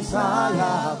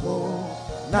kaisaya bo.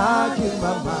 Na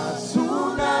kimama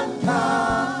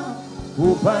sunanka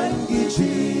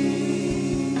ubangiji.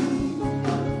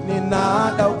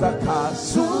 Nina dauka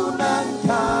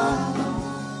kasunanka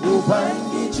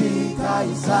ubangiji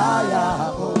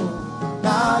kaisaya bo.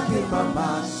 Na kimama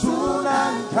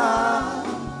sunanka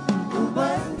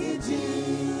ubangiji.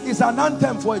 It's an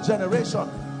anthem for a generation.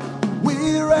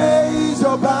 We raise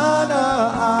your banner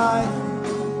high.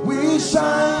 We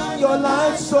shine your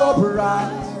light so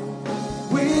bright.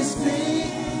 We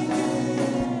sing.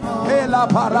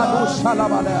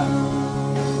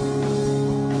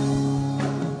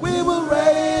 We will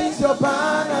raise your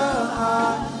banner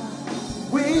high.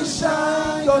 We We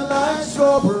shine your light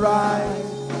so bright.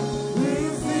 We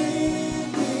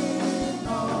sing in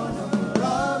honor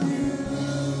of you.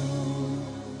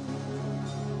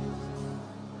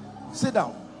 Sit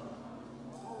down.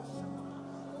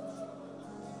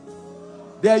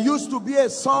 There used to be a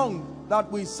song that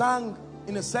we sang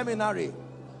in a seminary,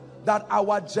 that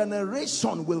our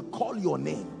generation will call your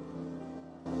name.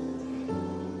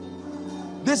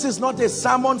 This is not a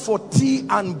sermon for tea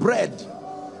and bread.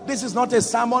 This is not a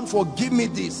sermon for give me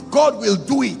this. God will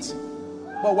do it.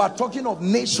 But we're talking of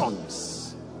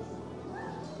nations.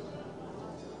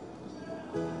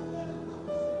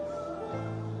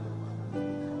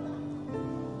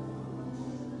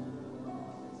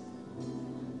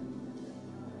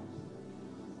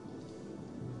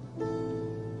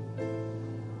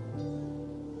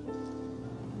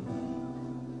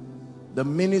 The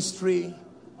ministry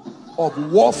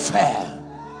of warfare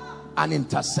and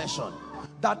intercession,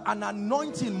 that an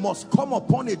anointing must come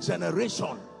upon a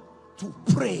generation to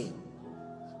pray,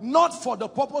 not for the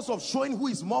purpose of showing who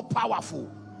is more powerful.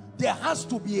 There has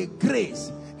to be a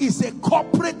grace. It's a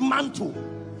corporate mantle.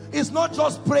 It's not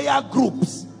just prayer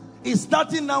groups. It's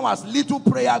starting now as little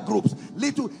prayer groups.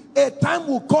 A time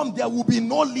will come, there will be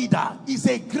no leader. It's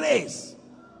a grace.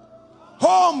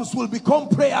 Homes will become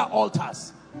prayer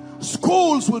altars.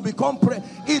 Schools will become prayer.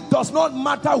 It does not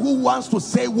matter who wants to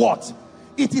say what.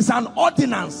 It is an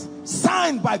ordinance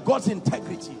signed by God's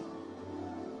integrity.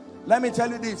 Let me tell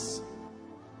you this.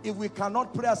 If we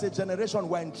cannot pray as a generation,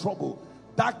 we're in trouble.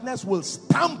 Darkness will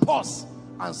stamp us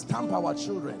and stamp our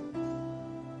children.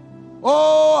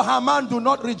 Oh, Haman, do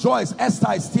not rejoice.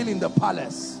 Esther is still in the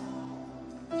palace.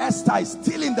 Esther is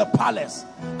still in the palace,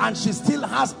 and she still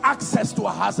has access to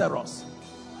Ahasuerus.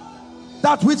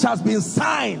 That which has been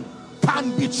signed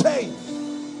can be changed.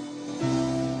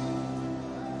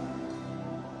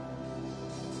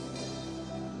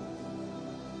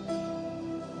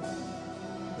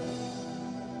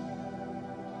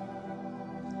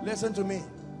 Listen to me.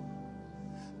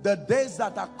 The days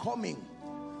that are coming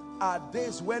are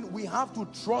days when we have to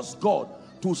trust God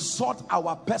to sort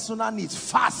our personal needs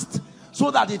fast, so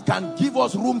that it can give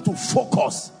us room to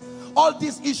focus. All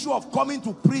this issue of coming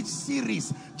to preach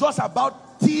series just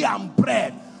about tea and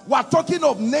bread, we're talking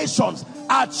of nations.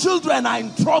 Our children are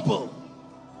in trouble.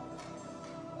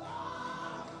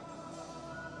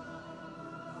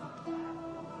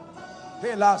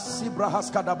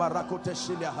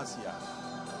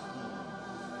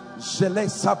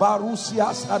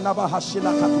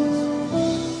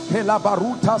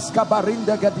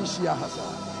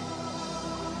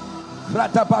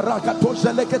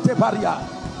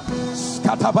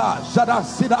 Skataba jada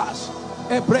sidash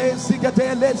ebre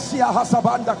sigete lesia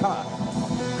hasabandaka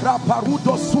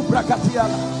kraparudo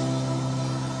subrakatiala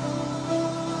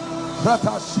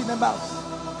rata shinemas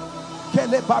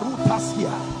kele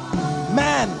barutaskia.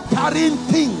 Man carrying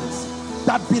things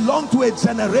that belong to a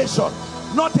generation,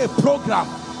 not a program,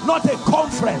 not a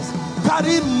conference,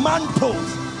 carrying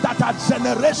mantles that are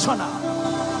generational.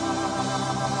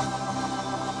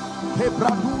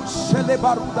 Hebradu shele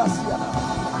barudasiala.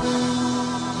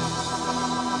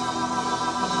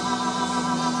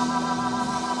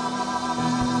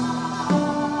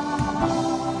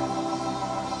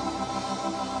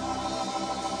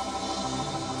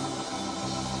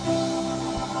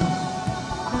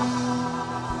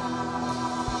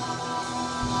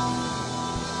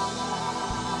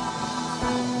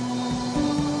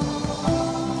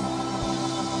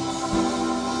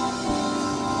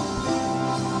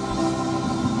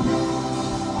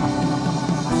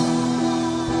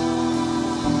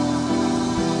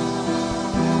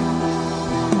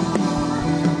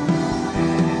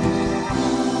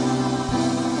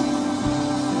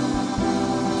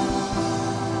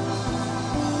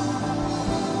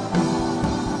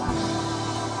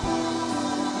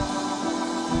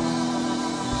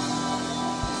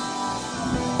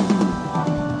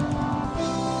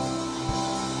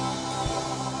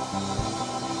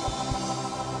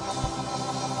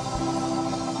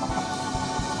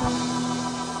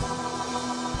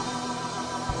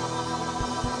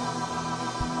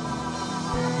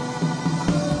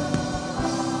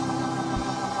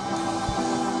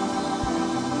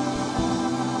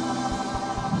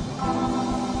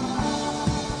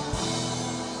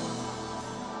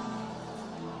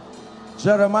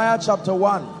 Jeremiah chapter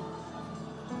 1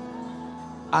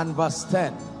 and verse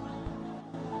 10.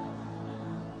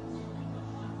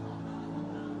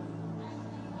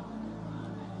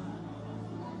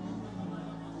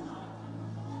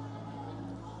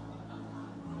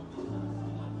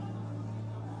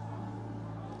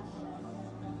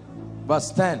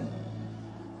 Verse 10.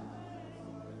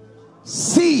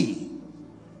 See,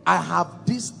 I have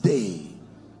this day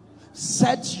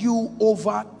set you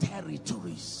over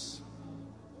territories,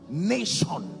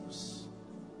 nations,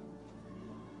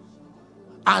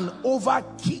 and over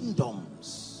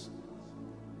kingdoms,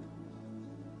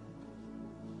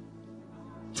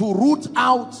 to root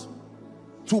out,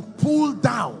 to pull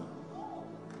down,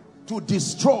 to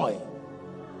destroy,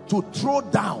 to throw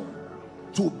down,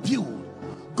 to build.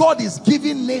 God is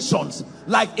giving nations,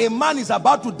 like a man is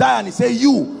about to die and he say,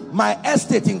 you, my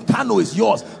estate in Kano is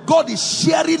yours. God is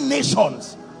sharing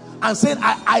nations and saying,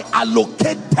 I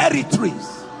allocate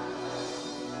territories.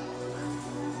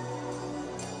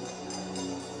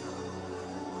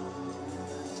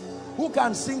 Who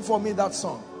can sing for me that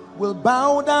song? We'll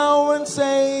bow down and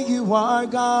say you are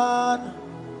God.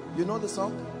 You know the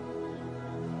song?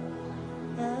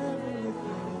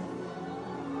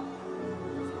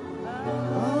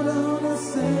 Bow down and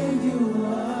say you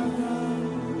are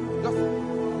God.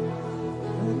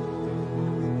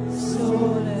 So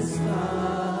let's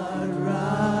start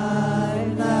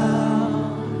right now.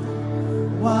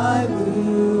 Why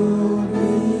would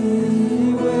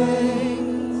we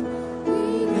wait?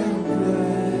 We can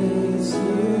praise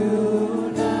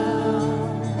you now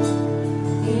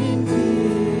in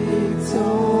victory.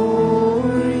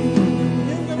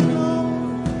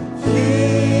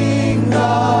 King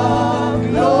of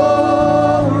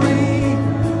glory,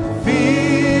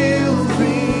 fill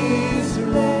this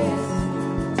place.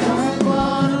 I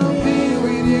wanna be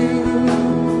with you.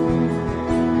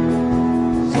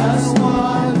 Just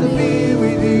want to be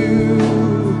with you.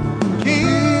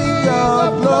 King of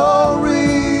glory,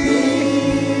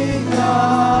 King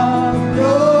of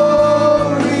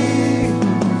glory,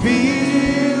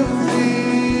 fill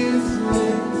this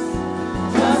place.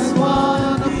 Just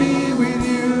wanna be with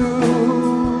you.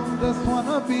 Just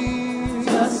wanna be.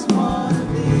 Just wanna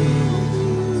be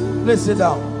with you. Let's sit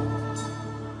down.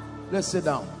 Let's sit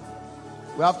down.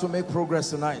 We have to make progress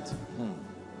tonight.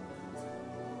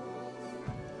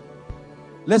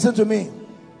 Listen to me.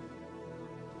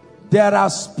 There are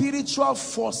spiritual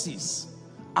forces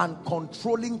and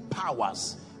controlling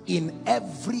powers in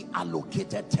every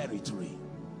allocated territory.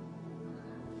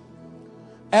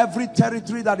 Every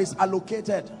territory that is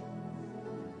allocated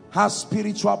has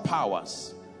spiritual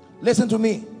powers. Listen to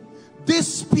me. These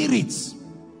spirits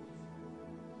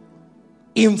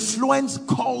influence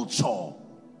culture.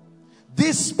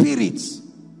 These spirits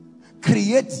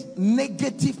create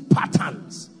negative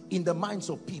patterns in the minds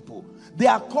of people. They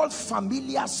are called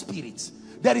familiar spirits.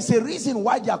 There is a reason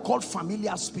why they are called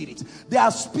familiar spirits. They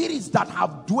are spirits that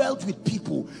have dwelt with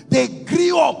people. They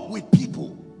grew up with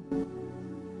people.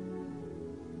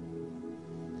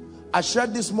 I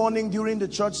shared this morning during the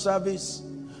church service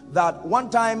that one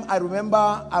time I remember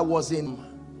I was in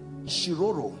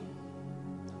Shiroro.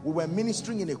 We were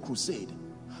ministering in a crusade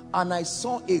and I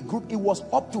saw a group. It was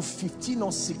up to 15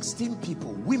 or 16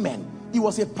 people, women. It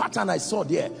was a pattern I saw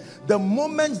there. The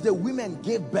moment the women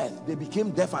gave birth, they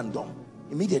became deaf and dumb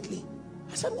immediately.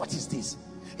 I said, what is this?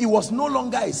 It was no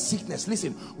longer a sickness.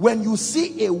 Listen, when you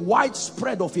see a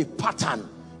widespread of a pattern,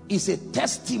 it's a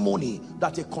testimony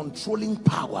that a controlling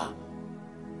power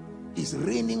is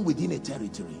reigning within a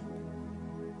territory.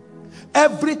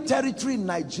 Every territory in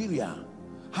Nigeria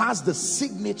has the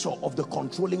signature of the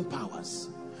controlling powers.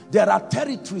 There are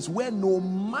territories where no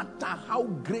matter how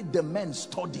great the men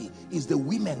study, it's the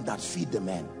women that feed the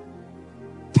men.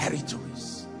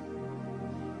 Territories.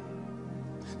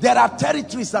 There are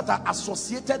territories that are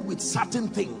associated with certain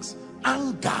things.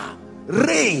 Anger,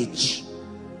 rage.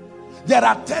 There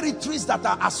are territories that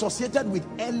are associated with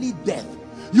early death.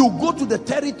 You go to the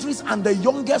territories and the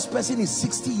youngest person is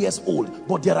 60 years old,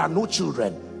 but there are no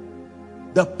children.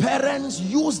 The parents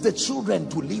use the children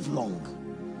to live long.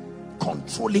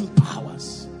 Controlling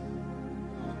powers.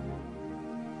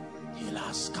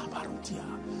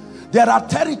 There are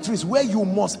territories where you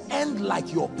must end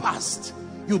like your past.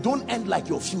 You don't end like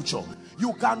your future.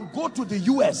 You can go to the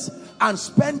US and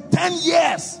spend 10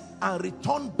 years and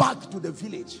return back to the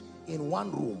village in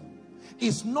one room.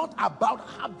 It's not about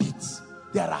habits.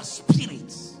 There are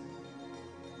spirits.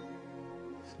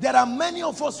 There are many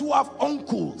of us who have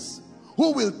uncles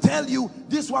who will tell you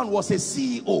this one was a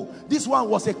CEO, this one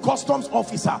was a customs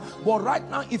officer, but right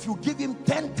now if you give him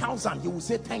 10,000 he will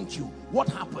say thank you. What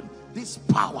happened? These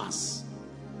powers.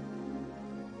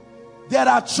 There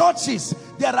are churches,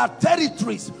 there are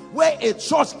territories where a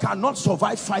church cannot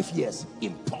survive 5 years.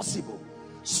 Impossible.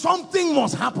 Something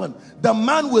must happen. The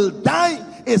man will die,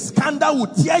 a scandal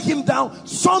will tear him down,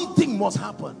 something must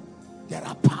happen. There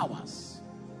are powers.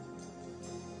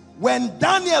 When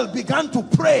Daniel began to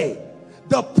pray,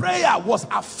 the prayer was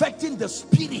affecting the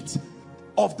spirit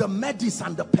of the Medes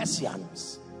and the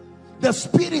Persians, the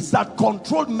spirits that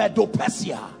controlled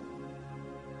Medo-Persia.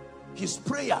 His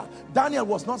prayer, Daniel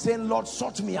was not saying, Lord,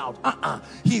 sort me out.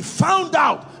 He found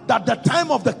out that the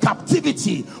time of the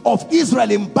captivity of Israel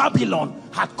in Babylon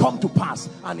had come to pass,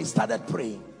 and he started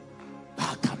praying.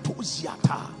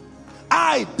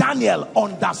 I, Daniel,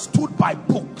 understood by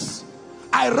books.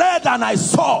 I read and I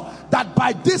saw that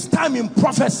by this time in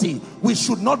prophecy, we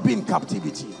should not be in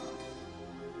captivity.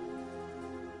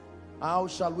 How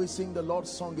shall we sing the Lord's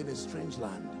song in a strange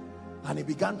land? And he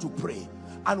began to pray.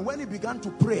 And when he began to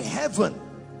pray, heaven,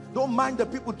 don't mind the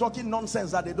people talking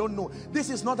nonsense that they don't know. This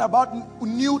is not about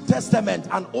New Testament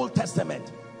and Old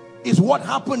Testament. It's what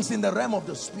happens in the realm of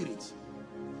the spirit.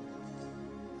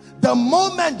 The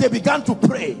moment they began to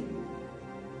pray,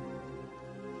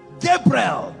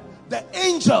 Gabriel, the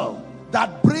angel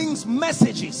that brings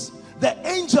messages, the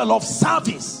angel of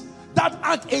service, that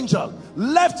archangel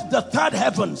left the third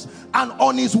heavens, and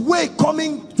on his way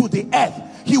coming to the earth,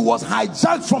 he was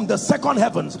hijacked from the second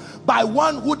heavens by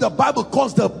one who the Bible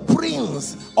calls the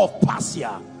prince of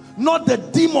Persia, not the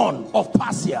demon of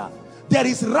Persia. There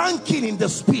is ranking in the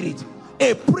spirit.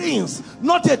 A prince,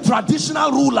 not a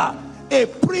traditional ruler, a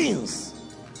prince.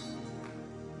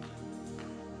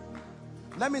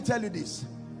 Let me tell you this.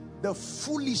 The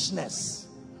foolishness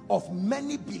of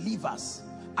many believers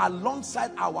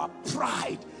alongside our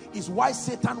pride is why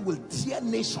Satan will tear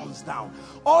nations down.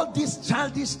 All these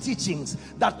childish teachings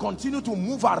that continue to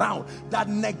move around, that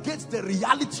negates the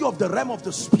reality of the realm of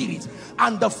the spirit,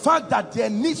 and the fact that there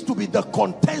needs to be the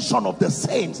contention of the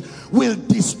saints, will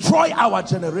destroy our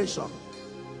generation.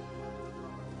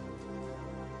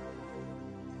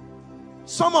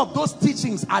 Some of those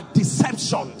teachings are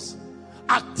deceptions,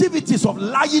 activities of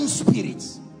lying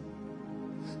spirits.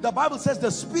 The Bible says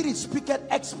the Spirit speaketh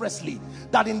expressly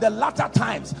that in the latter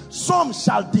times some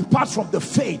shall depart from the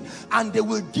faith, and they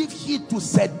will give heed to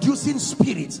seducing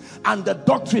spirits and the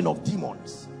doctrine of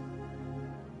demons.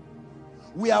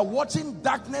 We are watching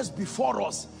darkness before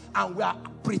us and we are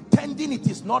pretending it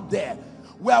is not there.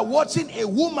 We are watching a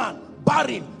woman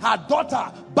barren, her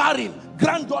daughter barren,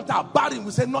 granddaughter barren.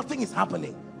 We say nothing is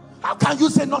happening. How can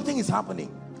you say nothing is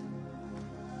happening?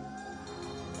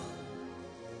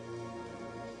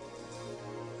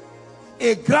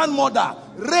 A grandmother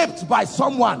raped by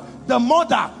someone, the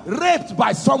mother raped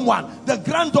by someone, the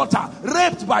granddaughter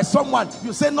raped by someone.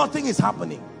 You say nothing is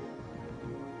happening.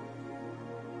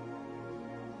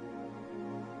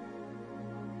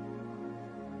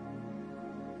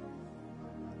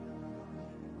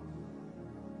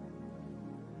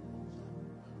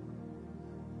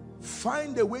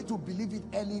 Find a way to believe it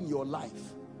early in your life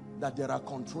that there are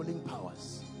controlling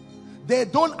powers. They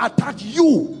don't attack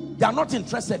you. They are not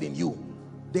interested in you.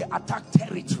 They attack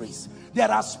territories. There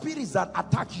are spirits that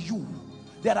attack you.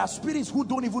 There are spirits who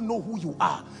don't even know who you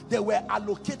are. They were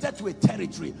allocated to a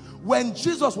territory. When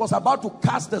Jesus was about to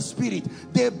cast the spirit,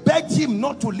 they begged him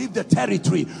not to leave the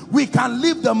territory. We can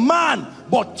leave the man,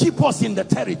 but keep us in the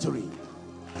territory.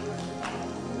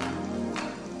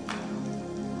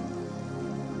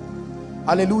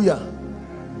 Hallelujah.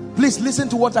 Please listen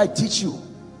to what I teach you.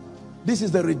 This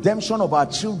is the redemption of our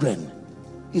children.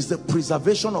 Is the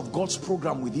preservation of God's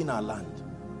program within our land.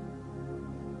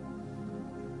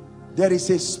 There is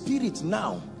a spirit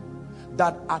now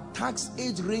that attacks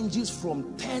age ranges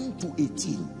from 10 to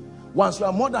 18. Once you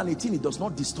are more than 18, it does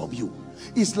not disturb you.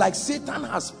 It's like Satan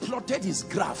has plotted his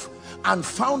graph and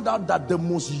found out that the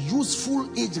most useful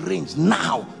age range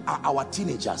now are our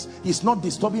teenagers. He's not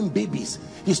disturbing babies.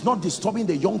 He's not disturbing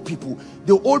the young people.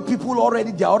 The old people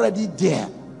they're already there.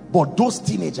 But those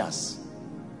teenagers,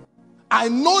 I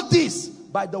know this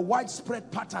by the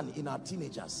widespread pattern in our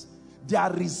teenagers. Their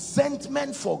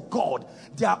resentment for God,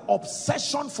 their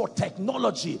obsession for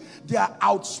technology, their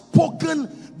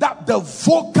outspoken, that the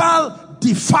vocal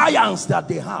defiance that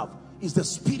they have is the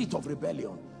spirit of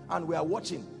rebellion. And we are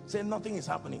watching, saying nothing is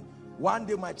happening. One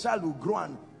day my child will grow,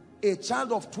 and a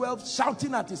child of 12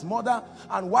 shouting at his mother,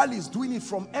 and while he's doing it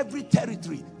from every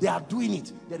territory, they are doing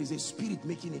it. There is a spirit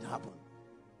making it happen.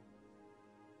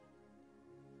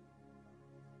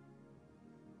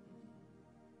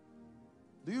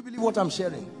 Do you believe what I'm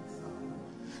sharing?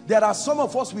 There are some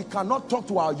of us, we cannot talk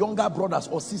to our younger brothers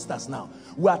or sisters now.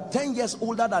 We are 10 years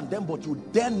older than them, but you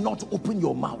dare not open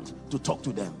your mouth to talk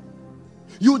to them.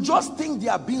 You just think they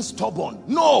are being stubborn.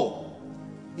 No,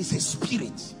 it's a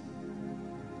spirit.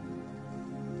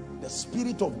 The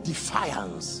spirit of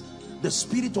defiance, the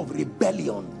spirit of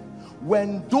rebellion.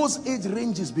 When those age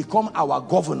ranges become our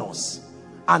governors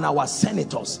and our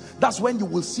senators, that's when you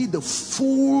will see the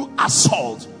full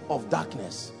assault of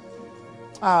darkness.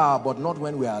 But not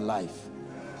when we are alive.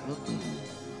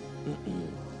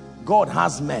 God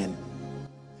has men.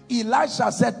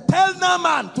 Elisha said, tell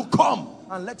Naaman to come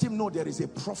and let him know there is a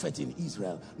prophet in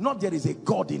Israel, not there is a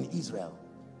God in Israel.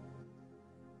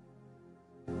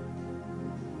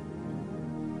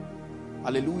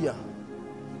 Hallelujah.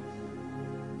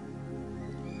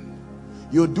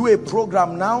 You do a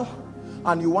program now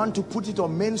and you want to put it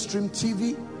on mainstream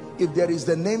TV. If there is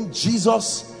the name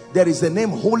Jesus, there is the name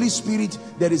Holy Spirit,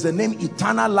 there is the name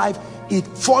eternal life, it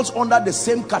falls under the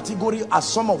same category as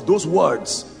some of those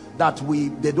words that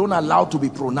they don't allow to be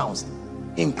pronounced,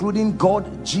 including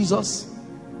God, Jesus.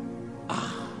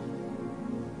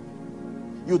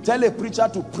 You tell a preacher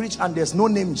to preach and there's no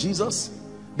name Jesus,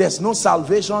 there's no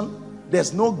salvation,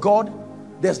 there's no God,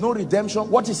 there's no redemption.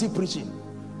 What is he preaching?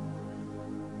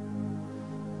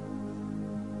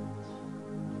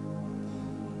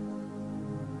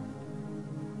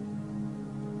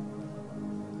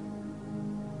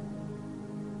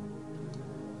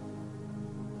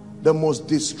 The most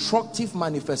destructive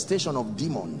manifestation of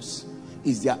demons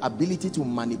is their ability to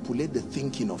manipulate the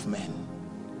thinking of men.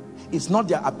 It's not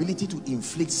their ability to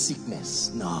inflict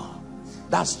sickness. No,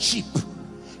 that's cheap.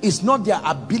 It's not their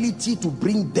ability to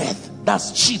bring death.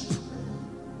 That's cheap.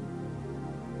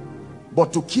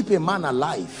 But to keep a man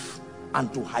alive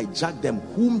and to hijack them,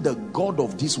 whom the God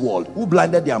of this world, who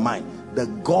blinded their mind? The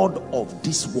God of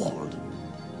this world.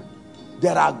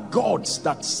 There are gods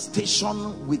that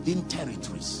station within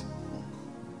territories.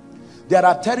 There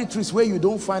are territories where you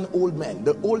don't find old men.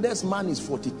 The oldest man is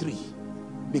 43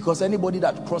 because anybody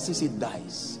that crosses it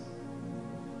dies.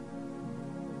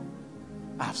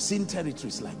 I've seen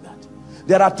territories like that.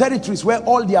 There are territories where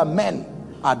all their men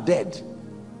are dead.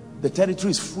 The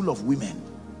territory is full of women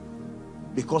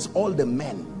because all the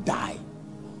men die.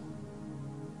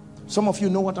 Some of you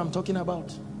know what I'm talking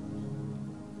about.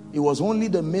 It was only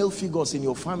the male figures in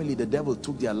your family the devil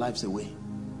took their lives away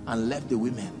and left the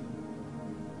women.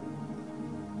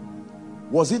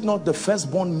 Was it not the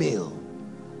firstborn male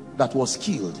that was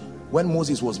killed when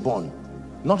Moses was born?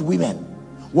 Not women.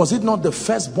 Was it not the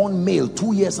firstborn male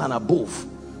 2 years and above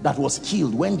that was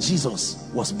killed when Jesus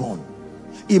was born?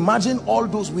 Imagine all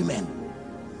those women.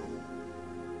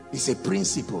 It's a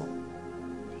principle.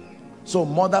 So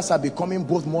mothers are becoming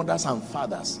both mothers and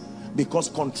fathers because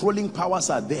controlling powers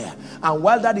are there. And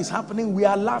while that is happening, we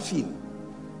are laughing.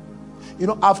 You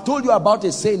know, I've told you about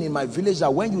a saying in my village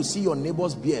that when you see your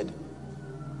neighbor's beard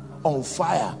on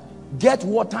fire, get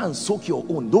water and soak your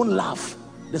own. Don't laugh.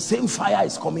 The same fire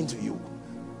is coming to you.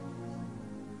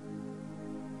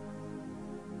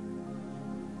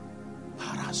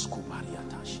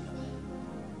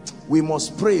 We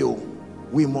must pray. Oh,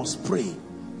 we must pray.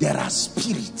 There are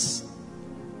spirits.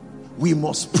 We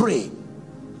must pray.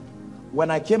 When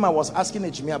I came, I was asking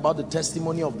Ejimi about the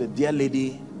testimony of the dear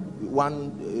lady,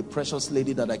 one precious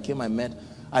lady that I met.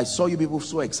 I saw you people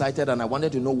so excited and I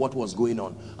wanted to know what was going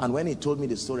on. And when he told me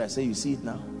the story, I said, you see it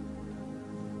now?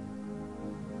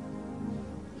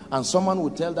 And someone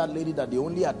would tell that lady that the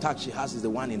only attack she has is the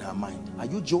one in her mind. Are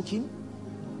you joking?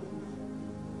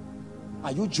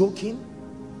 Are you joking?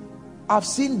 I've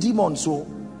seen demons. So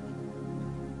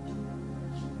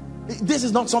this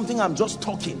is not something I'm just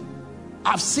talking.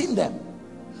 I've seen them.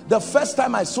 The first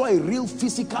time I saw a real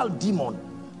physical demon,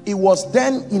 it was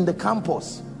then in the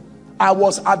campus. I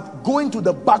was going to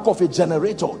the back of a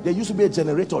generator. There used to be a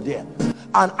generator there.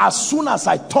 And as soon as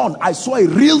I turned, I saw a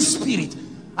real spirit.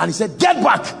 And he said, get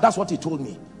back. That's what he told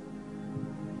me.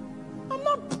 I'm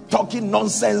not talking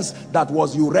nonsense that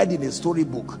was you read in a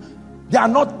storybook. They are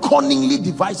not cunningly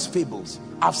devised fables.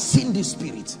 I've seen these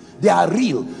spirits. They are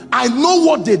real. I know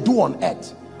what they do on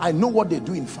earth. I know what they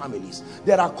do in families.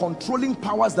 There are controlling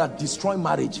powers that destroy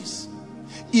marriages.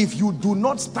 If you do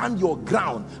not stand your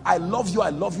ground, I love you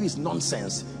is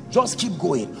nonsense. Just keep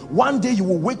going. One day you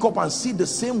will wake up and see the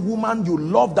same woman you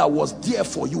love that was there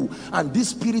for you, and this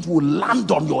spirit will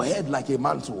land on your head like a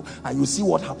mantle, and you see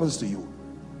what happens to you.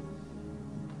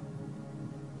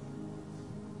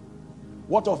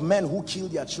 What of men who kill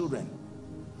their children?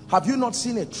 Have you not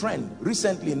seen a trend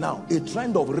recently now? A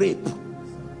trend of rape.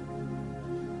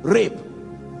 Rape.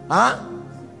 Huh?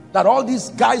 That all these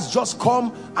guys just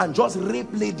come and just rape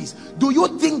ladies. Do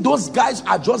you think those guys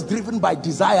are just driven by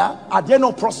desire? Are they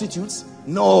not prostitutes?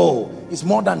 No, it's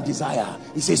more than desire.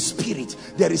 It's a spirit.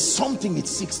 There is something it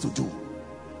seeks to do.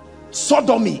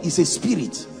 Sodomy is a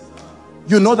spirit.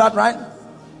 You know that, right?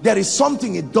 There is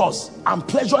something it does, and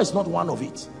pleasure is not one of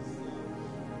it.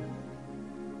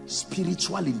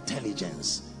 Spiritual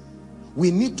intelligence.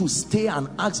 We need to stay and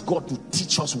ask God to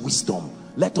teach us wisdom.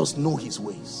 Let us know his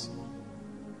ways.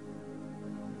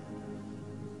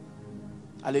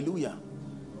 Hallelujah.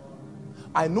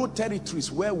 I know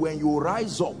territories where when you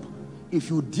rise up, if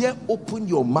you dare open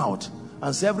your mouth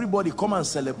and say, everybody come and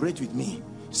celebrate with me,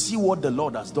 see what the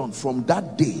Lord has done, from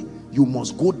that day you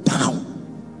must go down.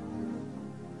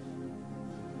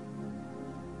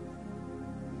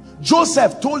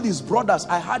 Joseph told his brothers,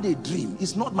 I had a dream.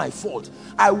 It's not my fault.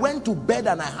 I went to bed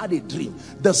and I had a dream.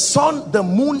 The sun, the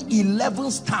moon,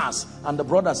 11 stars. And the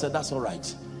brother said, that's all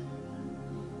right.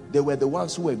 They were the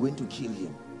ones who were going to kill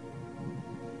him.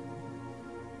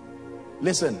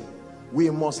 Listen, we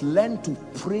must learn to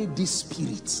pray these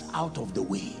spirits out of the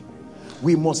way.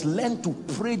 We must learn to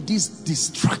pray these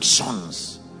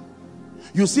distractions.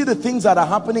 You see the things that are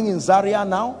happening in Zaria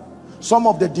now? Some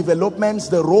of the developments,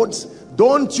 the roads,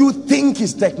 don't you think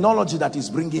it's technology that is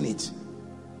bringing it?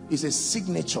 It's a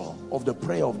signature of the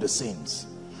prayer of the saints.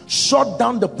 Shut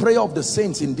down the prayer of the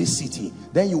saints in this city,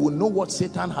 then you will know what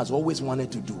Satan has always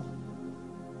wanted to do.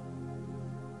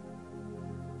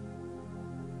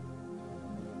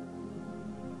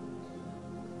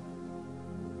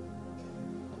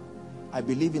 I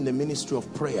believe in the ministry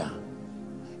of prayer.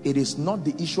 It is not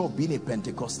the issue of being a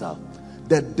Pentecostal.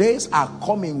 The days are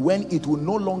coming when it will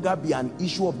no longer be an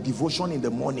issue of devotion in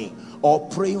the morning or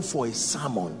praying for a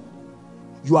sermon.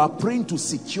 You are praying to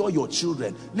secure your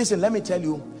children. Listen, let me tell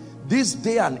you, this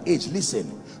day and age,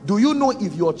 listen, do you know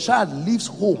if your child leaves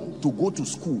home to go to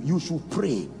school, you should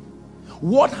pray.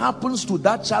 What happens to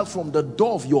that child from the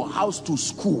door of your house to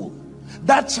school?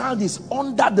 That child is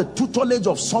under the tutelage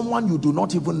of someone you do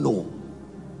not even know.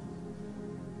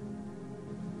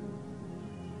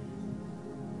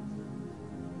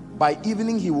 By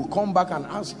evening, he will come back and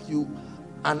ask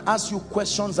you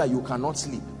questions that you cannot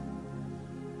sleep.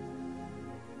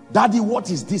 Daddy,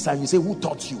 what is this? And you say, who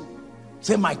taught you?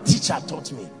 Say, my teacher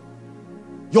taught me.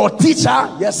 Your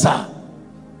teacher? Yes, sir.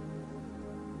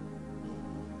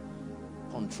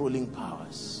 Controlling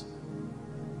powers.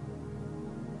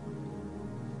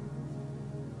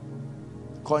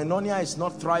 Koinonia is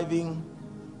not thriving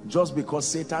just because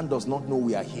Satan does not know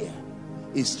we are here.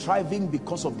 It's thriving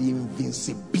because of the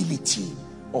invincibility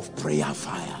of prayer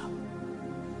fire.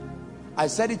 I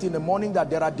said it in the morning that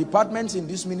there are departments in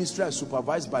this ministry I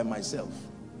supervised by myself.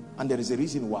 And there is a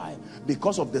reason why.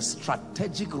 Because of the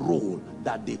strategic role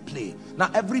that they play. Now,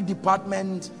 every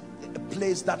department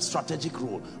plays that strategic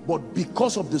role. But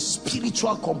because of the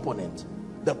spiritual component,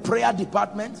 the prayer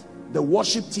department, the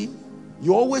worship team,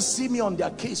 you always see me on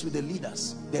their case with the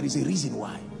leaders. There is a reason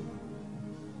why.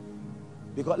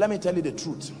 Because let me tell you the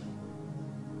truth.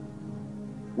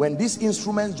 When these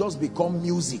instruments just become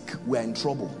music, we're in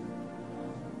trouble.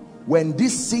 When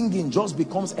this singing just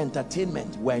becomes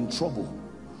entertainment, we're in trouble.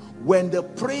 When the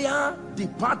prayer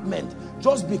department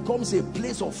just becomes a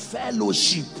place of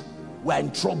fellowship, we're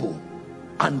in trouble.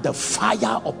 And the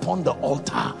fire upon the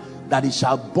altar, that it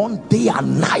shall burn day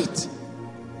and night.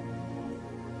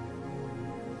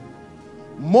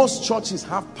 Most churches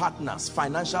have partners,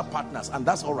 financial partners, and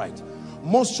that's all right.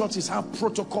 Most churches have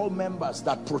protocol members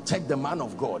that protect the man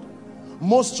of God.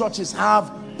 Most churches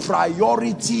have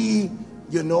priority,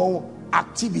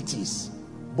 activities.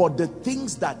 But the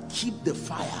things that keep the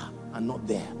fire are not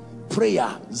there.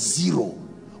 Prayer, zero.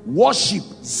 Worship,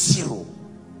 zero.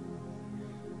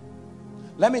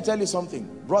 Let me tell you something,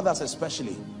 brothers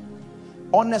especially.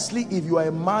 Honestly, if you are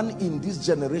a man in this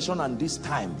generation and this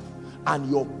time, and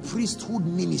your priesthood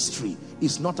ministry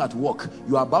is not at work,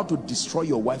 you are about to destroy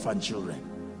your wife and children.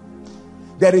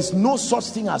 There is no such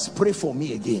thing as pray for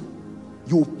me again.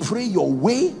 You pray your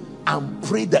way and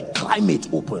pray the climate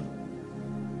open.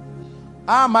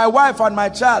 My wife and my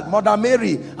child, Mother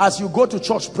Mary, as you go to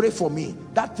church, pray for me.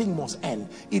 That thing must end.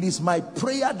 It is my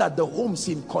prayer that the homes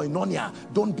in Koinonia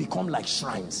don't become like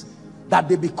shrines, that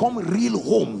they become real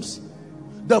homes.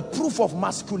 The proof of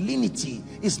masculinity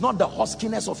is not the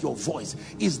huskiness of your voice,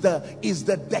 is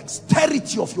the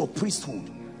dexterity of your priesthood.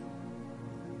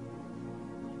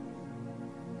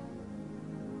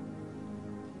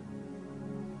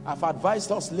 I've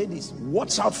advised us, ladies,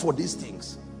 watch out for these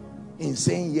things in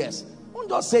saying yes. Don't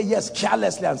just say yes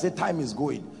carelessly and say time is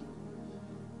going.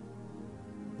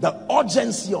 The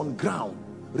urgency on ground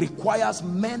requires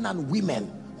men and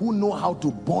women who know how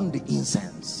to burn the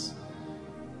incense.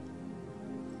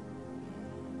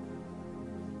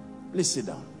 Please sit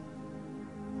down.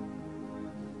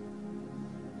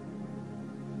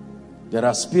 There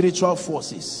are spiritual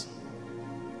forces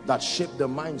that shape the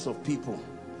minds of people.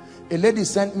 A lady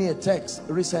sent me a text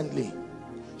recently.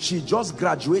 She just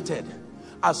graduated.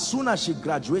 As soon as she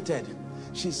graduated,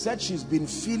 she said she's been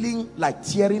feeling like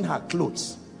tearing her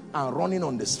clothes and running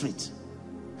on the street.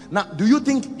 Now, do you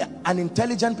think an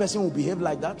intelligent person will behave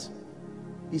like that?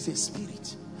 It's a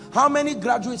spirit. How many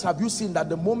graduates have you seen that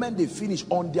the moment they finish,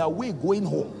 on their way going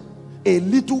home, a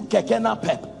little kekena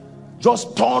pep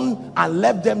just turned and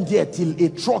left them there till a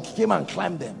truck came and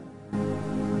climbed them?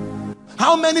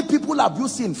 How many people have you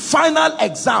seen, final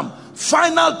exam,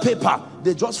 final paper,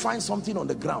 they just find something on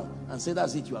the ground and say,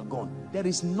 that's it, you are gone? There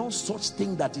is no such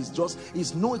thing. That is just,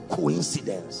 it's no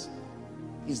coincidence.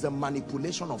 It's the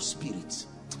manipulation of spirits.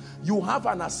 You have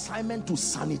an assignment to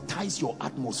sanitize your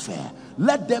atmosphere.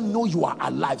 Let them know you are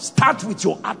alive. Start with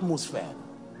your atmosphere.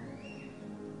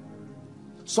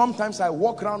 Sometimes I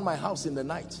walk around my house in the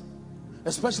night,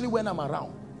 especially when I'm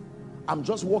around. I'm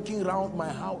just walking around my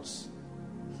house.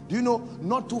 Do you know,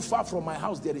 not too far from my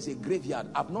house there is a graveyard.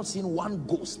 I've not seen one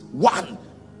ghost.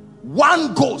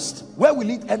 One ghost. Where will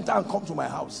it enter and come to my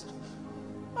house?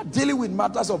 I'm dealing with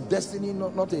matters of destiny,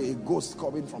 not a ghost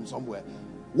coming from somewhere.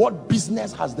 What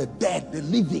business has the dead, the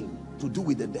living, to do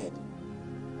with the dead?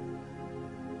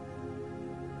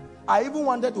 I even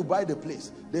wanted to buy the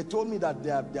place. They told me that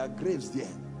there are graves there.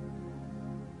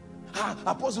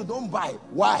 Apostle, don't buy.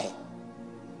 Why?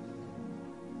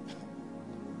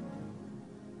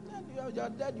 You are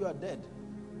dead, you are dead.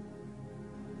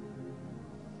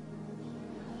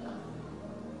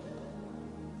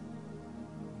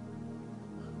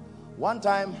 One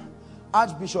time,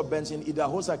 Archbishop Benson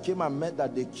Idahosa came and met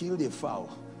that they killed a fowl.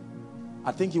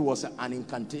 I think it was an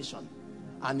incantation.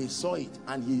 And he saw it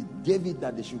and he gave it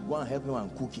that they should go and help him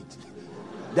and cook it.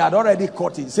 They had already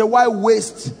caught it. He said, why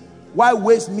waste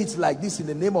meat like this in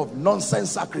the name of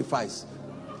nonsense sacrifice?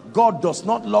 God does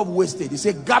not love wastage. He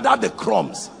said, gather the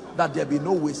crumbs that there be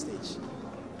no wastage.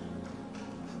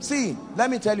 See,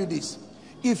 let me tell you this.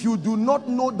 If you do not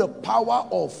know the power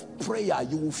of prayer,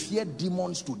 you will fear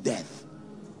demons to death.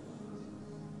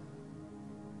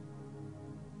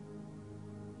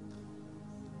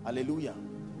 Hallelujah.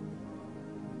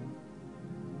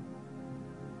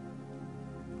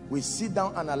 We sit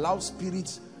down and allow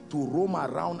spirits to roam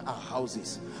around our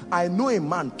houses. I know a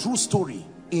man, true story,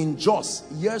 in Jos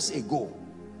years ago.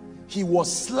 He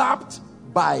was slapped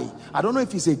by, I don't know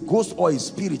if it's a ghost or a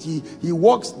spirit. He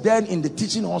works then in the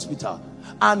teaching hospital.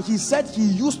 And he said he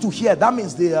used to hear, that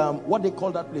means the, what they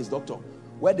call that place, doctor?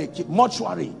 Where they keep,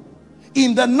 mortuary.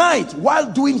 In the night,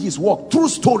 while doing his work, true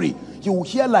story, he will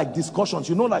hear like discussions.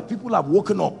 You know, like people have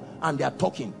woken up and they are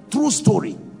talking. True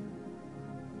story.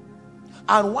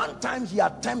 And one time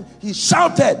he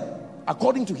shouted,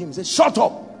 according to him, he said, shut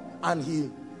up.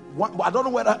 And I don't know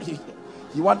whether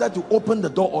he wanted to open the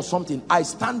door or something. I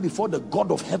stand before the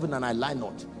God of heaven and I lie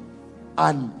not.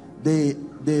 And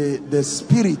the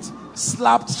spirit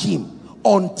slapped him.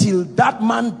 Until that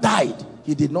man died,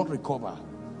 he did not recover.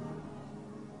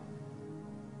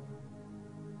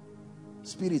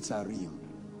 Spirits are real.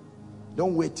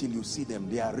 Don't wait till you see them.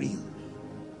 They are real.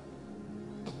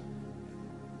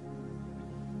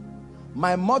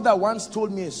 My mother once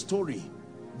told me a story.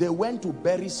 They went to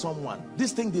bury someone.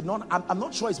 This thing did not, I'm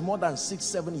not sure it's more than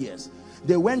 6-7 years.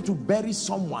 They went to bury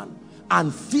someone,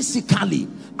 and physically,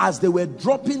 as they were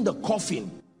dropping the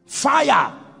coffin,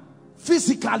 fire,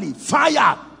 physically,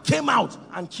 fire came out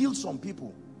and killed some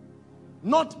people.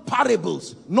 Not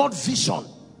parables, not vision.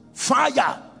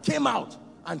 Fire came out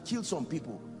and killed some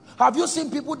people. Have you seen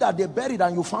people that they buried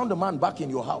and you found the man back in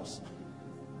your house?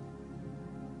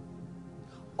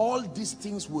 All these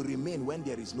things will remain when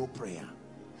there is no prayer.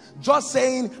 Just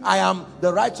saying, I am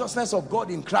the righteousness of God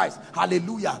in Christ,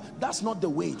 hallelujah, that's not the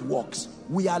way it works.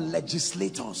 We are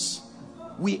legislators.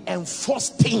 We enforce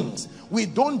things. We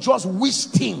don't just wish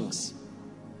things.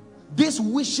 This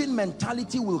wishing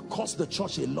mentality will cost the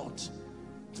church a lot.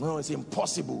 No, it's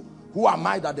impossible. Who am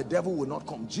I that the devil will not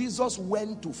come? Jesus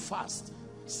went to fast.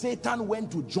 Satan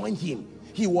went to join him.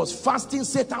 He was fasting.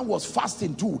 Satan was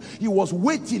fasting too. He was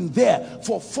waiting there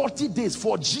for 40 days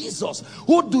for Jesus.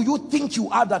 Who do you think you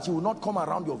are that he will not come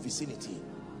around your vicinity?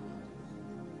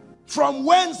 From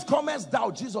whence comest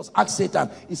thou? Jesus asked Satan.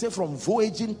 He said, from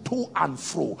voyaging to and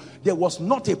fro. There was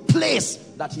not a place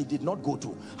that he did not go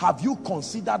to. Have you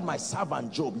considered my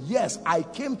servant Job? Yes, I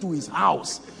came to his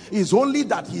house. It's only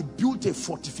that he built a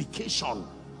fortification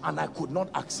and I could not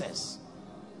access.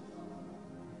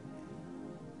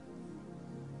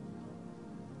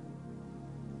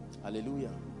 Hallelujah.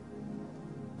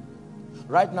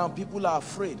 Right now, people are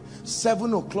afraid.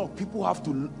 7 o'clock, people have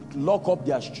to lock up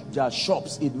their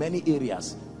shops in many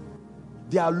areas.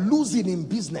 They are losing in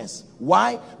business.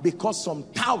 Why? Because some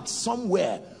touts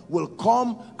somewhere will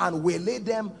come and waylay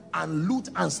them and loot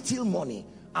and steal money.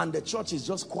 And the church is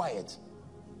just quiet.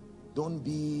 Don't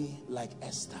be like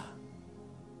Esther,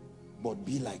 but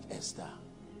be like Esther.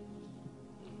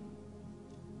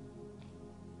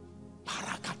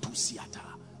 Parakatusiata.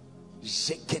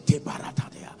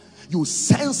 You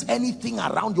sense anything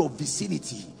around your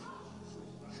vicinity.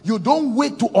 You don't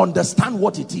wait to understand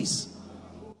what it is.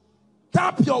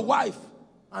 Tap your wife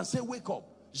and say, wake up.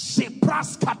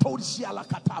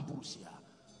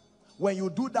 When you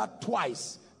do that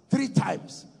twice, 3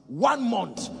 times, 1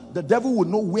 month, the devil will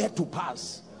know where to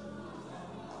pass.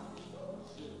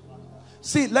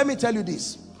 See, let me tell you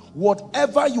this.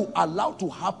 Whatever you allow to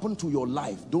happen to your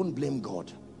life, don't blame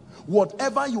God.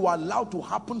 Whatever you allow to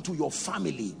happen to your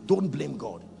family, don't blame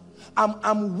God.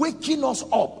 I'm waking us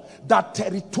up that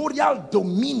territorial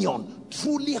dominion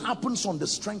truly happens on the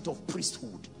strength of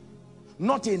priesthood,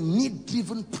 not a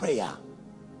need-driven prayer.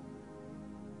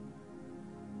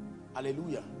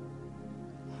 Hallelujah.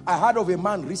 I heard of a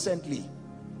man recently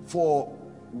for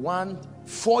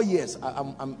 4 years.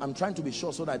 I'm trying to be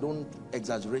sure so that I don't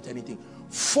exaggerate anything.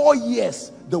 4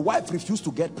 years, the wife refused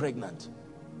to get pregnant.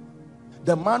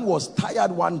 The man was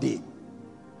tired one day.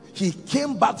 He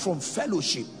came back from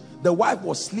fellowship. The wife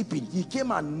was sleeping. He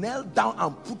came and knelt down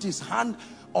and put his hand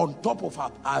on top of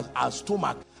her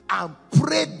stomach and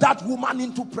prayed that woman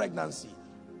into pregnancy.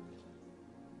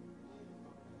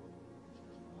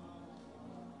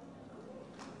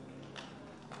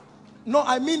 No,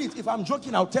 I mean it. If I'm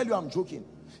joking, I'll tell you I'm joking.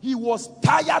 He was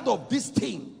tired of this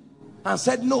thing and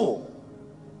said no.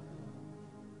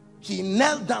 He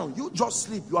knelt down. You just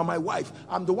sleep. You are my wife.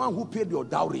 I'm the one who paid your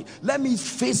dowry. Let me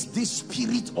face this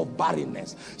spirit of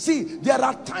barrenness. See, there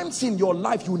are times in your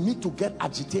life you need to get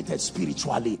agitated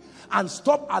spiritually and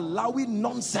stop allowing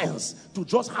nonsense to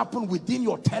just happen within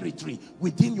your territory,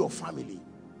 within your family.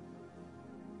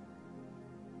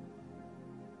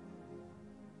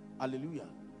 Hallelujah.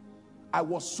 I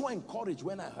was so encouraged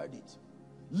when I heard it.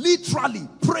 Literally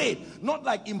prayed, not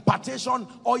like impartation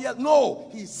or yet. No,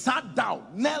 he sat down,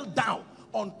 knelt down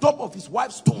on top of his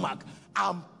wife's stomach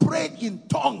and prayed in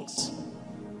tongues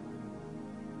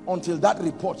until that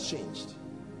report changed.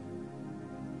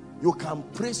 You can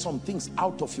pray some things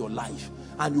out of your life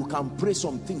and you can pray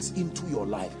some things into your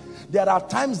life. There are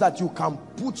times that you can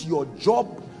put your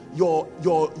job,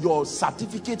 your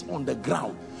certificate on the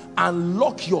ground and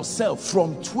lock yourself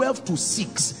from 12 to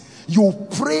 6. You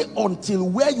pray until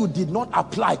where you did not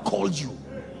apply called you.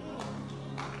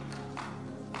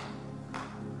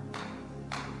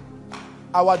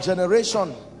 Our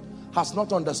generation has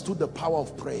not understood the power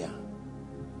of prayer.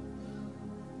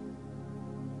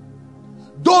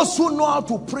 Those who know how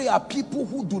to pray are people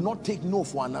who do not take no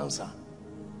for an answer.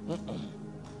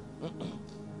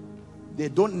 They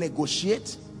don't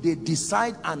negotiate. They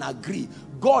decide and agree.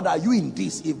 God, are you in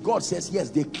this? If God says yes,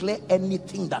 they clear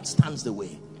anything that stands the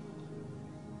way.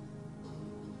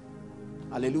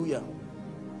 Hallelujah.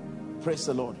 Praise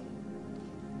the Lord.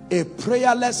 A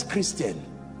prayerless Christian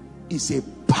is a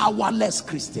powerless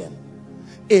Christian.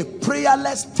 A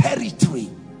prayerless territory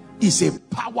is a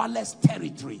powerless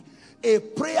territory. A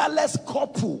prayerless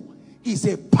couple is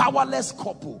a powerless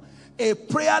couple. A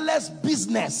prayerless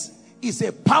business is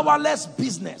a powerless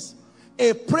business.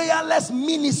 A prayerless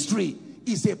ministry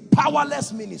is a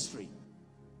powerless ministry.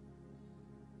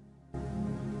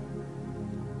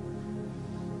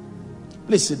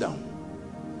 Please sit down.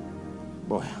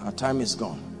 Boy, our time is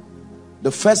gone.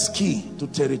 The first key to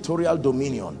territorial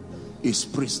dominion is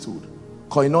priesthood.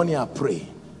 Koinonia, pray.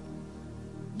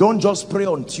 Don't just pray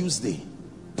on Tuesday.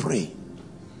 Pray.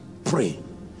 Pray.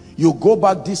 You go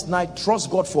back this night, trust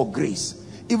God for grace.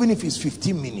 Even if it's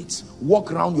 15 minutes,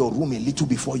 walk around your room a little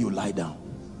before you lie down.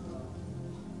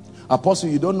 Apostle,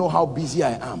 you don't know how busy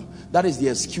I am. That is the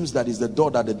excuse, that is the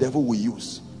door that the devil will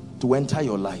use to enter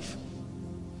your life.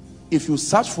 If you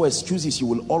search for excuses, you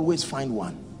will always find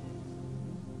one.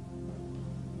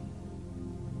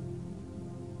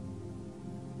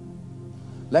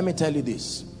 Let me tell you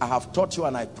this. I have taught you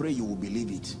and I pray you will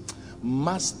believe it.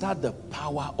 Master the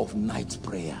power of night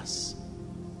prayers.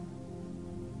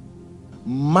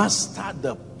 Master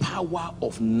the power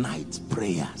of night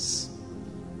prayers.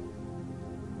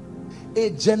 A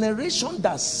generation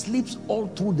that sleeps all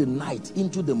through the night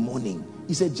into the morning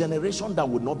is a generation that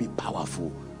would not be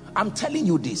powerful. I'm telling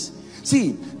you this.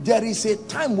 See, there is a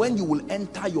time when you will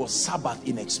enter your Sabbath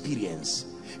in experience.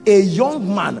 A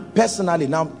young man, personally,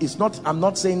 now it's not, I'm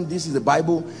not saying this is the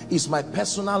Bible, it's my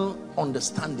personal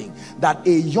understanding, that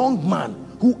a young man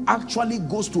who actually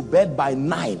goes to bed by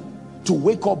 9 to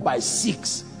wake up by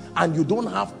 6, and you don't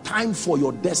have time for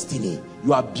your destiny,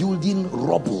 you are building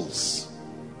rubbles.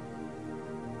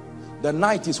 The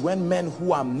night is when men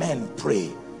who are men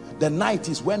pray. The night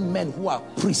is when men who are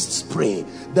priests pray.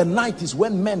 The night is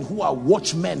when men who are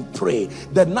watchmen pray.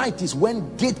 The night is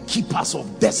when gatekeepers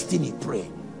of destiny pray.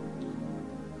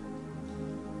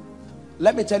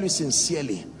 let me tell you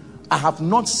sincerely, I have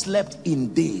not slept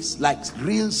in days, like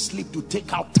real sleep, to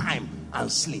take out time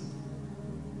and sleep.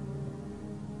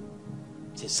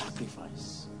 It's a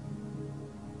sacrifice.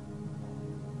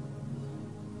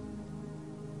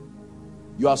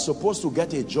 You are supposed to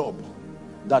get a job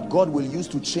that God will use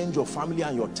to change your family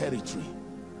and your territory.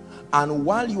 And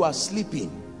while you are sleeping,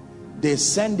 they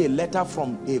send a letter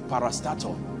from a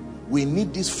parastatal. We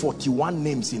need these 41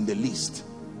 names in the list.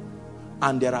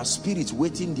 And there are spirits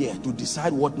waiting there to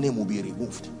decide what name will be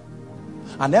removed.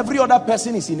 And every other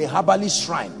person is in a herbalist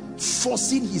shrine,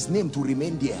 forcing his name to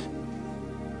remain there.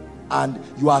 And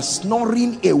you are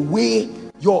snoring away.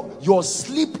 Your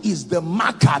sleep is the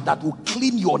marker that will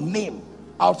clean your name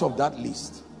out of that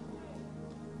list.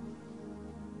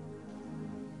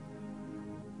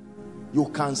 You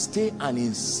can stay and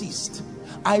insist.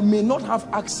 I may not have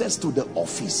access to the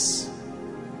office,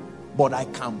 but I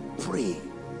can pray.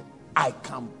 I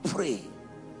can pray.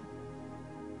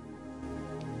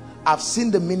 I've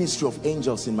seen the ministry of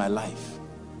angels in my life.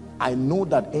 I know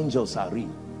that angels are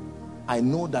real. I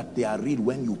know that they are real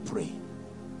when you pray.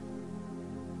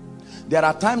 There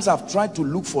are times I've tried to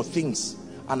look for things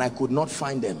and I could not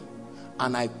find them.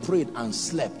 And I prayed and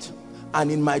slept. And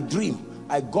in my dream,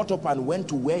 I got up and went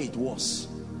to where it was.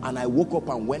 And I woke up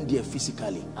and went there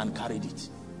physically and carried it.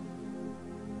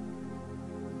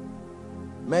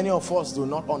 Many of us do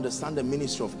not understand the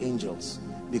ministry of angels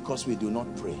because we do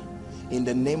not pray. In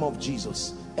the name of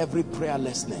Jesus, every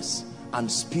prayerlessness and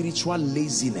spiritual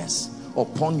laziness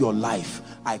upon your life,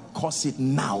 I curse it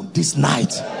now, this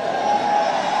night.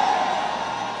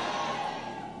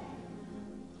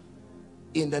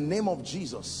 In the name of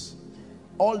Jesus,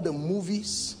 all the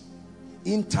movies,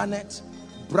 internet,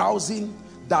 browsing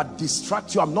that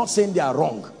distract you, I'm not saying they are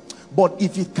wrong, but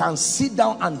if it can sit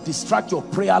down and distract your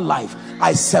prayer life,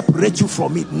 I separate you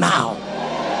from it now.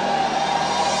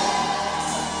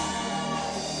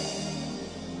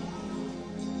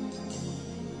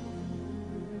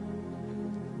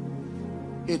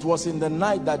 It was in the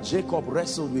night that Jacob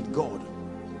wrestled with God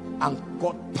and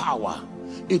got power.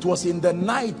 It was in the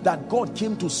night that God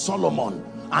came to Solomon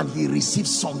and he received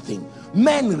something.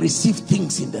 Men receive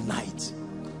things in the night.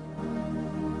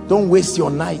 Don't waste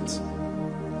your night.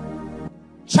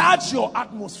 Charge your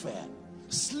atmosphere.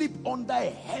 Sleep under a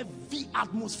heavy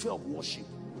atmosphere of worship.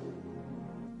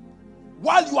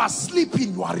 While you are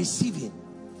sleeping, you are receiving.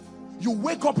 You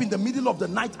wake up in the middle of the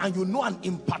night and you know an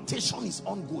impartation is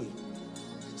ongoing.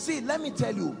 See, let me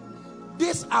tell you,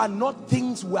 these are not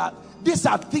things these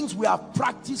are things we have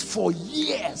practiced for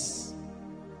years.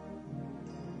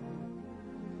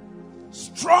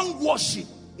 Strong worship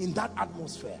in that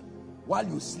atmosphere while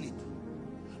you sleep.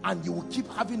 And you will keep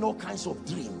having all kinds of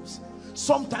dreams.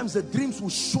 Sometimes the dreams will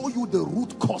show you the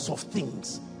root cause of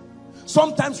things.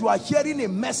 Sometimes you are hearing a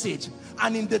message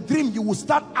and in the dream you will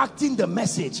start acting the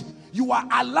message. You are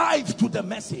alive to the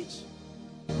message.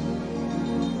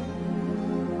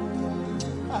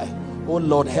 Oh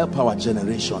Lord, help our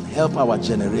generation. Help our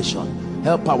generation.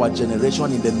 Help our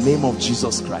generation in the name of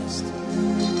Jesus Christ.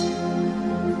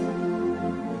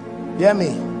 Hear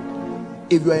me.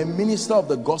 If you are a minister of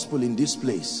the gospel in this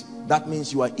place, that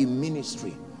means you are in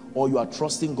ministry or you are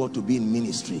trusting God to be in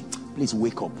ministry. Please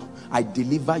wake up. I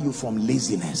deliver you from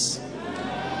laziness.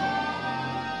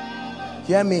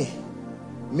 Hear me.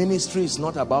 Ministry is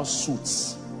not about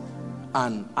suits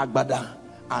and agbada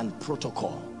and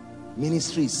protocol.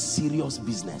 Ministry is serious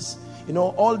business. You know,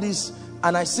 all this,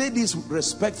 and I say this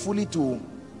respectfully to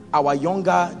our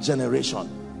younger generation.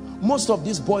 Most of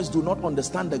these boys do not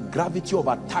understand the gravity of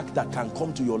attack that can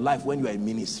come to your life when you are in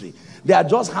ministry. They are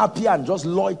just happy and just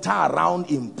loiter around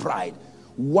in pride.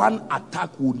 One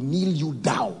attack would kneel you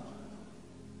down.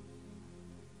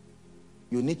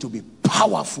 You need to be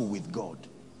powerful with God.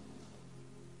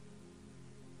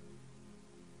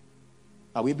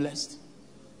 Are we blessed?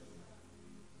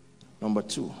 Number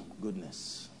two,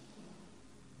 goodness.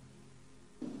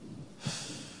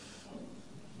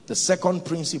 The second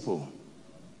principle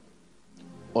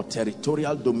or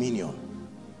territorial dominion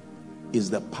is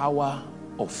the power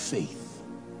of faith.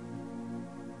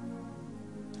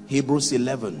 Hebrews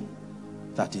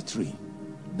 11:33.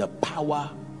 The power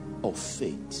of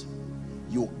faith.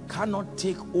 You cannot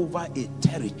take over a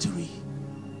territory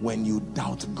when you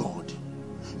doubt God.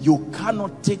 You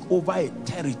cannot take over a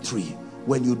territory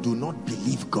when you do not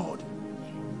believe God.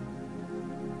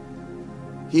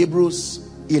 Hebrews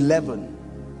 11.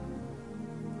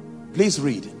 Please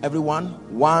read, everyone.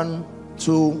 1,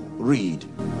 2, read.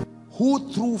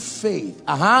 Who through faith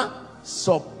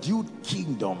subdued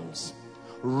kingdoms,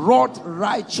 wrought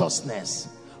righteousness,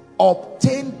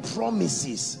 obtained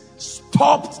promises,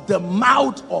 stopped the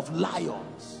mouth of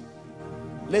lions.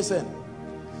 Listen,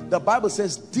 the Bible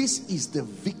says this is the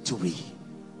victory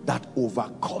that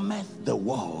overcometh the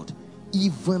world,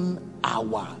 even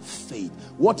our faith.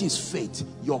 What is faith?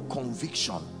 Your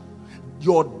conviction,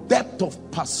 your depth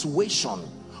of persuasion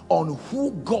on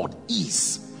who God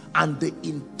is and the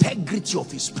integrity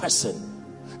of his person,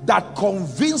 that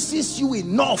convinces you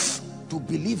enough to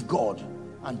believe God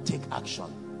and take action.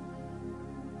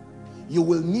 You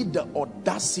will need the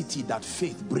audacity that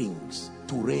faith brings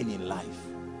to reign in life.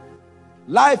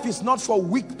 Life is not for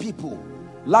weak people.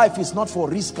 Life is not for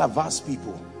risk-averse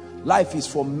people. Life is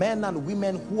for men and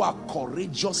women who are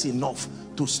courageous enough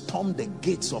to storm the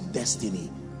gates of destiny.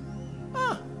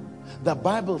 The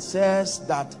Bible says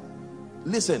that,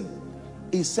 listen,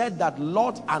 it said that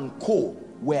Lot and co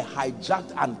were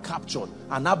hijacked and captured.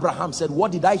 And Abraham said,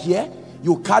 what did I hear?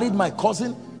 You carried my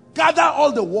cousin? Gather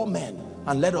all the war men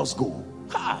and let us go.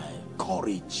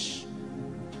 Courage,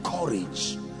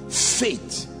 courage,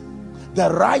 faith. The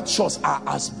righteous are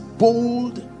as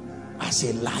bold as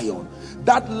a lion.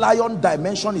 That lion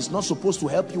dimension is not supposed to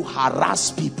help you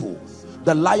harass people.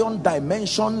 The lion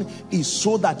dimension is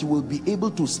so that you will be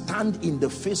able to stand in the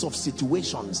face of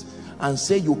situations and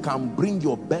say, you can bring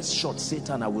your best shot,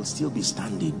 Satan, I will still be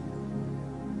standing.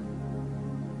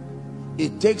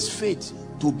 It takes faith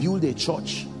to build a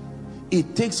church.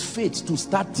 It takes faith to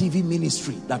start TV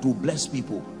ministry that will bless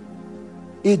people.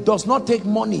 It does not take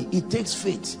money, it takes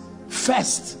faith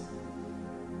first.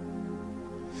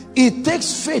 It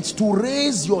takes faith to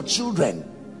raise your children.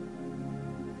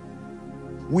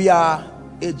 We are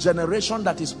a generation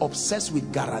that is obsessed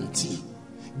with guarantee.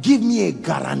 Give me a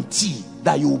guarantee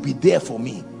that you will be there for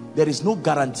me. There is no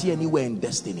guarantee anywhere in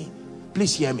destiny.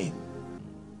 Please hear me.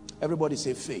 Everybody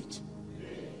say faith.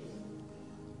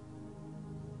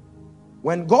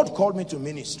 When God called me to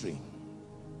ministry,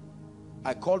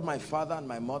 I called my father and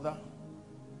my mother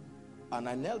and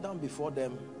I knelt down before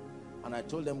them and I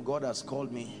told them, God has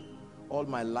called me. All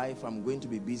my life I'm going to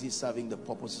be busy serving the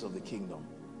purposes of the kingdom.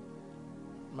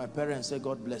 My parents said,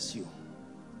 God bless you.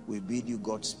 We bid you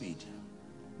Godspeed.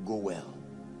 Go well.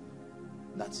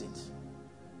 That's it.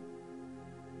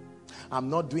 I'm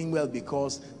not doing well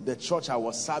because the church I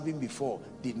was serving before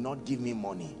did not give me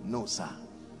money. No, sir.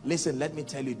 Listen, let me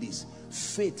tell you this.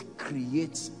 Faith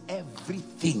creates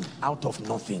everything out of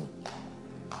nothing.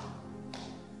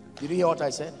 Did you hear what I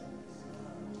said?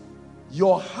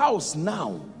 Your house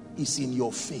now is in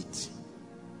your faith.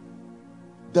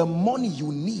 The money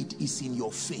you need is in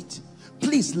your faith.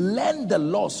 Please learn the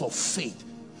laws of faith.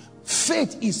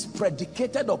 Faith is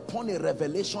predicated upon a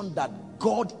revelation that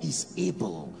God is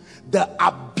able, the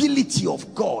ability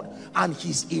of God and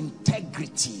his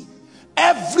integrity.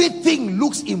 Everything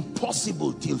looks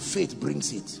impossible till faith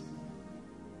brings it.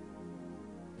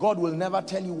 God will never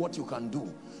tell you what you can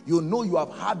do. You know you have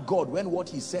heard God when what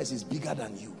he says is bigger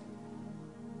than you.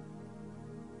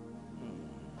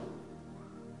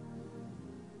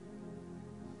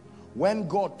 When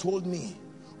God told me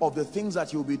of the things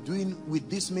that he'll be doing with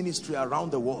this ministry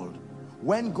around the world,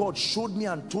 when God showed me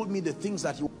and told me the things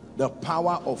that the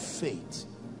power of faith.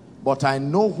 But I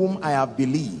know whom I have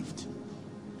believed,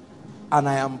 and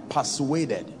I am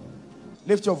persuaded.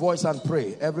 Lift your voice and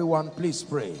pray. Everyone, please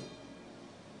pray.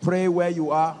 Pray where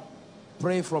you are.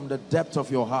 Pray from the depth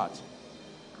of your heart.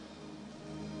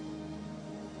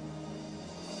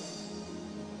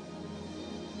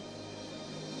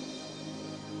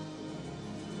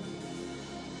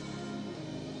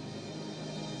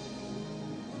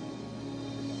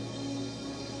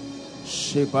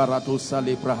 Sheparato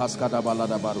sali prahaskada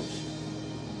balada barush.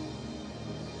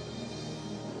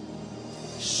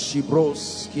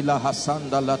 Shibros kila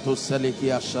hasanda lato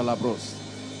selikia shalabros.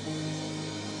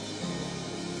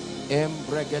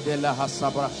 Embregedela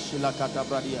hasabra shilakata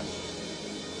bradia.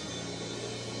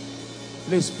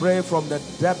 Please pray from the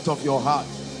depth of your heart.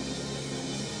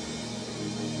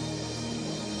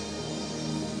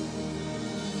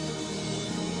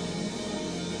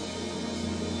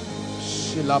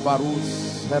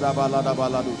 Shilabarus herabalada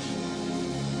baladush.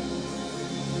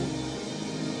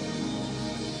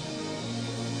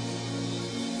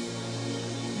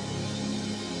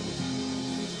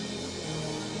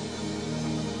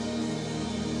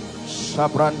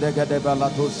 Shabrandega de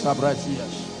balatus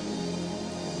sabrasias.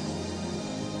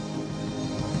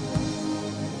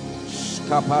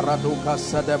 Skaparaduka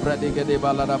sadebredege de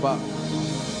baladaba.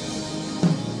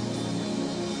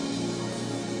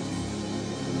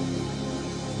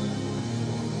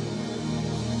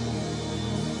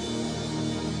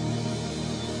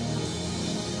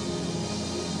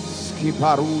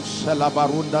 Skiparu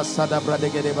shalabarunda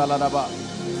sadebredege de baladaba.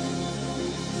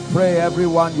 Pray,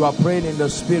 everyone. You are praying in the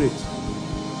spirit.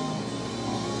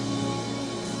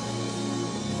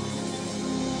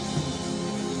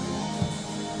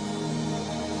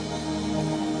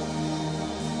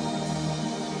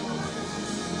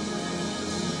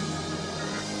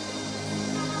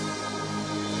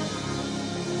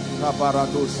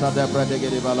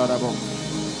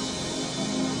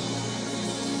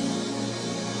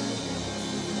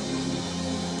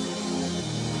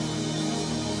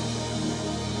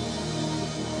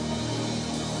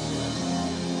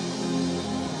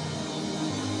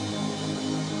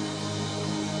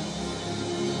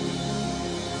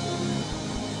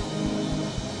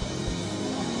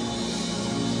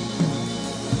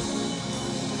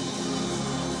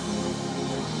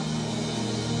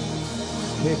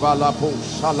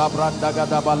 Shalabranda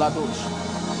gada baladush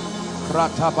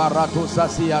Krata baratu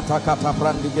sasia takata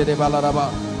brandige de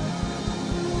balaraba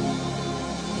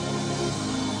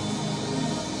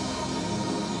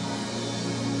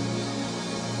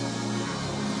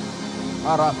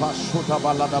Arapa shuta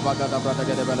balada bagada brada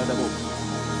de baladabo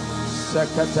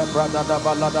Sekete brada da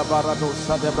balada baratu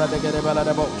sade brada de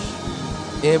baladabo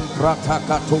Imprata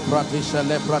katu pratisha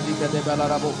le pradige de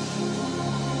balarabo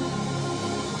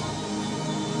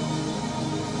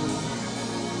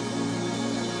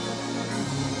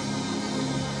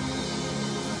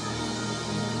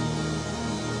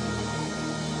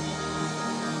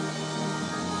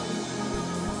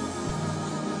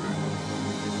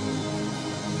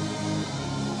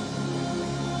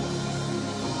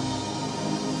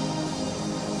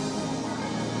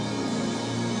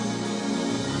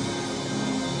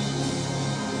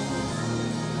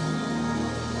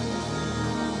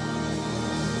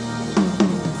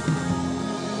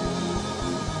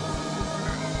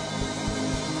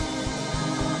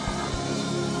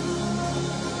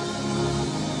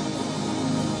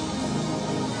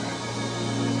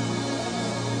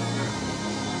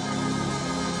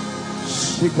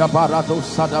Barato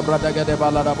sada bradaga de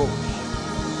balarabo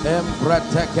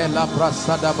empreteke la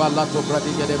prasada balato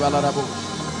bradiga de balarabo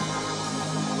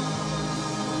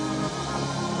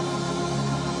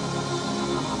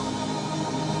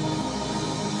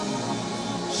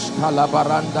skala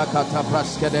baranda kata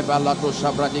praske de balato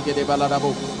shabradiga de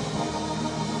balarabo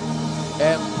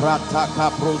emprataka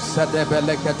prosede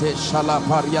belekete shala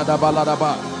paria da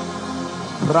balaraba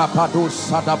rapado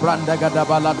sada brandaga de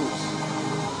baladus.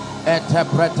 Say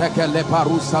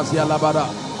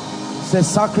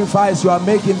sacrifice you are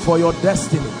making for your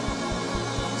destiny.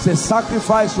 Say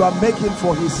sacrifice you are making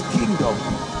for his kingdom.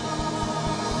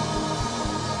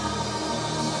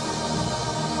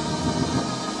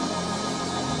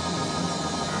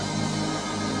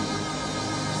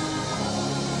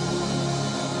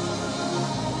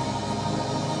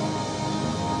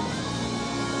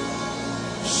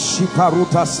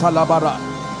 Shiparuta salabara.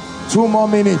 2 more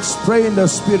minutes. Pray in the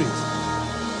spirit.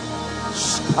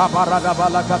 Skabarada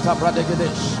balakata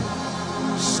bradegedesh.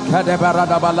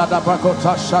 Skadebarada balada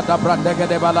bakota shada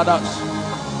brandegede baladas.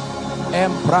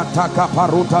 Emprataka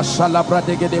paruta shala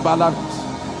bradegede baladas.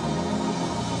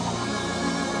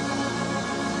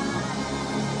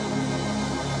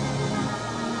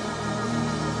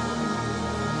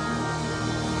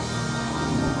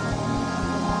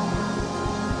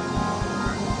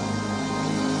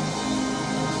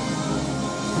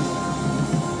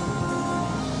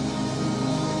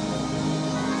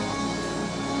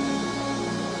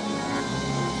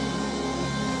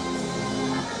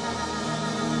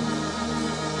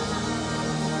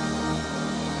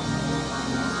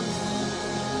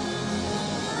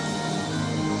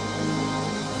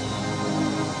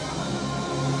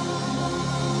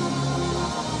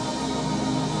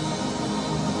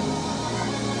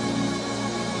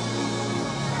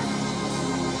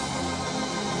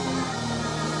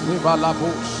 Balabu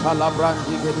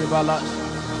shalabrandi gidi balas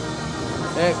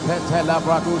ekete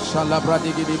labradu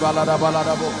shalabrandi gidi balada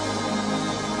baladabo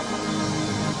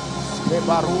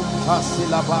kebaru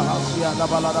tasila bahasia da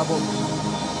baladabo.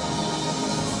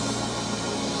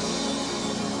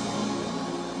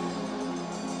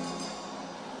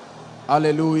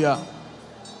 Hallelujah,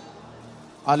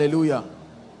 hallelujah.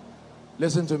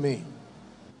 Listen to me.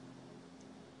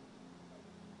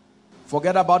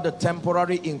 Forget about the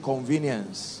temporary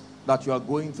inconvenience that you are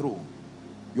going through.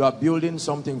 You are building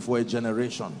something for a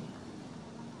generation.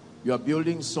 You are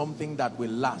building something that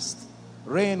will last.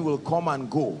 Rain will come and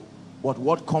go, but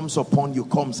what comes upon you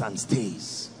comes and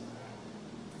stays.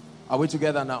 Are we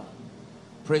together now?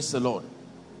 Praise the Lord.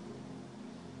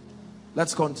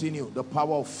 Let's continue. The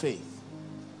power of faith.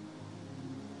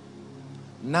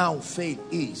 Now faith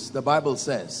is, the Bible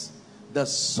says, the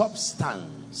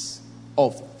substance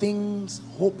of things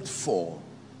hoped for,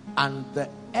 and the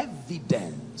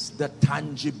evidence, the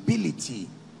tangibility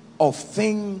of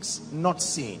things not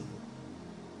seen.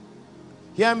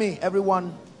 Hear me,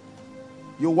 everyone.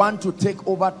 You want to take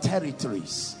over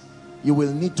territories, you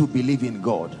will need to believe in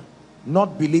God.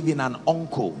 Not believe in an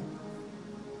uncle,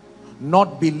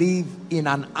 not believe in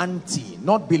an auntie,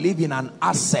 not believe in an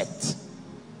asset,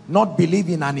 not believe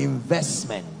in an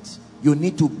investment. You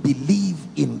need to believe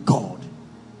in God.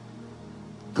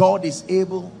 God is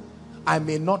able. I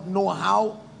may not know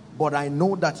how, but I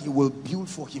know that he will build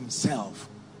for himself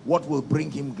what will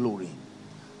bring him glory.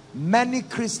 Many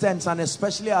Christians, and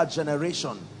especially our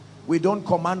generation, we don't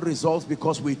command results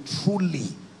because we truly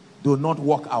do not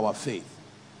walk our faith.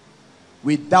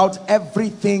 We doubt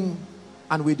everything,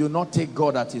 and we do not take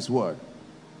God at his word.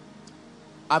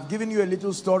 I've given you a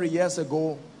little story years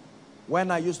ago when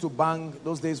I used to bank,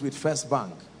 those days with First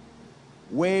Bank,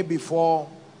 way before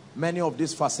many of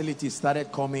these facilities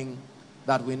started coming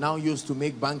that we now use to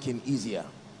make banking easier.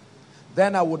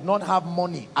 Then I would not have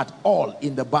money at all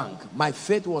in the bank. My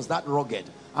faith was that rugged.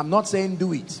 I'm not saying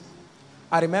do it.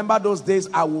 I remember those days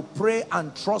I would pray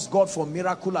and trust God for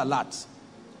miracle alert.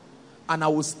 And I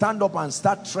would stand up and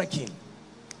start trekking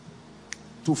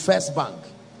to First Bank.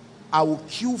 I would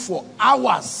queue for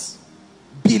hours,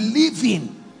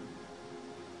 believing.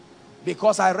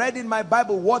 Because I read in my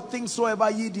Bible, what things soever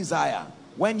ye desire,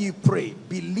 when ye pray,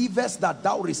 believest that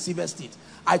thou receivest it.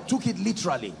 I took it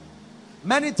literally.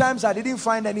 Many times I didn't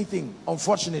find anything,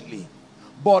 unfortunately.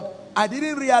 But I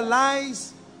didn't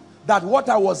realize that what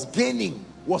I was gaining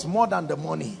was more than the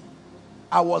money.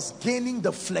 I was gaining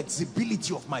the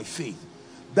flexibility of my faith.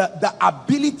 The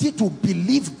ability to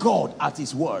believe God at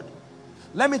his word.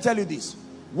 Let me tell you this.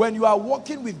 When you are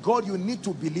walking with God, you need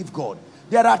to believe God.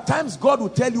 There are times God will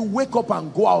tell you, wake up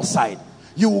and go outside.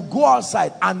 You will go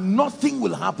outside and nothing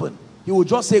will happen. He will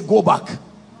just say, go back.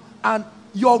 And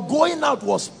your going out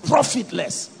was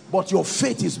profitless, but your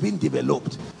faith is being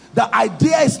developed. The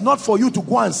idea is not for you to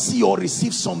go and see or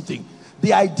receive something.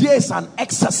 The idea is an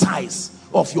exercise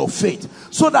of your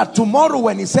faith. So that tomorrow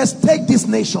when he says, take this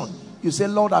nation, you say,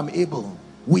 Lord, I'm able.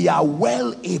 We are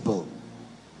well able.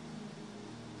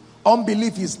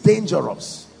 Unbelief is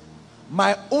dangerous.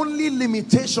 My only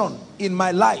limitation in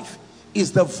my life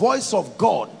is the voice of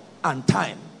God and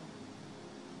time.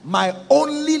 My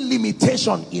only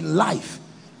limitation in life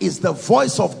is the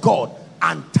voice of God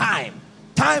and time.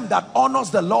 Time that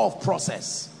honors the law of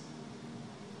process.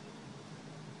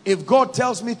 If God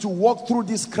tells me to walk through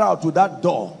this crowd to that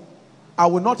door, I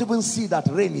will not even see that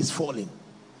rain is falling.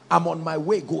 I'm on my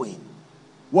way going.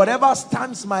 Whatever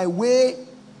stands my way,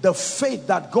 the faith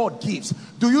that God gives.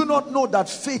 Do you not know that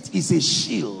faith is a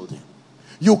shield?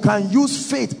 You can use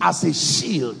faith as a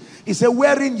shield. He said,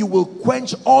 wherein you will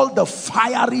quench all the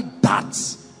fiery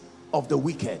darts of the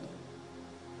wicked.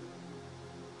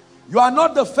 You are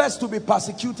not the first to be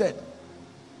persecuted.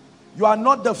 You are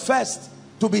not the first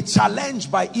to be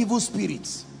challenged by evil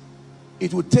spirits.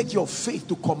 It will take your faith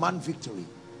to command victory.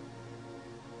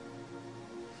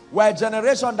 We're a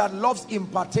generation that loves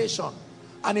impartation.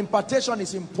 And impartation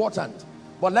is important.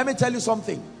 But let me tell you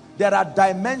something. There are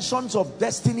dimensions of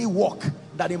destiny work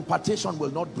that impartation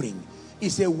will not bring.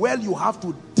 It's a well you have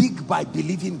to dig by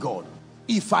believing God.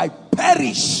 If I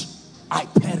perish, I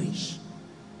perish.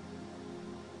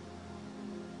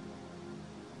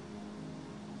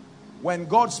 When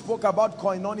God spoke about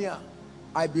koinonia,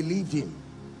 I believed him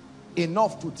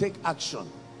enough to take action.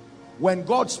 When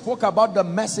God spoke about the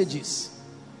messages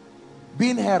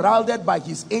being heralded by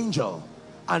his angel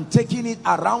and taking it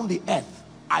around the earth,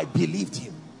 I believed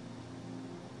him.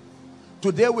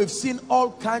 Today we've seen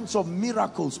all kinds of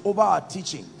miracles over our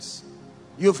teachings.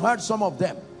 You've heard some of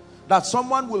them. That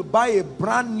someone will buy a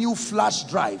brand new flash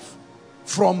drive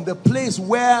from the place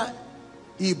where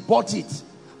he bought it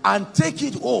and take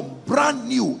it home brand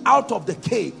new out of the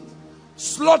cave,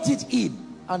 slot it in,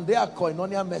 and there are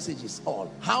koinonia messages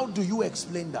all. How do you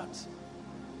explain that?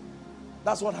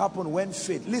 That's what happened when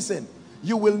faith. Listen,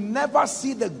 you will never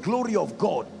see the glory of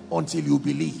God until you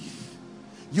believe.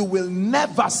 You will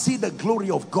never see the glory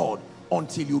of God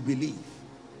until you believe.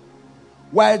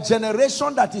 We're a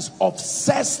generation that is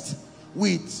obsessed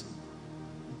with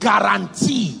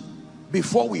guarantee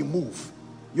before we move.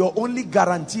 Your only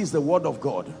guarantee is the word of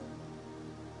God.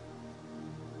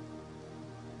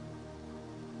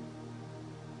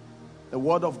 The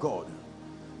word of God.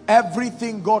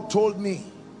 Everything God told me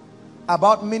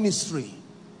about ministry,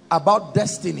 about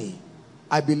destiny,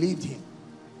 I believed him.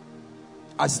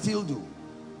 I still do.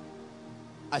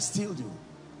 I still do.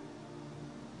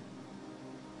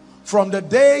 From the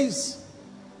days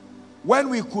when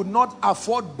we could not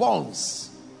afford bonds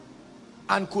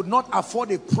and could not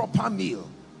afford a proper meal,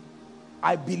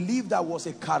 I believe that was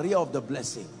a career of the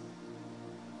blessing.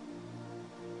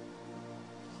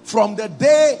 From the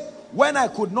day when I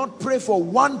could not pray for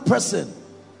one person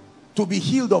to be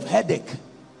healed of headache,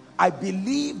 I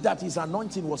believe that his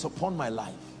anointing was upon my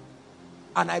life.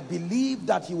 And I believe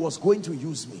that he was going to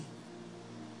use me.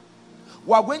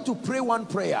 We are going to pray one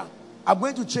prayer. I'm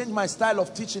going to change my style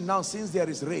of teaching now since there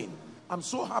is rain. I'm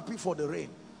so happy for the rain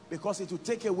because it will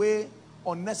take away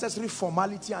unnecessary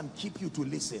formality and keep you to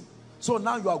listen. So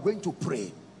now you are going to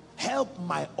pray. Help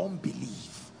my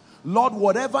unbelief. Lord,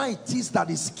 whatever it is that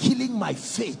is killing my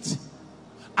faith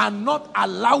and not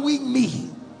allowing me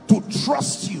to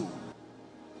trust you.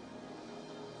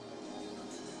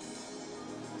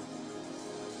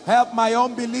 Help my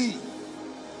unbelief.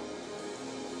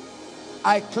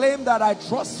 I claim that I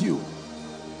trust you,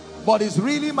 but it's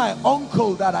really my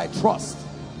uncle that I trust.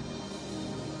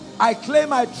 I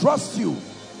claim I trust you,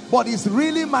 but it's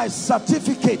really my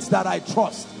certificates that I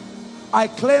trust. I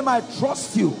claim I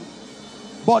trust you,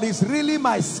 but it's really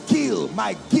my skill,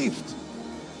 my gift.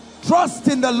 Trust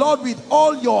in the Lord with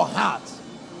all your heart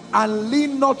and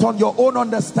lean not on your own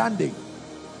understanding.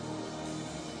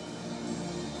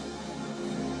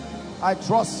 I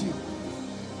trust you.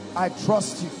 I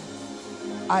trust you.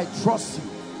 I trust you.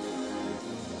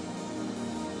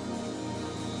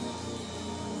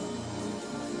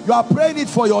 You are praying it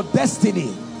for your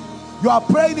destiny. You are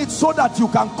praying it so that you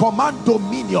can command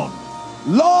dominion.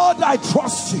 Lord, I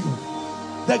trust you.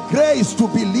 The grace to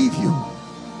believe you.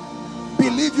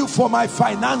 Believe you for my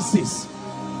finances.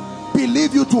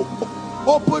 Believe you to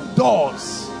open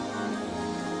doors.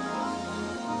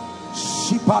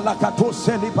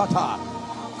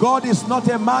 God is not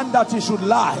a man that he should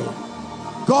lie.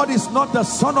 God is not the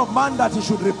son of man that he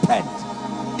should repent.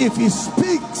 If he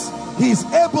speaks, he is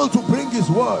able to bring his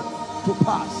word to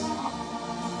pass.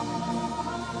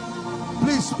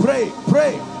 Please pray,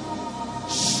 pray.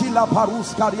 Shila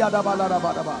parus kariada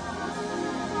balarabadaba.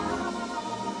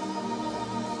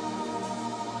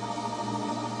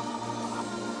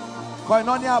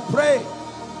 Koinonia, pray.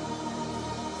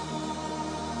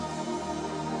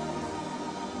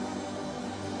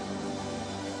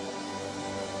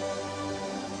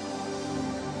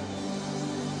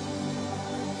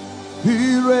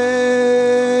 He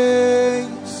reigns.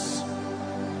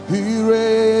 He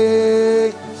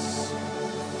reigns.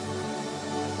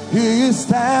 He is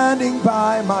standing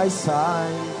by my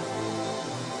side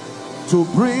to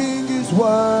bring his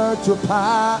word to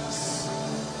pass.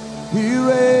 He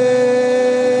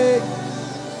reigns.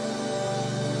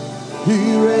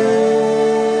 He reigns.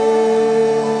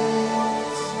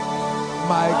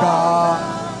 My God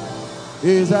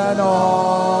is an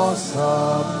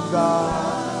awesome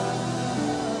God.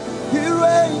 He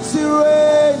reigns, he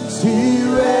reigns, he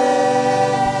reigns.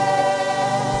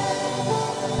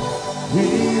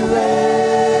 He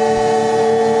reigns.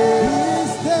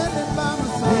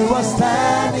 He was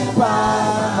standing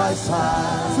by my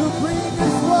side to bring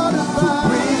his word to pass. To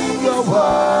bring your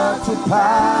word to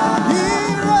pass. He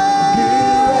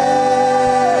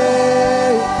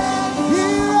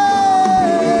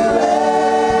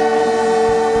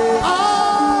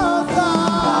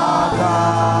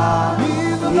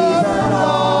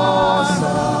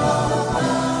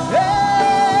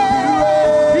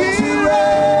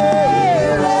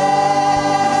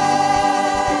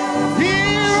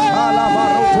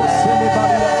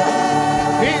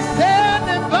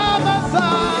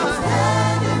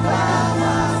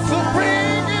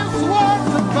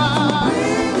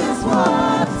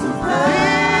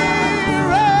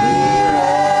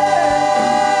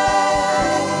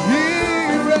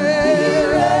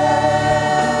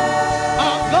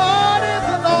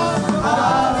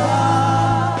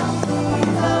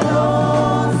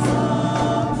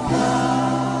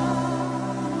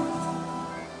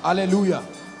Hallelujah.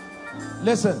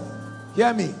 Listen,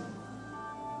 hear me.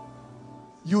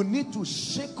 You need to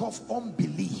shake off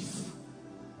unbelief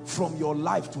from your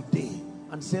life today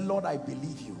and say, Lord, I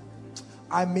believe you.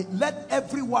 I may let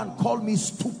everyone call me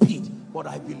stupid, but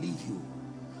I believe you.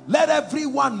 Let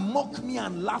everyone mock me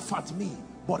and laugh at me,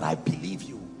 but I believe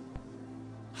you.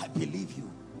 I believe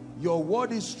you. Your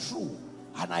word is true,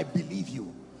 and I believe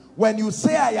you. When you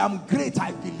say I am great,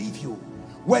 I believe you.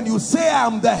 When you say I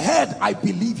am the head, I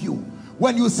believe you.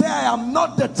 When you say I am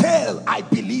not the tail, I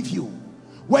believe you.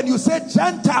 When you say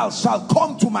Gentiles shall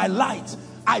come to my light,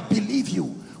 I believe you.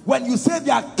 When you say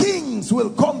their kings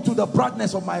will come to the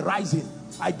brightness of my rising,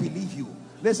 I believe you.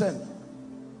 Listen,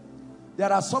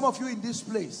 there are some of you in this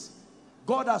place.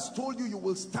 God has told you you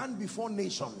will stand before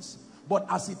nations, but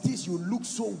as it is, you look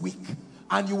so weak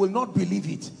and you will not believe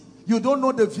it. You don't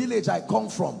know the village I come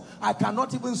from. I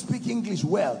cannot even speak English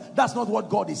well. That's not what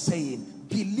God is saying.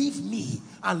 Believe me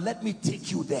and let me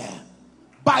take you there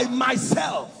by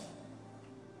myself.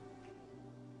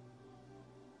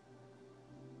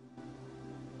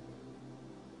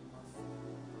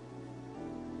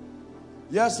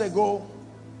 Years ago,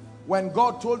 when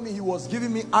God told me he was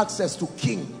giving me access to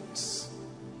kings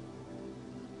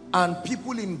and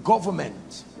people in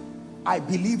government, I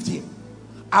believed him.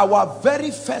 Our very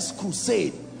first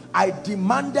crusade, I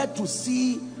demanded to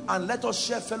see and let us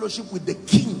share fellowship with the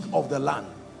king of the land.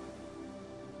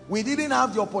 We didn't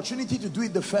have the opportunity to do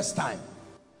it the first time.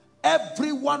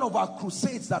 Every one of our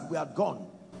crusades that we had gone,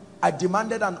 I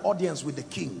demanded an audience with the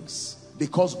kings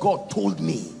because God told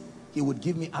me he would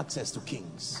give me access to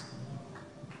kings.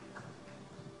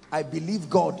 I believe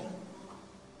God.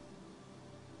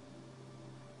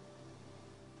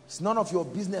 It's none of your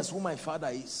business who my father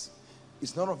is.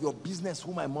 It's none of your business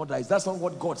who my mother is. That's not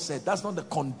what God said. That's not the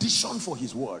condition for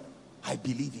his word. I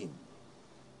believe him.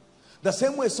 The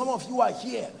same way some of you are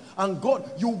here and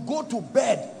God, you go to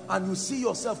bed and you see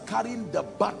yourself carrying the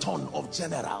baton of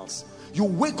generals. You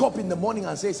wake up in the morning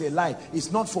and say it's a lie. It's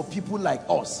not for people like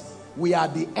us. We are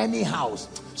the anyhows.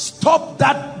 Stop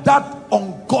that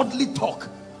ungodly talk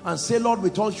and say, Lord,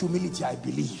 with all humility, I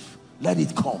believe. Let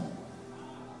it come.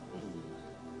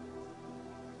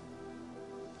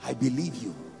 I believe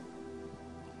you.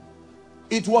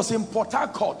 It was in Port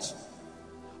Harcourt.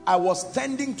 I was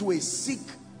tending to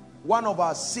one of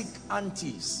our sick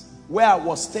aunties where I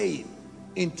was staying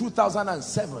in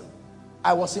 2007.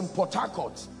 I was in Port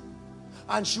Harcourt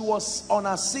and she was on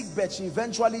a sick bed. She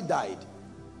eventually died.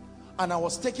 And I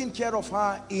was taking care of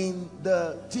her in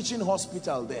the teaching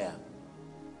hospital there.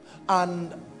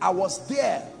 And I was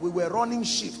there. We were running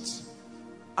shifts.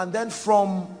 And then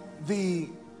from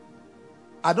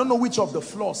I don't know which of the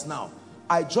floors now,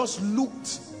 I just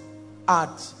looked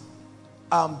at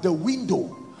the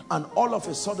window and all of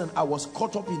a sudden I was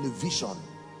caught up in a vision.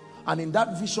 And in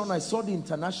that vision I saw the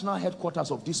international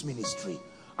headquarters of this ministry.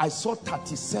 I saw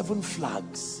 37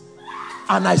 flags.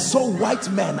 And I saw white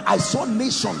men. I saw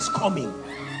nations coming.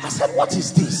 I said, what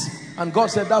is this? And God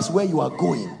said, that's where you are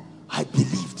going. I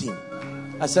believed him.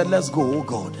 I said, let's go, oh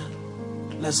God.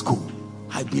 Let's go.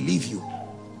 I believe you.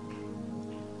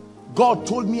 God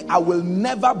told me I will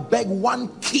never beg one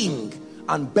king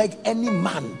and beg any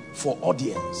man for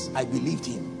audience. I believed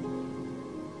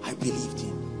him. I believed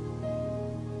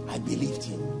him. I believed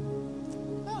him.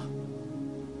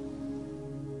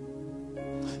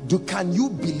 Can you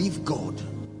believe God?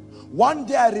 One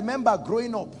day I remember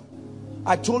growing up,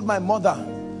 I told my mother,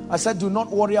 I said, do not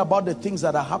worry about the things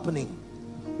that are happening.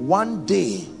 One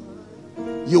day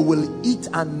you will eat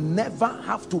and never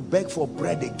have to beg for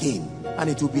bread again, and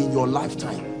it will be in your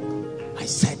lifetime. I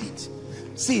said it.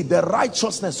 See, the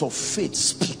righteousness of faith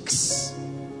speaks.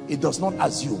 It does not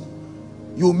assume.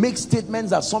 You make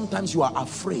statements that sometimes you are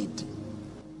afraid.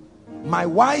 My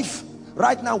wife,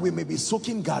 right now we may be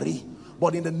soaking gari,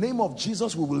 but in the name of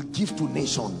Jesus, we will give to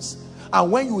nations.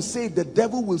 And when you say, the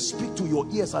devil will speak to your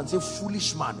ears and say,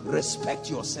 foolish man, respect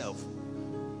yourself.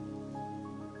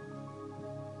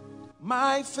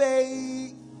 My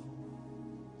faith,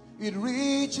 it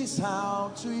reaches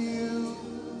out to you.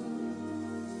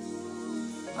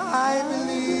 I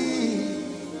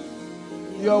believe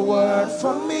your word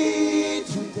for me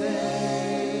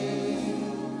today.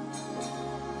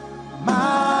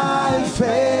 My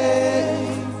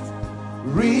faith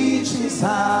reaches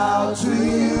out to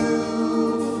you.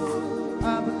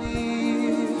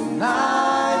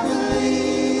 I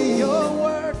believe your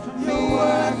word for me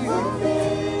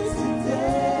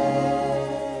today.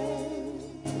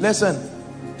 Listen,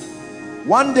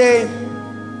 one day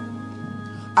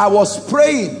I was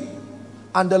praying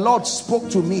and the Lord spoke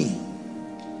to me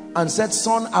and said,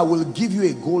 son, I will give you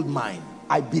a gold mine.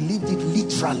 I believed it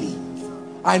literally.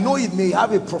 I know it may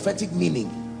have a prophetic meaning,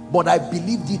 but I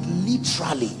believed it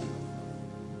literally.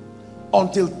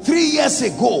 Until 3 years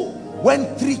ago, when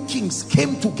 3 kings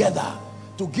came together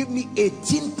to give me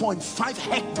 18.5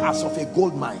 hectares of a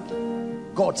gold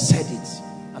mine. God said it,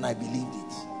 and I believed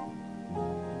it.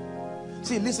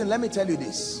 See, listen, let me tell you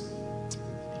this.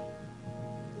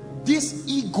 This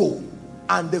ego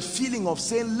and the feeling of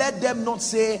saying, let them not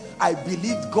say, I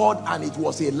believed God and it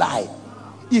was a lie.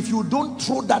 If you don't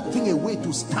throw that thing away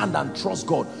to stand and trust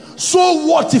God, so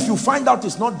what if you find out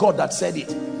it's not God that said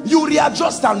it? You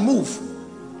readjust and move.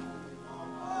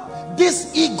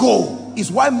 This ego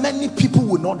is why many people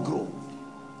will not grow.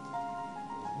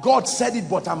 God said it,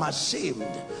 but I'm ashamed.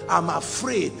 I'm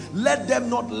afraid. Let them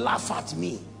not laugh at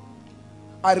me.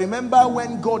 I remember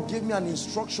when God gave me an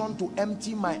instruction to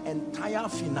empty my entire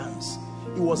finance.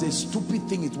 It was a stupid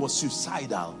thing. It was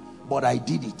suicidal, but I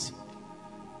did it.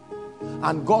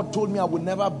 And God told me I would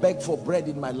never beg for bread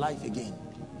in my life again.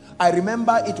 I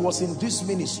remember it was in this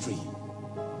ministry.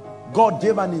 God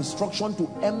gave an instruction to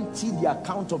empty the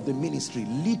account of the ministry,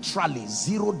 literally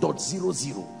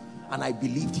 0.00, and I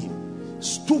believed him.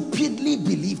 Stupidly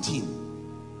believed him.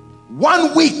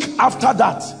 1 week after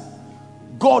that,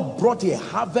 God brought a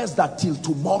harvest that till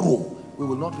tomorrow we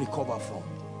will not recover from.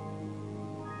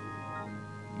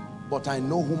 But I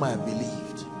know whom I have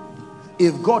believed.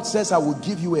 If God says I will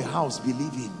give you a house,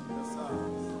 believe him.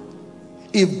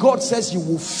 If God says you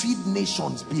will feed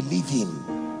nations, believe him.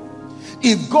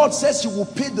 If God says you will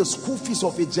pay the school fees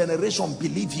of a generation,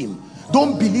 believe him.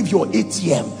 Don't believe your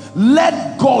ATM.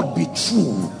 Let God be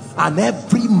true and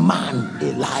every man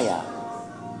a liar.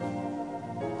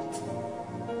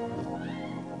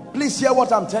 Please hear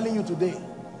what I'm telling you today.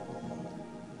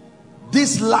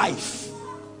 This life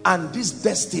and this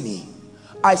destiny,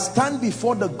 I stand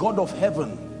before the God of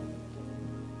heaven,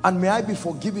 and may I be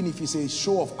forgiven if it's a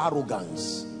show of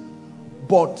arrogance,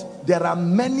 but there are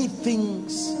many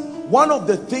things. One of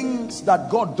the things that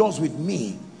God does with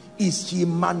me is he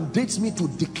mandates me to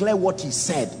declare what he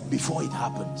said before it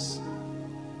happens.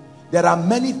 There are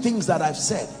many things that I've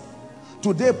said.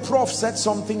 Today Prof said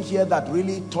something here that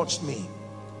really touched me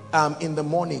in the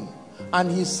morning, and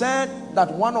he said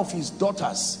that one of his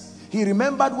daughters, he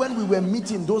remembered when we were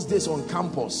meeting those days on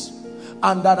campus,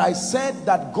 and that I said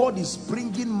that God is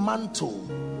bringing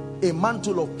a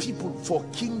mantle of people for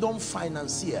kingdom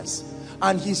financiers.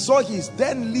 And he saw his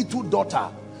then little daughter,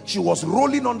 she was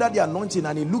rolling under the anointing,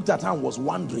 and he looked at her and was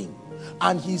wondering.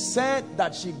 And he said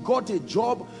that she got a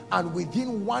job, and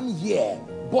within 1 year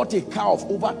bought a car of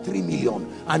over 3 million.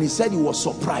 And he said he was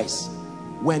surprised.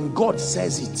 When God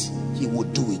says it, he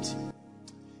would do it.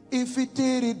 If he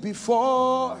did it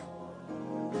before,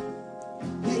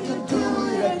 he can do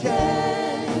it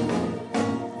again.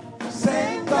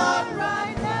 Same God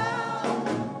right now,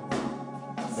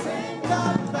 same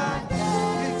God back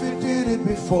then. If he did it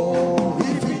before,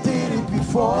 if he did it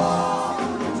before,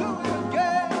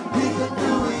 he can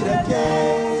do it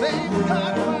again. Same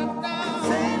God right now,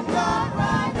 same God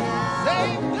right now,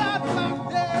 same God back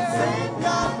then, same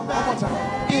God back then.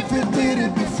 If he did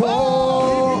it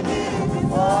before, he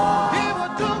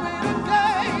will do it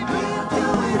again. He'll do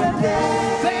it again.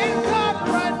 Same God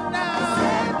right now.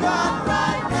 Same God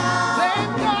right now.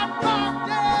 Same God back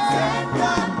there. Same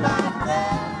God back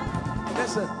there.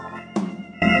 Listen.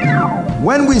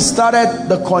 When we started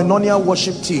the Koinonia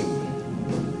worship team,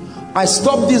 I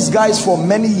stopped these guys for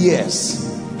many years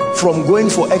from going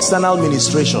for external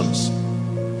ministrations.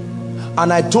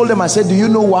 And I told them, I said, do you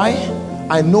know why?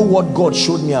 I know what God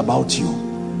showed me about you.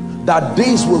 That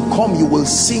days will come, you will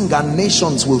sing and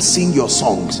nations will sing your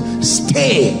songs.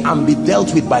 Stay and be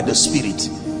dealt with by the Spirit.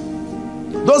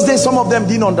 Those days some of them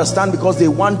didn't understand, because they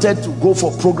wanted to go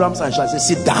for programs, and I said,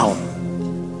 sit down.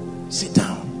 Sit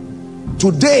down.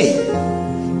 Today,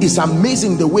 it's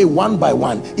amazing the way one by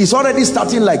one, it's already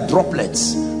starting like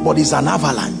droplets, but it's an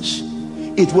avalanche.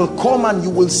 It will come, and you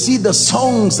will see the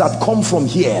songs that come from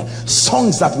here,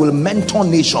 songs that will mentor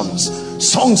nations,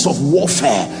 songs of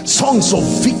warfare, songs of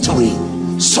victory,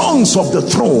 songs of the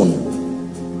throne.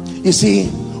 You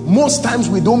see, most times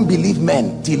we don't believe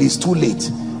men till it's too late.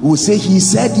 We will say, he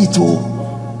said it. Oh,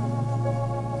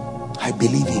 I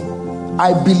believe him.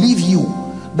 I believe you.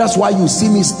 That's why you see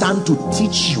me stand to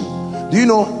teach you. Do you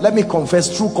know, let me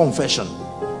confess, true confession,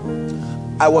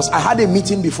 I had a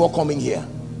meeting before coming here.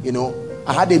 You know,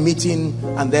 I had a meeting,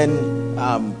 and then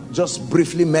just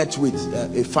briefly met with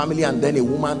a family and then a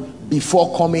woman before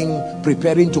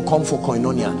preparing to come for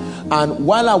Koinonia. And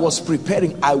while I was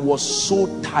preparing, I was so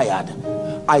tired.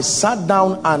 I sat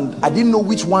down and I didn't know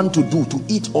which one to do, to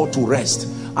eat or to rest.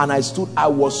 And I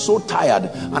was so tired,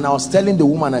 and I was telling the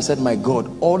woman, I said, my God,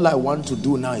 all I want to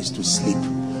do now is to sleep.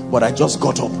 But I just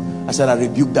got up. I said, I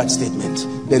rebuke that statement.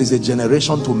 There is a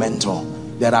generation to mentor.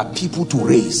 There are people to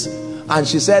raise. And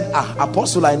she said,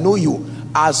 Apostle, I know you.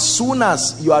 As soon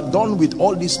as you are done with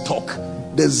all this talk,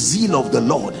 the zeal of the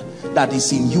Lord that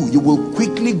is in you, you will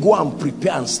quickly go and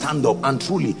prepare and stand up. And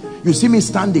truly, you see me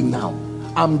standing now.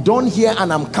 I'm done here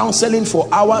and I'm counseling for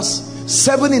hours.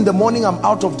 7 in the morning, I'm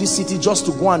out of this city just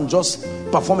to go and just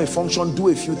perform a function, do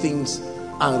a few things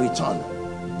and return.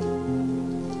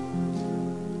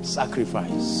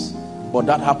 Sacrifice. But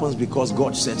that happens because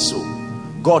God said so.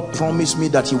 God promised me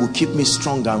that he will keep me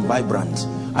strong and vibrant.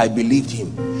 I believed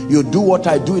him. You do what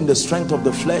I do in the strength of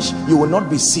the flesh, you will not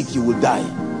be sick, you will die.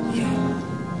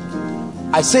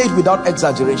 I say it without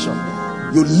exaggeration.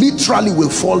 You literally will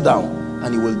fall down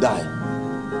and you will die.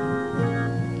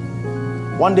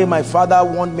 One day my father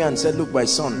warned me and said, look, my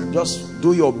son, just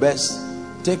do your best.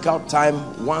 Take out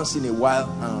time once in a while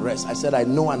and rest. I said, I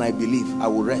know and I believe I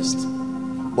will rest.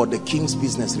 But the king's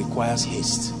business requires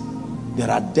haste. There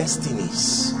are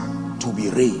destinies to be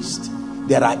raised.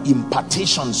 There are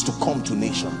impartations to come to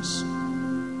nations.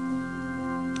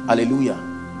 Hallelujah.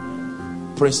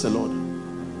 Praise the Lord.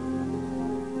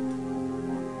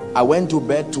 I went to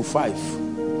bed to 5.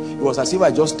 It was as if I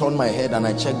just turned my head and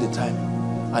I checked the time,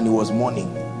 and it was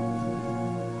morning.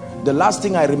 The last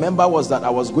thing I remember was that I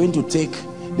was going to take,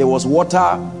 there was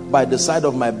water by the side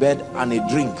of my bed and a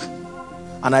drink.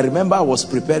 And I remember I was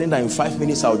preparing that in 5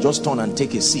 minutes I would just turn and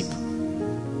take a sip.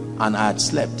 And I had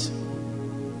slept.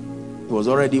 It was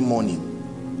already morning.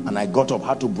 And I got up,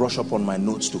 had to brush up on my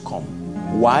notes to come.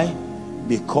 Why?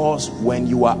 Because when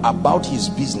you are about his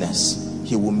business,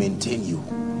 he will maintain you.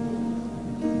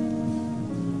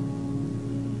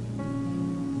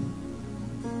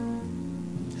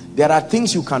 There are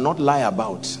things you cannot lie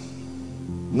about.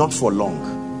 Not for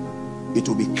long. It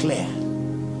will be clear.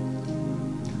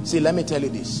 See, let me tell you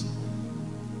this.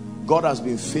 God has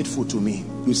been faithful to me.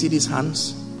 You see these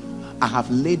hands? I have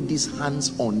laid these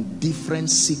hands on different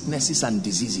sicknesses and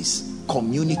diseases,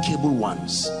 communicable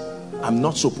ones. I'm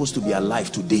not supposed to be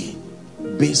alive today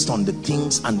based on the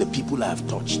things and the people I have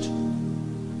touched.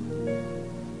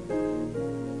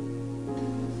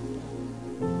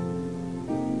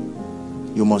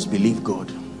 You must believe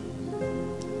God.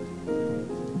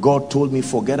 God told me,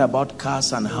 forget about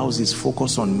cars and houses,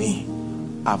 focus on me.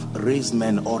 I've raised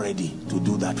men already to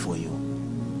do that for you.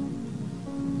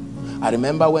 I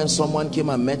remember when someone came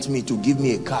and met me to give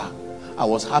me a car, I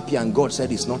was happy, and God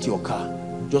said, it's not your car.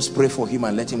 Just pray for him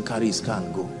and let him carry his car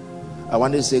and go. I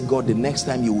wanted to say, God, the next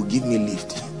time you will give me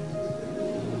lift.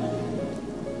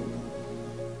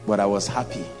 But I was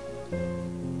happy.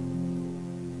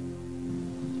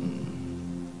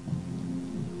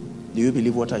 Do you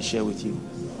believe what I share with you?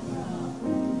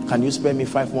 Can you spare me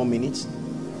 5 more minutes?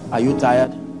 Are you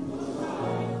tired?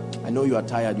 I know you are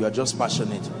tired. You are just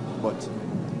passionate. But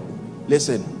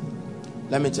listen,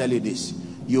 let me tell you this.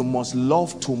 You must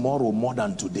love tomorrow more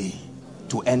than today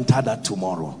to enter that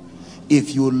tomorrow.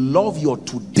 If you love your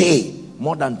today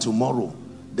more than tomorrow,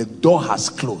 the door has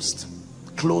closed.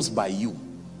 Closed by you.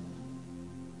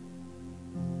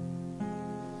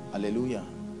 Hallelujah.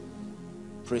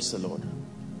 Praise the Lord.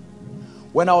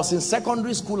 When I was in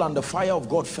secondary school and the fire of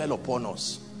God fell upon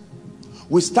us,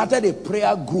 we started a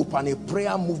prayer group and a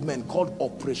prayer movement called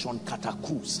Operation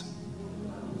Catacruz.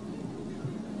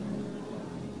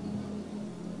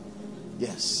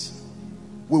 Yes.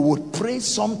 We would pray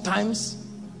sometimes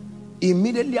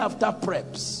immediately after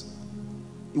preps.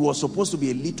 It was supposed to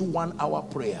be a little 1-hour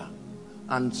prayer.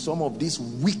 And some of these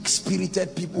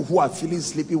weak-spirited people who are feeling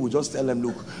sleepy, we just tell them,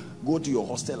 look, go to your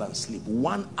hostel and sleep.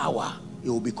 1 hour, it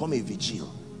will become a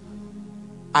vigil.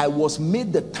 I was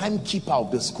made the timekeeper of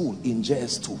the school in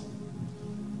JS2.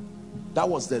 That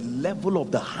was the level of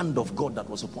the hand of God that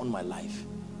was upon my life.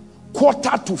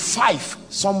 4:45,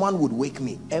 someone would wake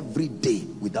me every day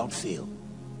without fail.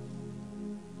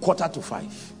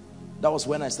 4:45. That was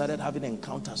when I started having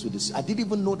encounters with this. I didn't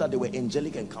even know that they were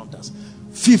angelic encounters.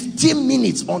 15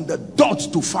 minutes on the dot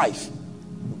to 5.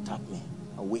 You tap me,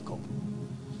 I wake up.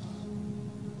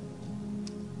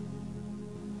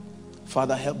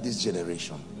 Father, help this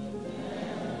generation.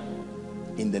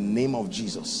 In the name of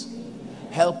Jesus.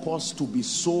 Help us to be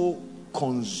so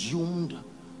consumed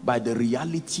by the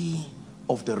reality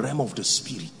of the realm of the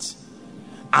spirit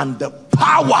and the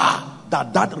power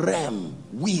that that realm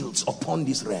wields upon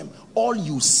this realm. All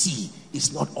you see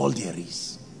is not all there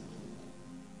is.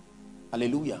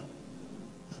 Hallelujah.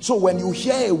 So when you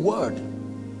hear a word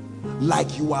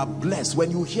like you are blessed,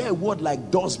 when you hear a word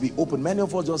like doors be open, many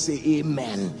of us just say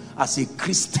amen as a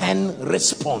Christian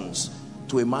response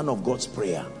to a man of God's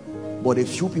prayer. But a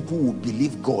few people will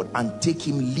believe God and take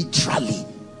him literally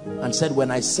and said,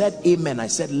 when I said amen, I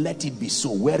said let it be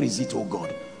so. Where is it, oh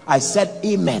God? I said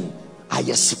amen. I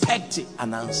expect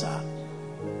an answer.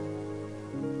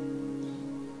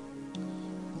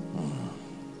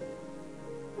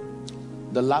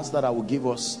 The last that I will give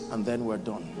us, and then we're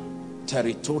done.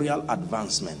 Territorial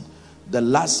advancement. The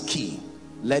last key.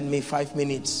 Lend me 5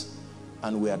 minutes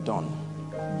and we are done.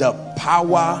 The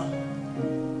power.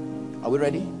 Are we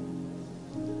ready?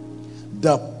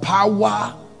 The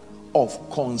power of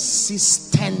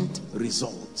consistent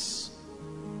results.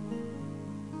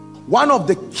 One of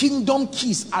the kingdom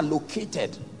keys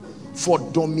allocated for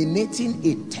dominating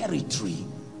a territory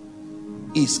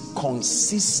is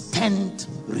consistent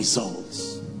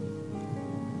results.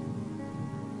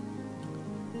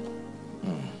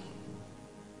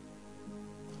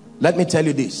 Let me tell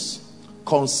you this.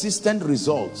 Consistent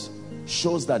results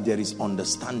shows that there is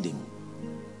understanding.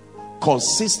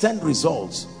 Consistent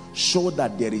results show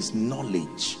that there is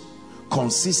knowledge.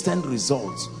 Consistent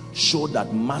results show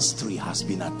that mastery has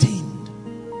been attained.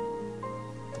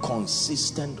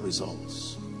 Consistent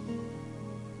results.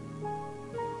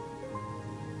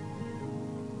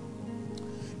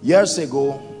 Years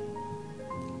ago,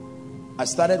 I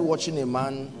started watching a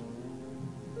man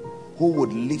who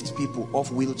would lift people off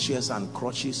wheelchairs and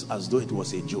crutches as though it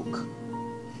was a joke.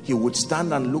 He would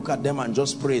stand and look at them and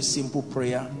just pray a simple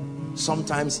prayer,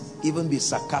 sometimes even be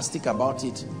sarcastic about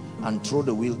it, and throw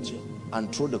the wheelchair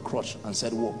and throw the crutch and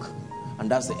said walk, and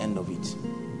that's the end of it.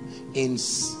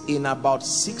 In about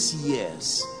 6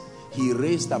 years, he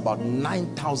raised about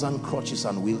 9,000 crutches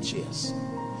and wheelchairs.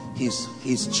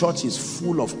 His church is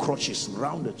full of crutches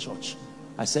around the church.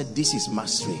 I said, this is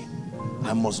mastery.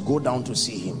 I must go down to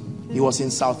see him. He was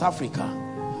in South Africa,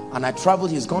 and I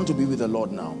traveled. He's gone to be with the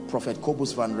Lord now, Prophet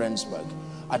Kobus van Rensburg.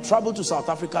 I traveled to South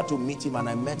Africa to meet him, and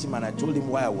I met him, and I told him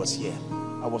why I was here.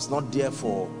 I was not there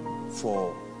for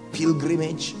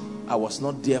pilgrimage. I was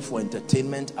not there for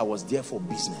entertainment. I was there for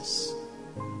business.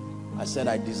 I said,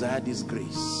 I desire this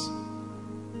grace.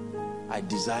 I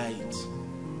desire it.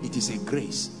 It is a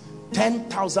grace.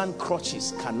 10,000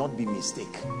 crutches cannot be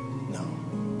mistake. No.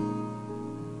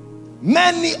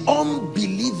 Many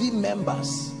unbelieving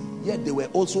members, yet they were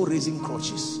also raising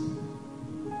crutches.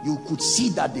 You could see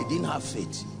that they didn't have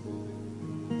faith,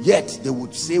 yet they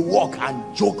would say walk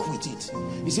and joke with it.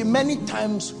 You see, many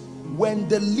times when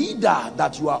the leader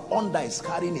that you are under is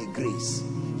carrying a grace,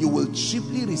 you will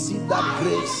cheaply receive that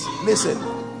grace. Listen,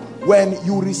 when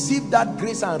you receive that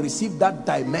grace and receive that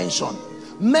dimension,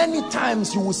 many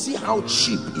times you will see how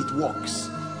cheap it works.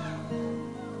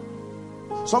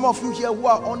 Some of you here who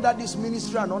are under this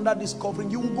ministry and under this covering,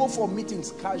 you will go for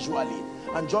meetings casually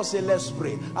and just say, let's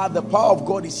pray. The power of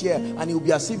God is here, and it will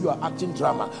be as if you are acting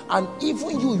drama. And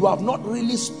even you have not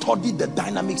really studied the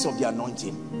dynamics of the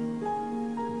anointing.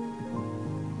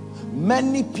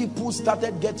 Many people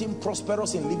started getting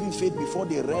prosperous in living faith before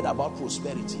they read about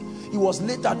prosperity. It was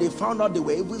later they found out they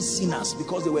were even sinners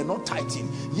because they were not tithing,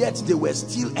 yet they were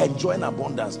still enjoying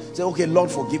abundance. Say, okay, Lord,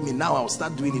 forgive me. Now I'll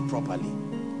start doing it properly.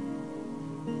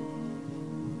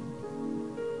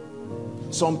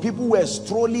 Some people were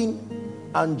strolling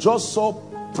and just saw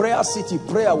Prayer City,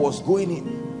 prayer was going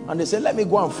in, and they said, let me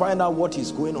go and find out what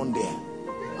is going on there.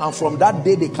 And from that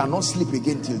day, they cannot sleep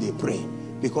again till they pray,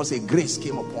 because a grace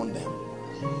came upon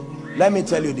them. Let me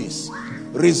tell you this.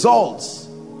 Results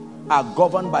are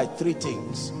governed by three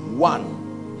things.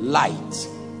 1, light.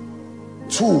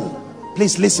 2,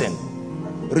 please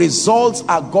listen. Results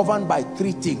are governed by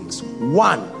three things.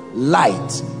 1,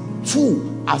 light.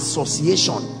 2,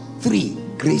 association. 3,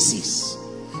 graces.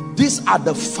 These are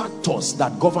the factors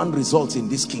that govern results in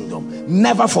this kingdom.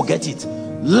 Never forget it.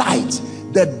 Light,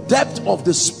 the depth of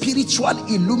the spiritual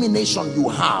illumination you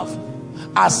have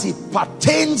as it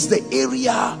pertains the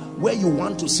area where you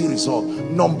want to see result.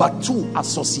 Number 2,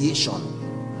 association.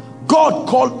 God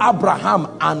called Abraham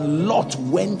and Lot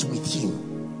went with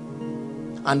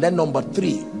him. And then number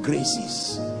 3,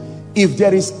 graces. If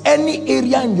there is any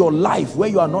area in your life where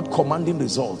you are not commanding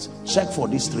results, check for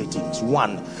these 3 things.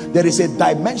 1, there is a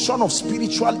dimension of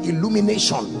spiritual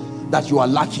illumination that you are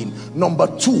lacking. Number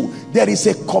 2, there is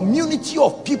a community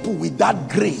of people with that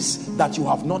grace that you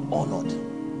have not honored.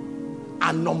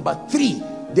 And number 3,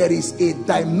 there is a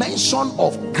dimension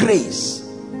of grace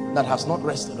that has not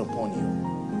rested upon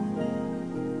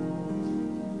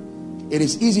you. It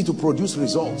is easy to produce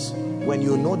results when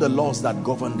you know the laws that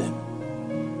govern them.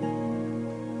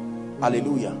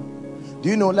 Hallelujah. Do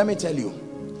you know, let me tell you,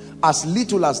 as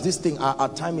little as this thing, our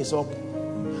time is up,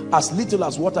 as little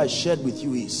as what I shared with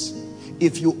you is,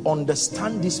 if you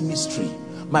understand this mystery,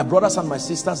 my brothers and my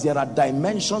sisters, there are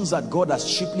dimensions that God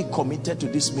has cheaply committed to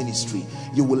this ministry.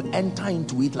 You will enter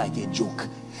into it like a joke.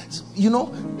 You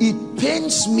know, it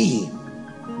pains me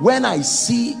when I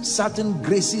see certain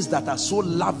graces that are so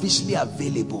lavishly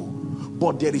available,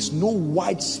 but there is no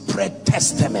widespread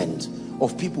testament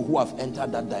of people who have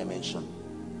entered that dimension.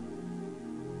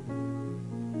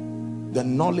 The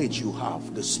knowledge you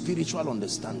have, the spiritual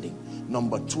understanding.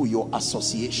 Number 2, your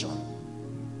association.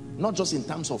 Not just in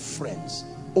terms of friends,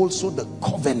 also the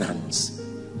covenants,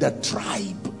 the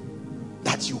tribe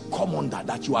that you come under,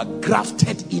 that you are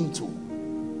grafted into.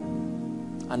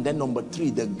 And then number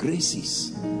 3, the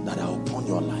graces that are upon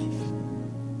your life.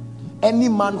 Any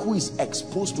man who is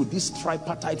exposed to these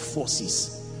tripartite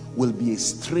forces will be a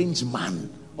strange man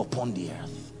upon the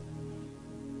earth.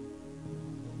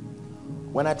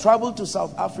 When I traveled to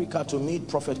South Africa to meet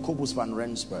Prophet Kobus van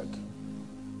Rensburg,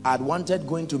 I had wanted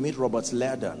going to meet Robert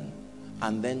Lerdon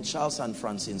and then Charles and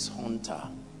Francis Hunter.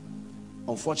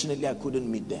 Unfortunately, I couldn't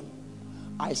meet them.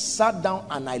 I sat down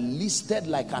and I listed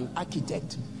like an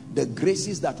architect the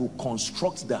graces that will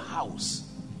construct the house.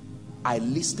 I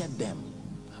listed them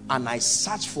and I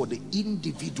searched for the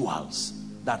individuals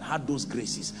that had those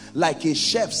graces. Like a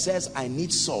chef says, I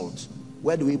need salt.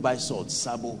 Where do we buy salt?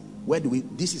 Sabo. Where do we?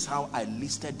 This is how I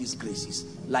listed these graces.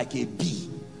 Like a bee.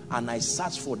 And I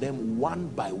searched for them one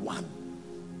by one.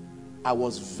 I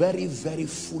was very, very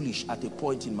foolish at a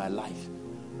point in my life.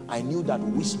 I knew that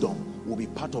wisdom will be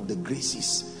part of the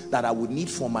graces that I would need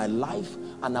for my life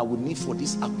and I would need for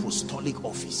this apostolic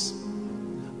office.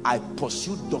 I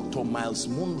pursued Dr. Miles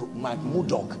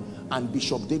Murdoch and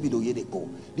Bishop David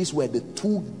Oyedepo. These were the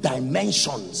two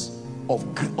dimensions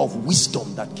of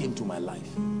wisdom that came to my life.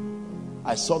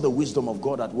 I saw the wisdom of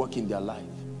God at work in their life.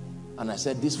 And I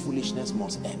said, this foolishness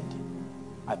must end.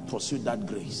 I pursued that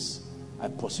grace. I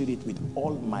pursued it with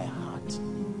all my heart.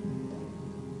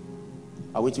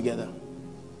 Are we together?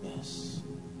 Yes.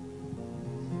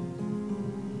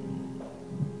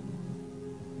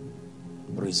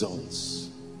 Results.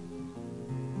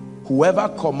 Whoever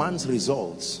commands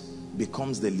results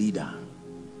becomes the leader.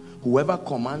 Whoever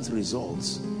commands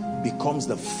results becomes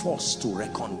the force to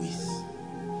reckon with.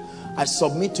 I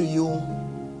submit to you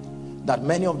that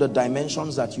many of the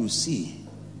dimensions that you see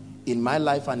in my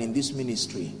life and in this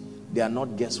ministry, they are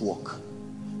not guesswork.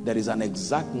 There is an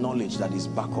exact knowledge that is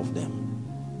back of them.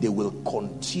 They will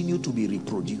continue to be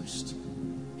reproduced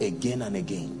again and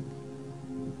again.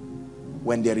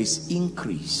 When there is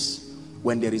increase,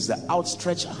 when there is the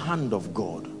outstretched hand of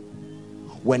God,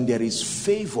 when there is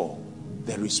favor,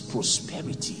 there is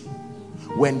prosperity.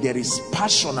 When there is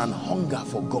passion and hunger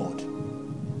for God,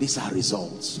 these are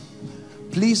results.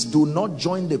 Please do not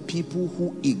join the people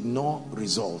who ignore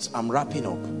results. I'm wrapping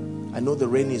up. I know the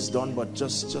rain is done, but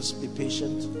just be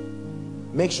patient.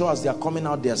 Make sure as they are coming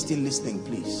out, they are still listening,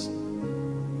 please.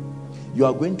 You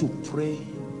are going to pray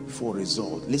for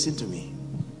results. Listen to me.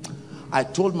 I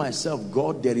told myself,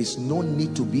 God, there is no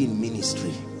need to be in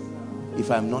ministry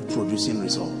if I'm not producing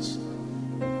results.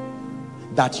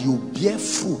 That you bear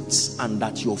fruits and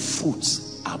that your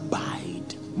fruits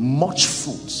abide. Much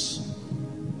fruits.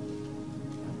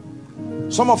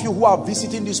 Some of you who are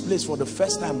visiting this place for the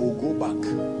first time will go back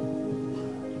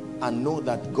and know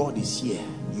that God is here.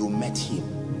 You met him.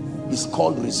 It's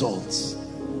called results.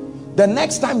 The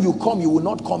next time you come, you will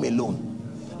not come alone.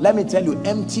 Let me tell you,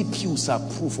 empty pews are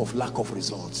proof of lack of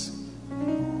results.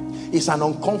 It's an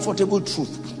uncomfortable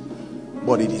truth,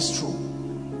 but it is true.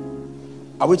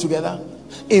 Are we together?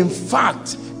 In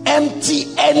fact, empty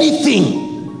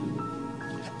anything,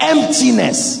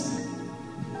 emptiness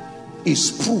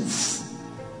is proof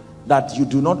that you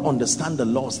do not understand the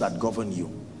laws that govern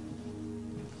you.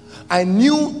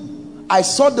 I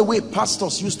saw the way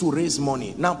pastors used to raise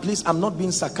money. Now please, I'm not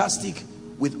being sarcastic,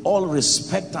 with all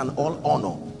respect and all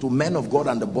honor to men of God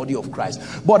and the body of Christ,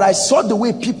 but I saw the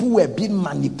way people were being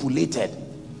manipulated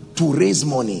to raise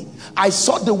money. I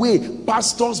saw the way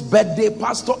pastor's birthday,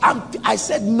 I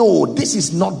said, no, this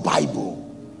is not Bible.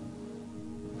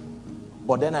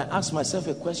 But then I asked myself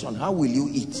a question: how will you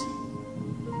eat?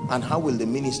 And how will the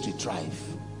ministry thrive?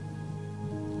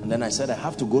 And then I said, I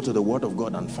have to go to the Word of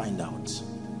God and find out.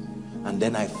 And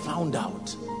then I found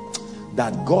out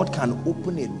that God can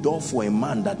open a door for a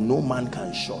man that no man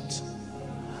can shut.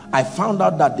 I found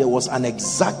out that there was an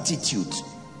exactitude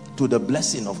to the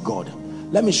blessing of God.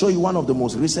 Let me show you one of the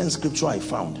most recent scripture I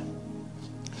found.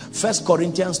 1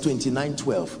 Corinthians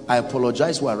 29:12. I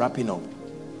apologize, we're wrapping up.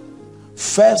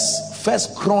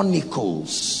 First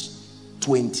Chronicles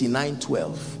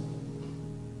 29:12.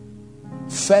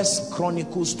 1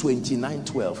 Chronicles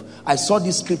 29:12. I saw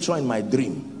this scripture in my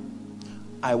dream.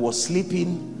 I was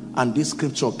sleeping and this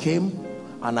scripture came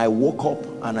and I woke up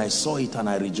and I saw it and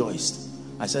I rejoiced.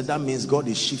 I said, that means God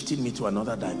is shifting me to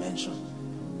another dimension.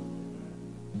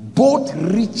 Both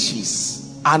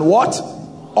riches and what?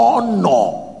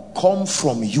 Honor come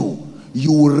from you.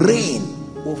 You reign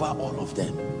over all of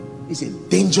them. It's a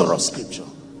dangerous scripture.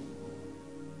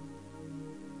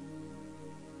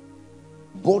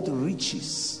 Both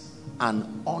riches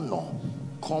and honor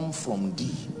come from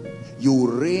thee. You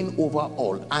reign over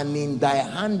all, and in thy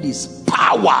hand is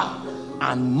power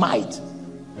and might.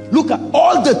 Look at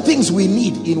all the things we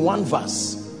need in one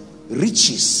verse: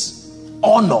 riches,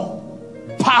 honor,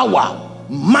 power,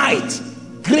 might,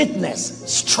 greatness,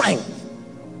 strength.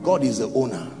 God is the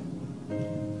owner.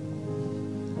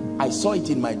 I saw it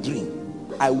in my dream.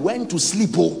 I went to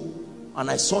sleep and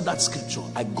I saw that scripture.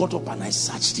 I got up and I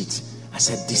searched it. I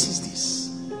said, this is this.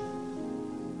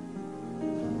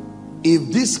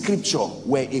 If this scripture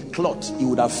were a cloth, it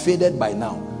would have faded by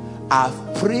now.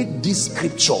 I've prayed this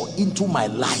scripture into my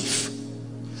life.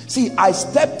 See, I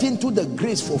stepped into the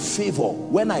grace for favor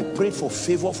when I prayed for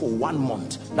favor for 1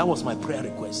 month. That was my prayer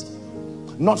request.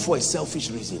 Not for a selfish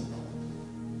reason.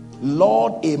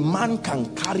 Lord, a man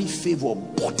can carry favor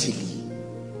bodily.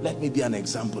 Let me be an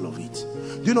example of it.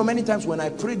 Do you know, many times when I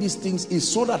pray these things, it's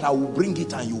so that I will bring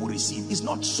it and you will receive. It's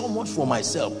not so much for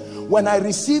myself. When I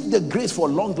received the grace for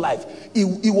long life,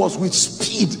 it was with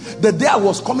speed. The day I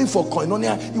was coming for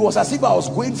koinonia, it was as if I was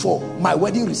going for my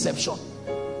wedding reception.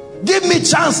 Give me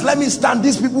chance, let me stand.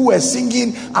 These people were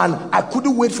singing and I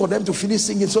couldn't wait for them to finish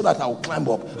singing so that I would climb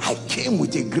up. I came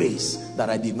with a grace that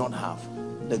I did not have.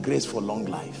 The grace for long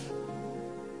life.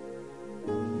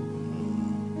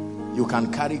 You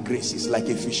can carry graces like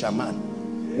a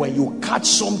fisherman. When you catch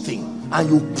something and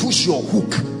you push your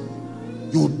hook,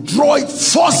 you draw it,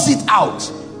 force it out.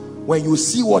 When you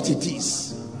see what it is.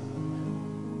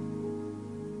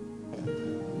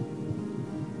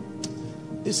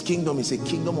 This kingdom is a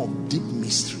kingdom of deep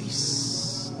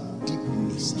mysteries. Deep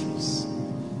mysteries.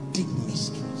 Deep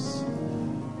mysteries.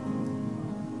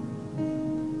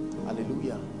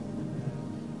 Hallelujah.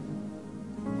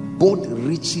 Both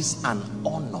riches and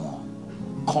honor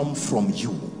come from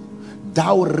you.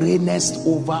 Thou reignest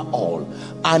over all,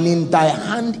 and in thy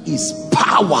hand is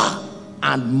power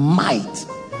and might,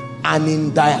 and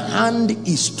in thy hand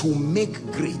is to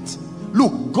make great.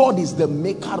 Look, God is the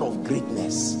maker of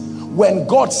greatness. When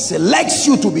God selects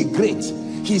you to be great,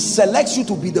 he selects you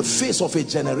to be the face of a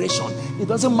generation. It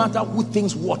doesn't matter who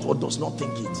thinks what or does not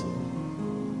think it.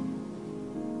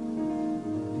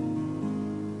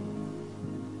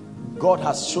 God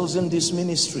has chosen this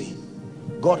ministry.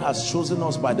 God has chosen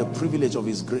us by the privilege of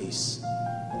his grace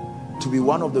to be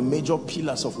one of the major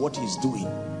pillars of what he's doing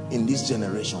in this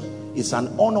generation. It's an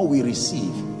honor we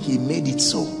receive. He made it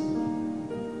so.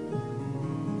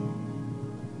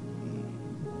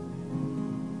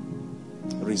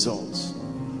 Results.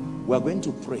 We're going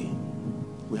to pray.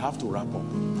 We have to wrap up.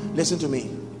 Listen to me.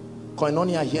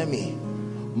 Koinonia, hear me.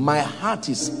 My heart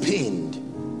is pained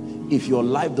if your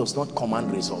life does not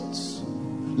command results.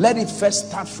 Let it first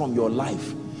start from your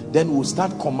life. Then we'll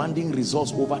start commanding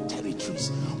results over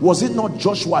territories. Was it not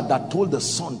Joshua that told the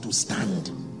sun to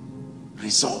stand?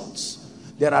 Results.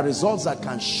 There are results that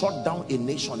can shut down a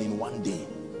nation in one day.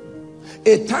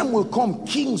 A time will come,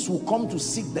 kings will come to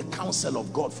seek the counsel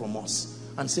of God from us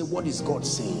and say, what is God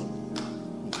saying?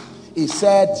 He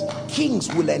said, kings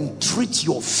will entreat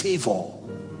your favor.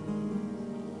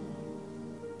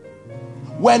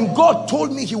 When God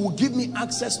told me he would give me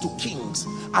access to kings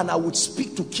and I would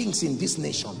speak to kings in this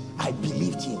nation, I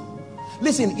believed him.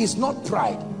 Listen, it's not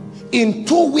pride. In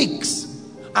 2 weeks,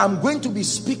 I'm going to be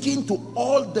speaking to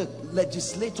all the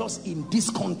legislators in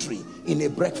this country in a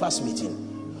breakfast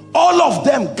meeting. All of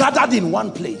them gathered in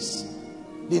one place,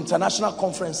 the International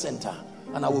Conference Center,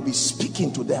 and I will be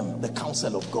speaking to them the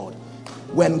counsel of God.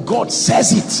 When God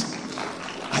says it,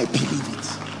 I believe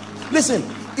it. Listen,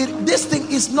 this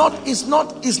thing is not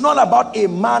about a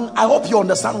man. I hope you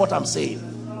understand what I'm saying.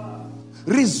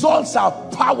 Results are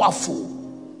powerful.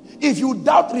 If you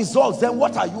doubt results, then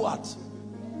what are you at?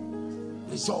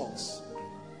 Results.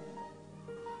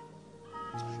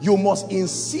 You must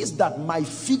insist that my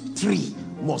fig tree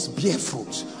must bear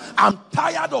fruit. I'm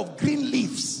tired of green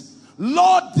leaves.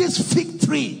 Lord, this fig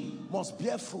tree must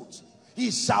bear fruit.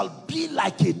 It shall be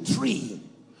like a tree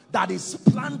that is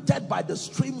planted by the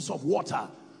streams of water,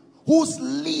 whose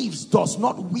leaves does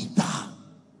not wither.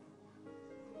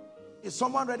 Is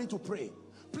someone ready to pray?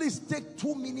 Please take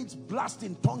 2 minutes, blast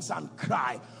in tongues and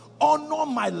cry, honor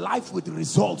my life with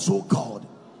results, oh God.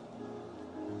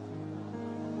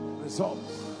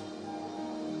 Results.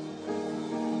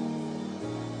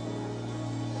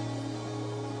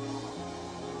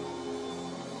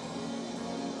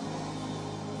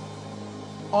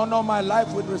 Honor my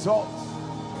life with results.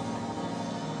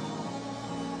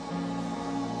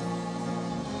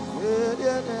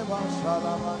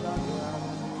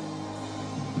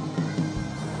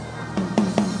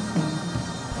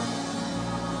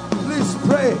 Please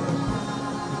pray.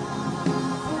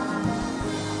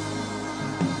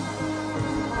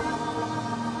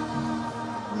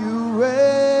 You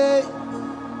reign,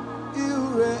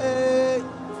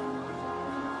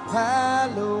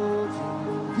 hallowed,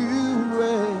 you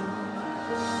reign,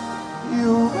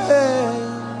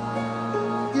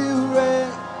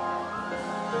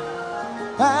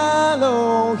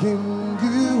 hallow him,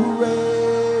 you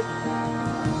reign,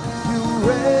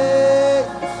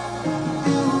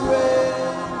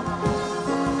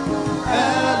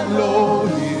 hallow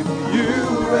him, you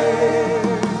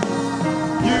reign,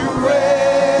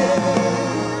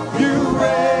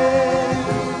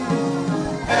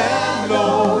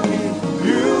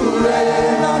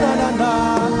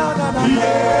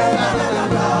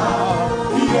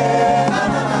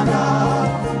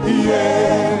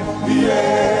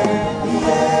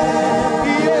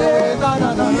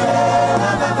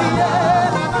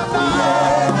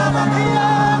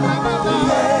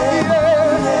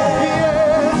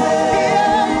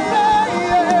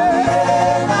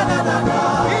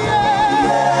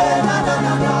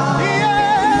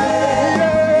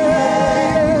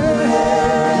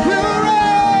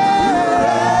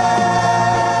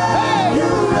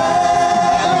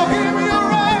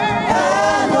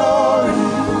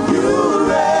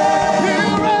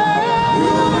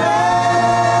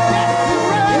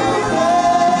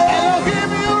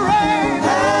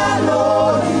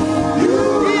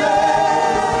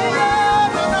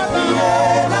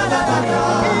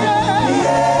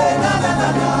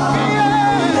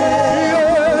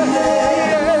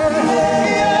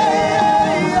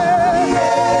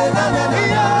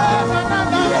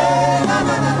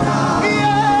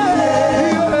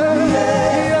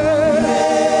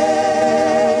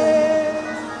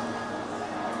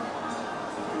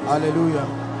 Hallelujah.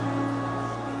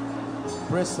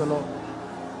 Praise the Lord.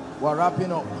 We're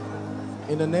wrapping up.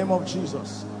 In the name of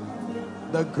Jesus,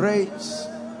 the grace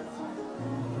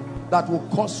that will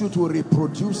cause you to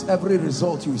reproduce every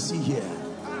result you see here,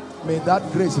 may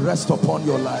that grace rest upon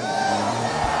your life.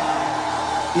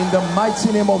 In the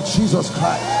mighty name of Jesus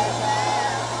Christ,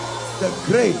 the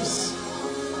grace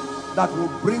that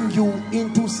will bring you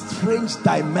into strange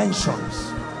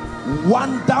dimensions,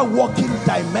 wonder-working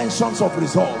dimensions of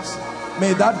results,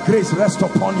 may that grace rest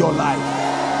upon your life.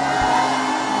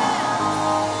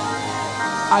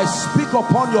 I speak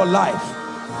upon your life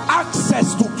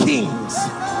access to kings.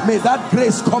 May that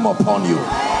grace come upon you.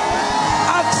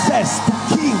 Access to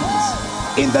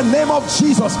kings in the name of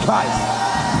Jesus Christ.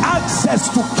 Access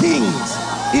to kings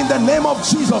in the name of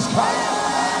Jesus Christ.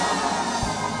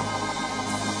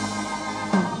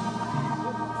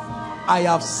 I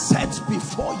have set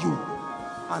before you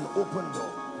an open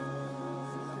door.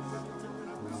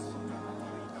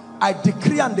 I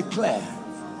decree and declare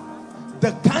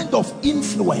the kind of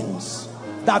influence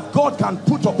that God can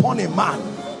put upon a man.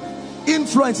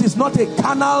 Influence is not a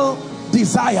carnal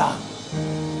desire.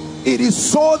 It is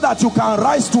so that you can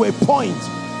rise to a point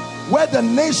where the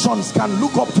nations can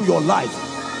look up to your life.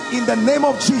 In the name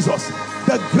of Jesus,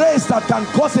 the grace that can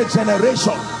cause a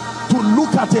generation to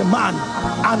look at a man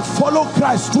and follow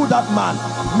Christ through that man,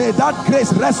 may that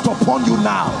grace rest upon you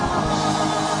now.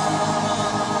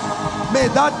 May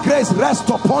that grace rest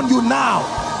upon you now.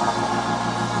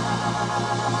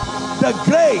 The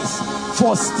grace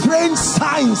for strange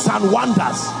signs and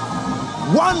wonders,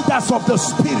 wonders of the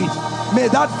Spirit, may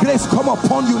that grace come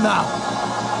upon you now.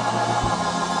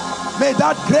 May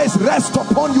that grace rest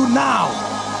upon you now.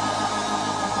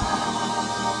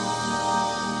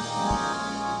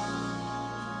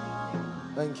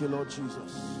 Thank you, Lord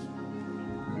Jesus.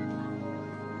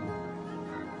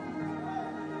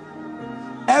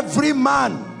 Every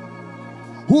man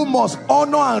who must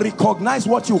honor and recognize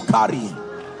what you carry,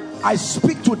 I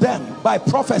speak to them by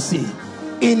prophecy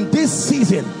in this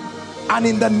season, and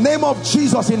in the name of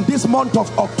Jesus, in this month of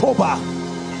October,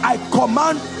 I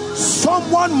command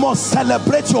someone must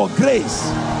celebrate your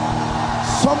grace.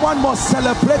 Someone must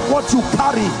celebrate what you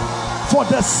carry for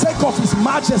the sake of His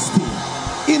majesty.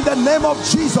 In the name of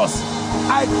Jesus,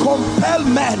 I compel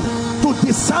men to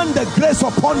discern the grace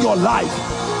upon your life.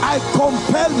 I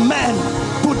compel men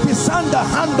to discern the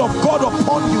hand of God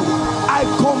upon you. I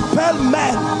compel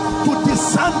men to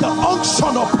discern the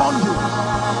unction upon you.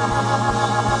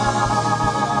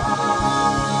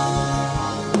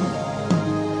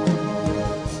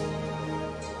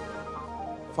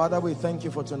 Father, we thank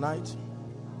you for tonight.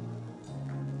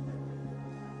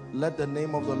 Let the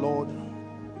name of the Lord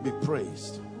be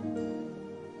praised.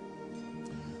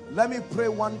 Let me pray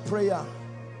one prayer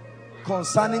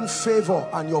concerning favor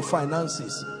and your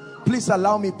finances. Please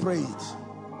allow me pray it.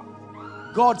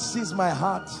 God sees my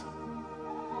heart.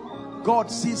 God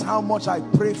sees how much I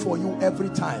pray for you every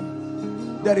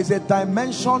time. There is a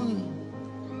dimension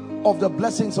of the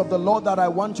blessings of the Lord that I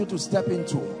want you to step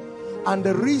into, and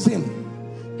the reason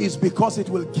is because it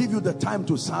will give you the time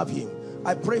to serve Him.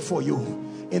 I pray for you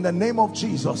in the name of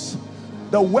Jesus.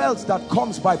 The wealth that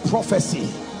comes by prophecy,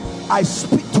 I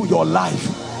speak to your life.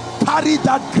 Carry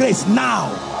that grace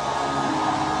now.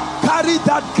 Carry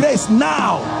that grace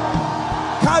now.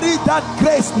 Carry that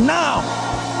grace now.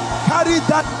 Carry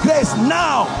that grace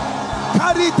now.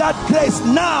 Carry that grace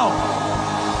now.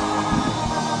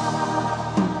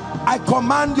 I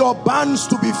command your barns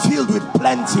to be filled with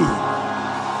plenty.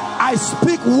 I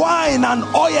speak wine and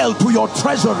oil to your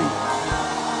treasury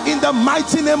in the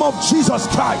mighty name of Jesus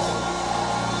Christ.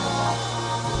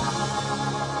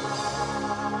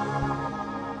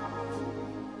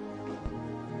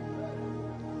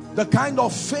 The kind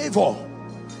of favor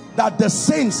that the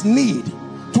saints need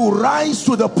to rise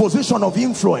to the position of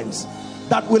influence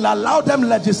that will allow them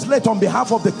legislate on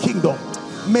behalf of the kingdom,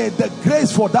 may the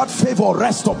grace for that favor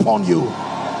rest upon you.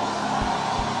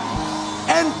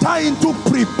 Enter into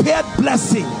prepared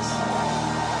blessings.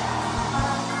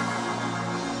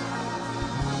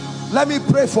 Let me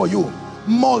pray for you.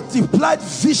 Multiplied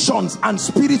visions and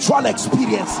spiritual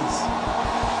experiences.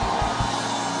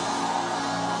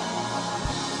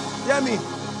 Hear me.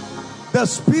 The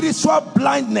spiritual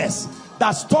blindness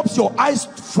that stops your eyes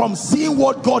from seeing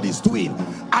what God is doing,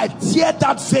 I tear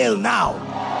that veil now.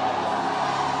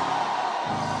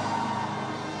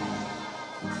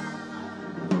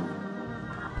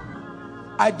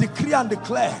 I decree and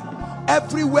declare,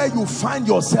 everywhere you find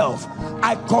yourself,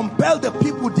 I compel the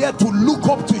people there to look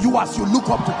up to you as you look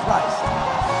up to Christ.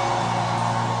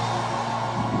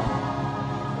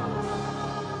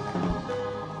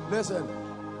 Listen,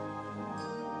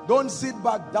 Don't sit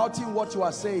back doubting what you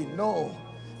are saying. No.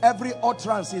 Every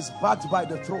utterance is backed by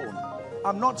the throne.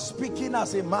 I'm not speaking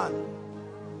as a man.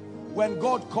 When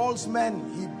God calls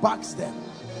men, he backs them.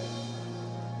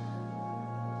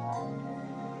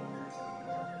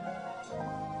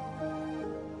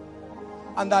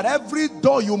 And that every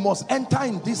door you must enter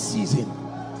in this season,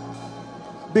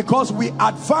 because we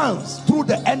advance through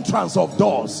the entrance of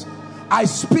doors. I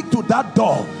speak to that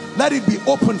door. Let it be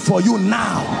open for you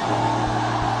now.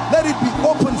 Let it be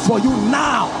open for you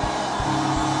now.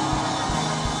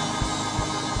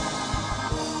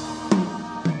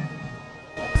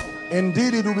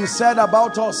 Indeed, it will be said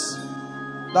about us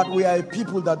that we are a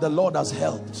people that the Lord has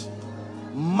helped.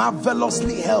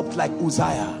 Marvelously helped, like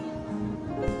Uzziah.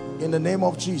 In the name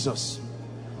of Jesus.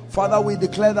 Father, we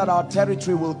declare that our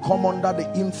territory will come under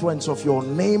the influence of your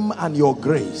name and your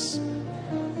grace.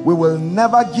 We will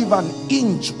never give an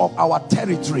inch of our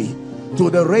territory to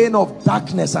the reign of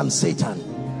darkness and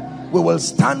Satan. We will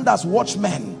stand as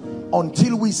watchmen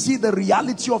until we see the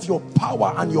reality of your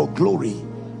power and your glory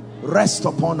rest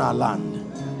upon our land.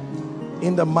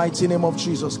 In the mighty name of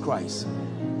Jesus Christ.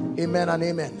 Amen and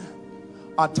amen.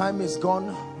 Our time is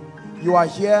gone. You are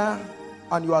here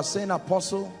and you are saying,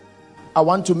 Apostle, I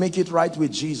want to make it right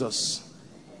with Jesus.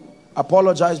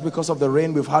 Apologize because of the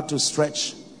rain, we've had to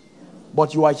stretch.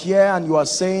 But you are here and you are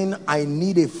saying, I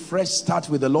need a fresh start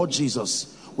with the Lord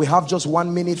Jesus. We have just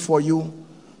 1 minute for you.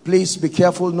 Please be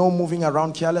careful, no moving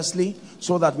around carelessly,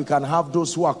 so that we can have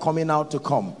those who are coming out to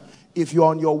come. If you're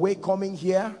on your way coming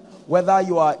here, whether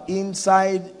you are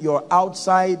inside, you're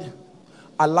outside,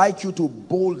 I'd like you to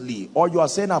boldly, or you are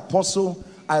saying, Apostle,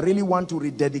 I really want to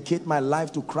rededicate my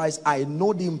life to Christ. I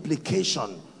know the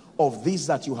implication of this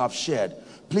that you have shared.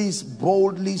 Please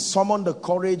boldly summon the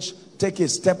courage. Take a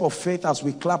step of faith as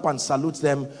we clap and salute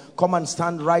them. Come and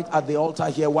stand right at the altar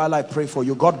here while I pray for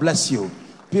you. God bless you.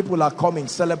 People are coming.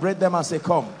 Celebrate them as they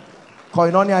come.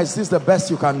 Koinonia, is this the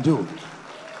best you can do?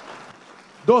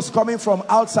 Those coming from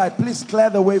outside, please clear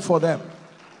the way for them.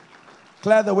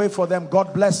 Clear the way for them.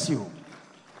 God bless you.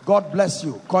 God bless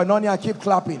you. Koinonia, keep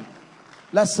clapping.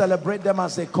 Let's celebrate them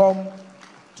as they come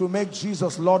to make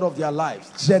Jesus Lord of their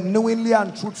lives, genuinely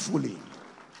and truthfully.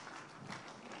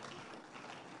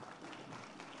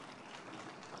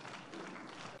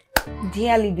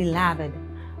 Dearly beloved,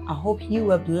 I hope you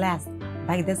were blessed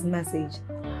by this message.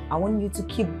 I want you to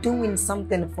keep doing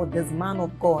something for this man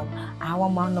of God, our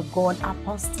man of God,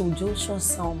 Apostle Joshua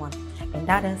Selman. And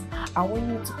that is, I want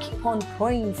you to keep on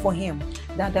praying for him,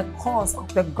 that the cause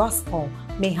of the gospel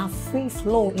may have free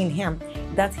flow in him,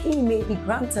 that he may be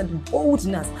granted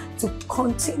boldness to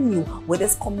continue with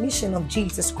this commission of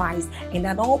Jesus Christ, and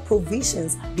that all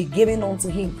provisions be given unto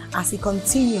him as he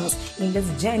continues in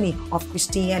this journey of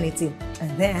Christianity.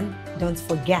 And then don't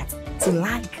forget to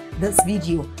like this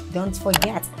video. Don't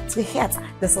forget to hit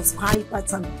the subscribe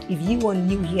button if you are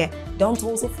new here. Don't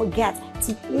also forget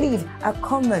to leave a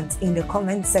comment in the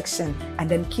comment section, and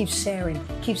then keep sharing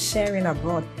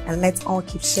abroad, and let's all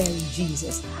keep sharing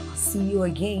Jesus. I'll see you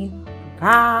again.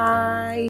 Bye.